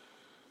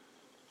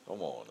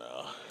 Come on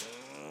now.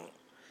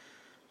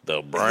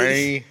 The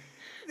brain.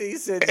 He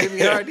said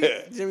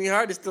Jimmy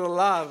Hart is still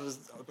alive. Is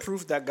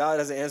proof that God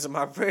doesn't answer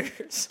my prayers.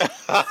 It's like,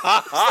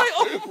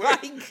 oh my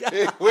God.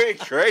 It went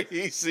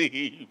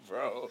crazy,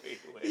 bro.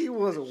 He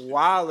was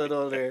wilding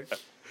on there.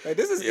 Like,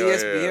 this is Yo,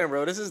 ESPN, yeah.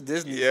 bro. This is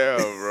Disney. Yeah,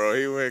 bro.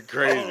 He went I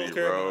crazy, don't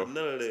care bro. about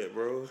none of that,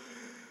 bro.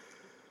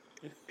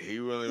 He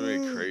really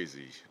went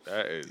crazy.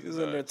 That is He was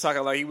in there nuts.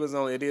 talking like he was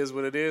on It Is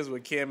What It Is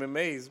with Cam and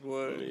Maze,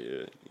 boy.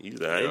 Yeah, he's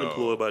like, I ain't Yo.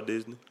 employed by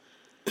Disney.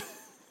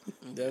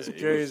 That's Yeah,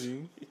 he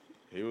crazy.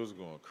 He was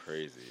going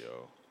crazy,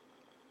 yo.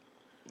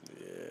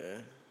 Yeah.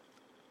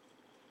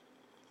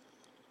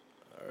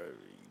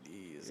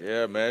 RVD.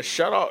 Yeah, man.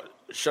 Shout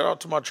out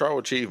to my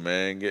tribal chief,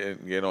 man.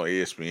 Getting on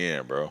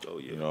ESPN, bro. Oh,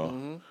 yeah. You know.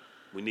 Mm-hmm.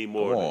 We need Come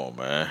more. on,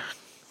 man.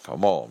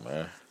 Come on,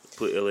 man.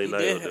 Put LA Knight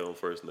did up there on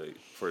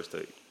first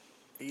take.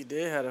 He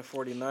did have the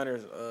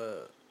 49ers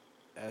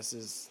as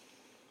his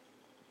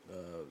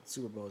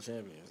Super Bowl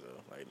champions,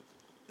 though. Like,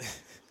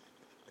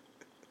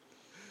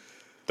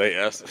 They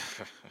asked.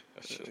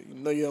 you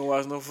know you don't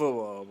watch no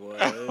football, boy.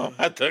 I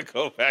have to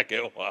go back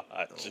and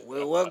watch.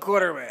 With what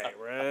quarterback,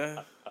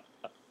 bruh?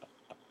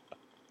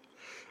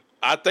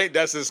 I think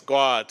that's his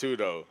squad too,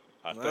 though.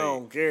 I I think.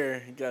 don't care.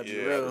 He got to be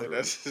Yeah, I real. think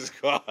that's his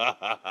squad.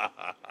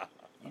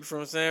 You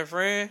from San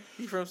Fran?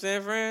 You from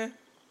San Fran?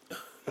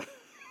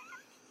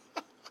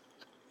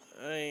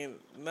 I ain't,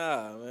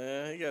 nah,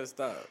 man. You gotta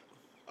stop.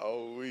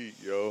 Oh, weak,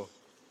 yo.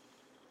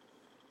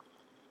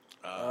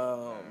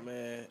 Oh,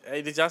 man.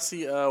 Hey, did y'all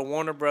see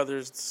Warner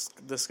Brothers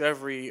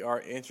Discovery are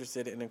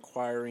interested in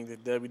acquiring the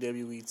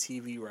WWE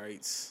TV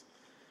rights?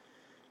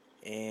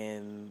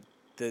 And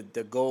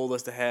the goal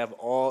is to have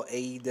all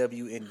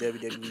AEW and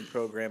WWE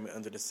programming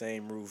under the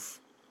same roof.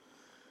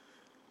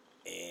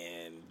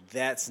 And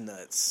that's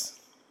nuts.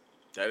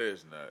 That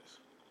is nuts.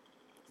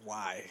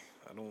 Why?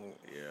 I don't.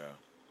 Yeah,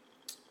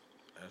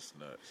 that's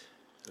nuts.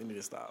 They need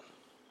to stop.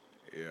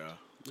 Yeah,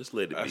 Just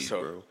let it be,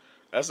 bro.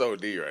 That's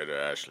OD right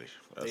there, actually.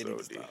 That's They need OD.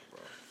 to stop, bro.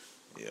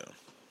 Yeah.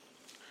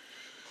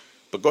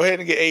 But go ahead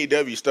and get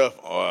AEW stuff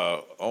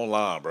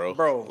online, bro.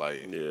 Bro.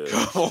 Like, Yeah.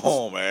 come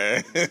on,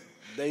 man.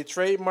 They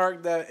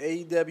trademarked that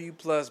AEW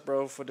Plus,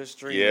 bro, for the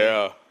stream.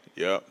 Yeah.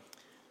 Yep.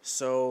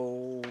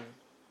 So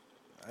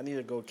I need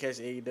to go catch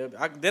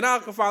AEW. Then I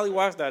can finally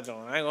watch that,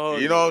 John. I ain't gonna hold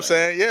you. You know what I'm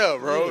saying? Yeah,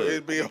 bro. Yeah.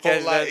 It'd be a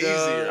Catch whole lot that,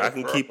 easier. I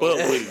can bro. keep up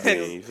with it,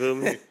 man. You feel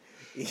me?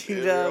 You It'd be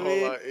know a what I whole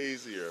mean? lot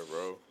easier,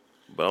 bro.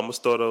 But I'm gonna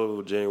start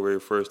over January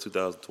 1st,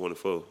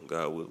 2024.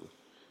 God willing.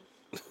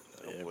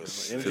 Yeah,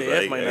 was-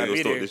 MJF might not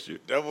be there. This year.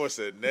 That boy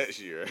said next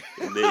year.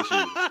 Next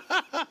year.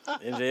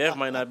 MJF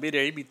might not be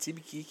there. He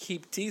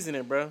keep teasing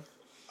it, bro.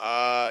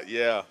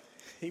 Yeah.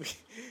 He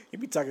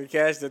be talking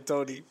cash to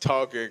Tony.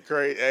 Talking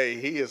crazy. Hey,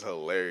 he is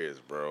hilarious,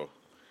 bro.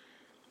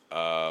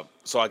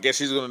 So I guess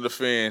he's going to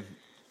defend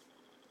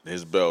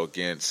his belt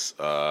against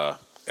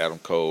Adam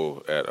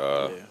Cole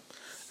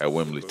at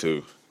Wembley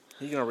too.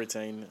 He gonna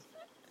retain it.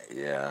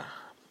 Yeah,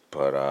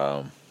 but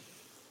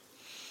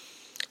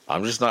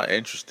I'm just not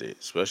interested,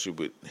 especially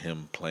with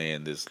him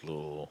playing this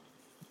little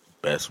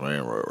best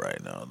friend role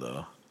right now,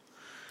 though.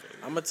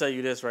 I'm gonna tell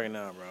you this right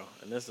now, bro,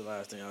 and this is the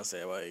last thing I'll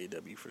say about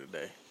AEW for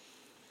today.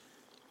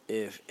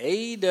 If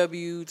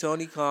AEW,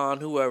 Tony Khan,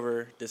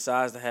 whoever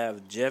decides to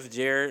have Jeff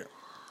Jarrett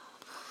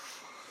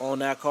on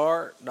that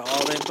card, the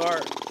All-In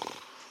card,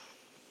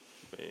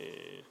 Man.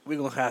 we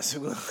gonna have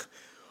to.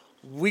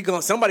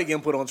 Somebody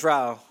getting put on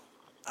trial.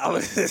 I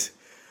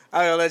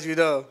gotta let you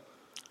know.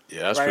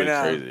 Yeah, that's Right pretty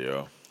now. crazy,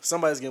 yo.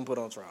 Somebody's getting put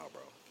on trial,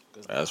 bro.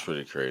 'Cause, That's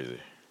pretty crazy.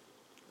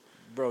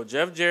 bro,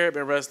 Jeff Jarrett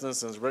been wrestling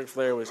since Ric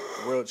Flair was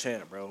world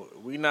champ, bro.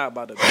 We not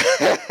about to.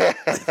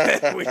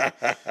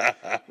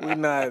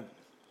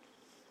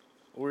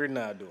 We're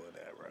not doing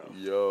that, bro.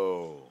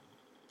 Yo.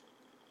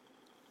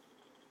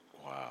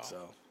 Wow.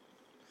 So,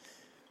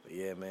 but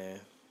yeah, man.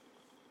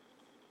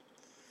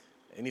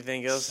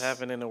 Anything else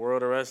happen in the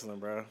world of wrestling,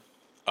 bro?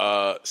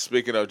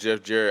 Speaking of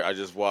Jeff Jarrett, I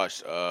just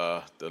watched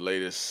the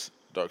latest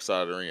Dark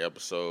Side of the Ring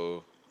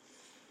episode,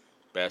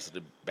 Bash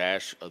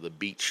of the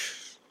Beach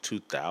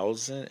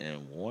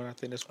 2001, I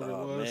think that's what it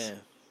Oh was. man,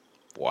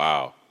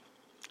 Wow.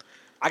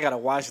 I gotta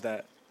watch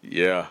that.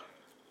 Yeah.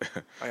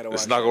 I gotta watch.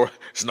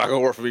 It's not gonna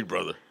work for me,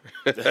 brother.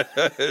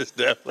 It's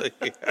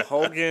definitely.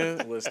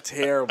 Hogan was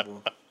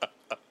terrible.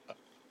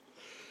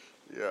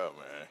 Yeah,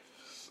 man.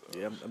 So,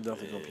 Yeah, I'm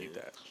definitely gonna peep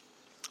that.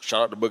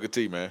 shout out to Booker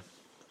T, man.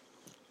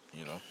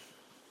 You know.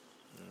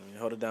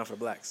 Hold it down for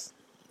blacks.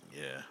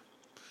 Yeah.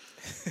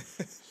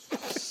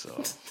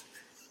 So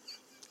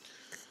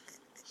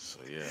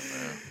yeah,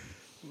 man.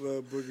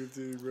 Love Booker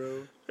T,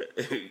 bro.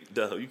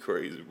 Dog, you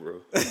crazy,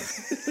 bro.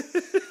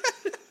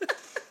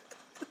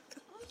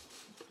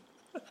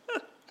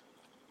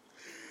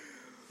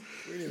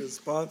 We need a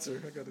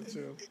sponsor. I gotta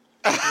chill.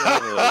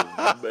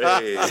 Oh,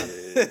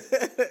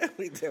 man.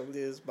 We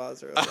definitely need a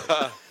sponsor.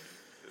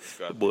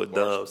 That boy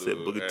Dom said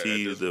Booker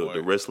T is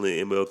the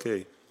wrestling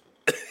MLK.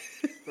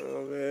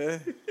 Oh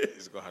man,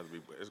 It's gonna have to be.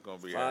 It's gonna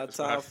be. five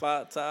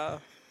time.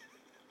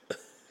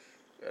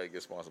 Gotta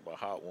get sponsored by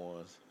Hot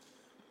Ones.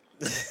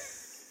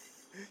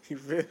 You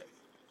feel?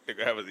 They're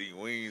gonna have us eat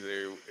wings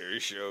every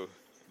show.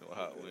 No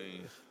hot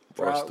wings.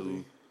 Probably.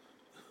 Barstool.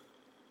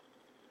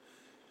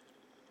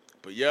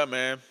 But yeah,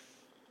 man.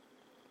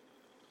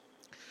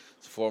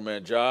 It's a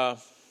 4-man job.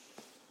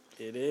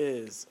 It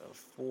is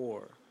a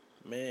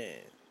 4-man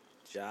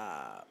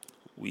job.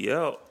 We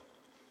out.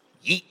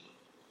 Yeet.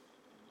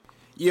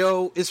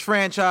 Yo, it's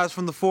Franchise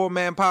from the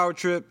 4-Man Power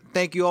Trip.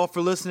 Thank you all for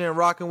listening and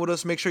rocking with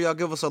us. Make sure y'all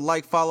give us a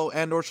like, follow,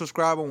 and or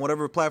subscribe on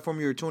whatever platform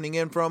you're tuning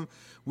in from.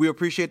 We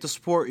appreciate the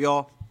support,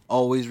 y'all.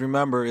 Always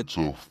remember, it's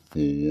a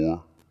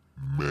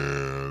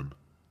 4-man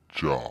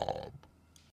job.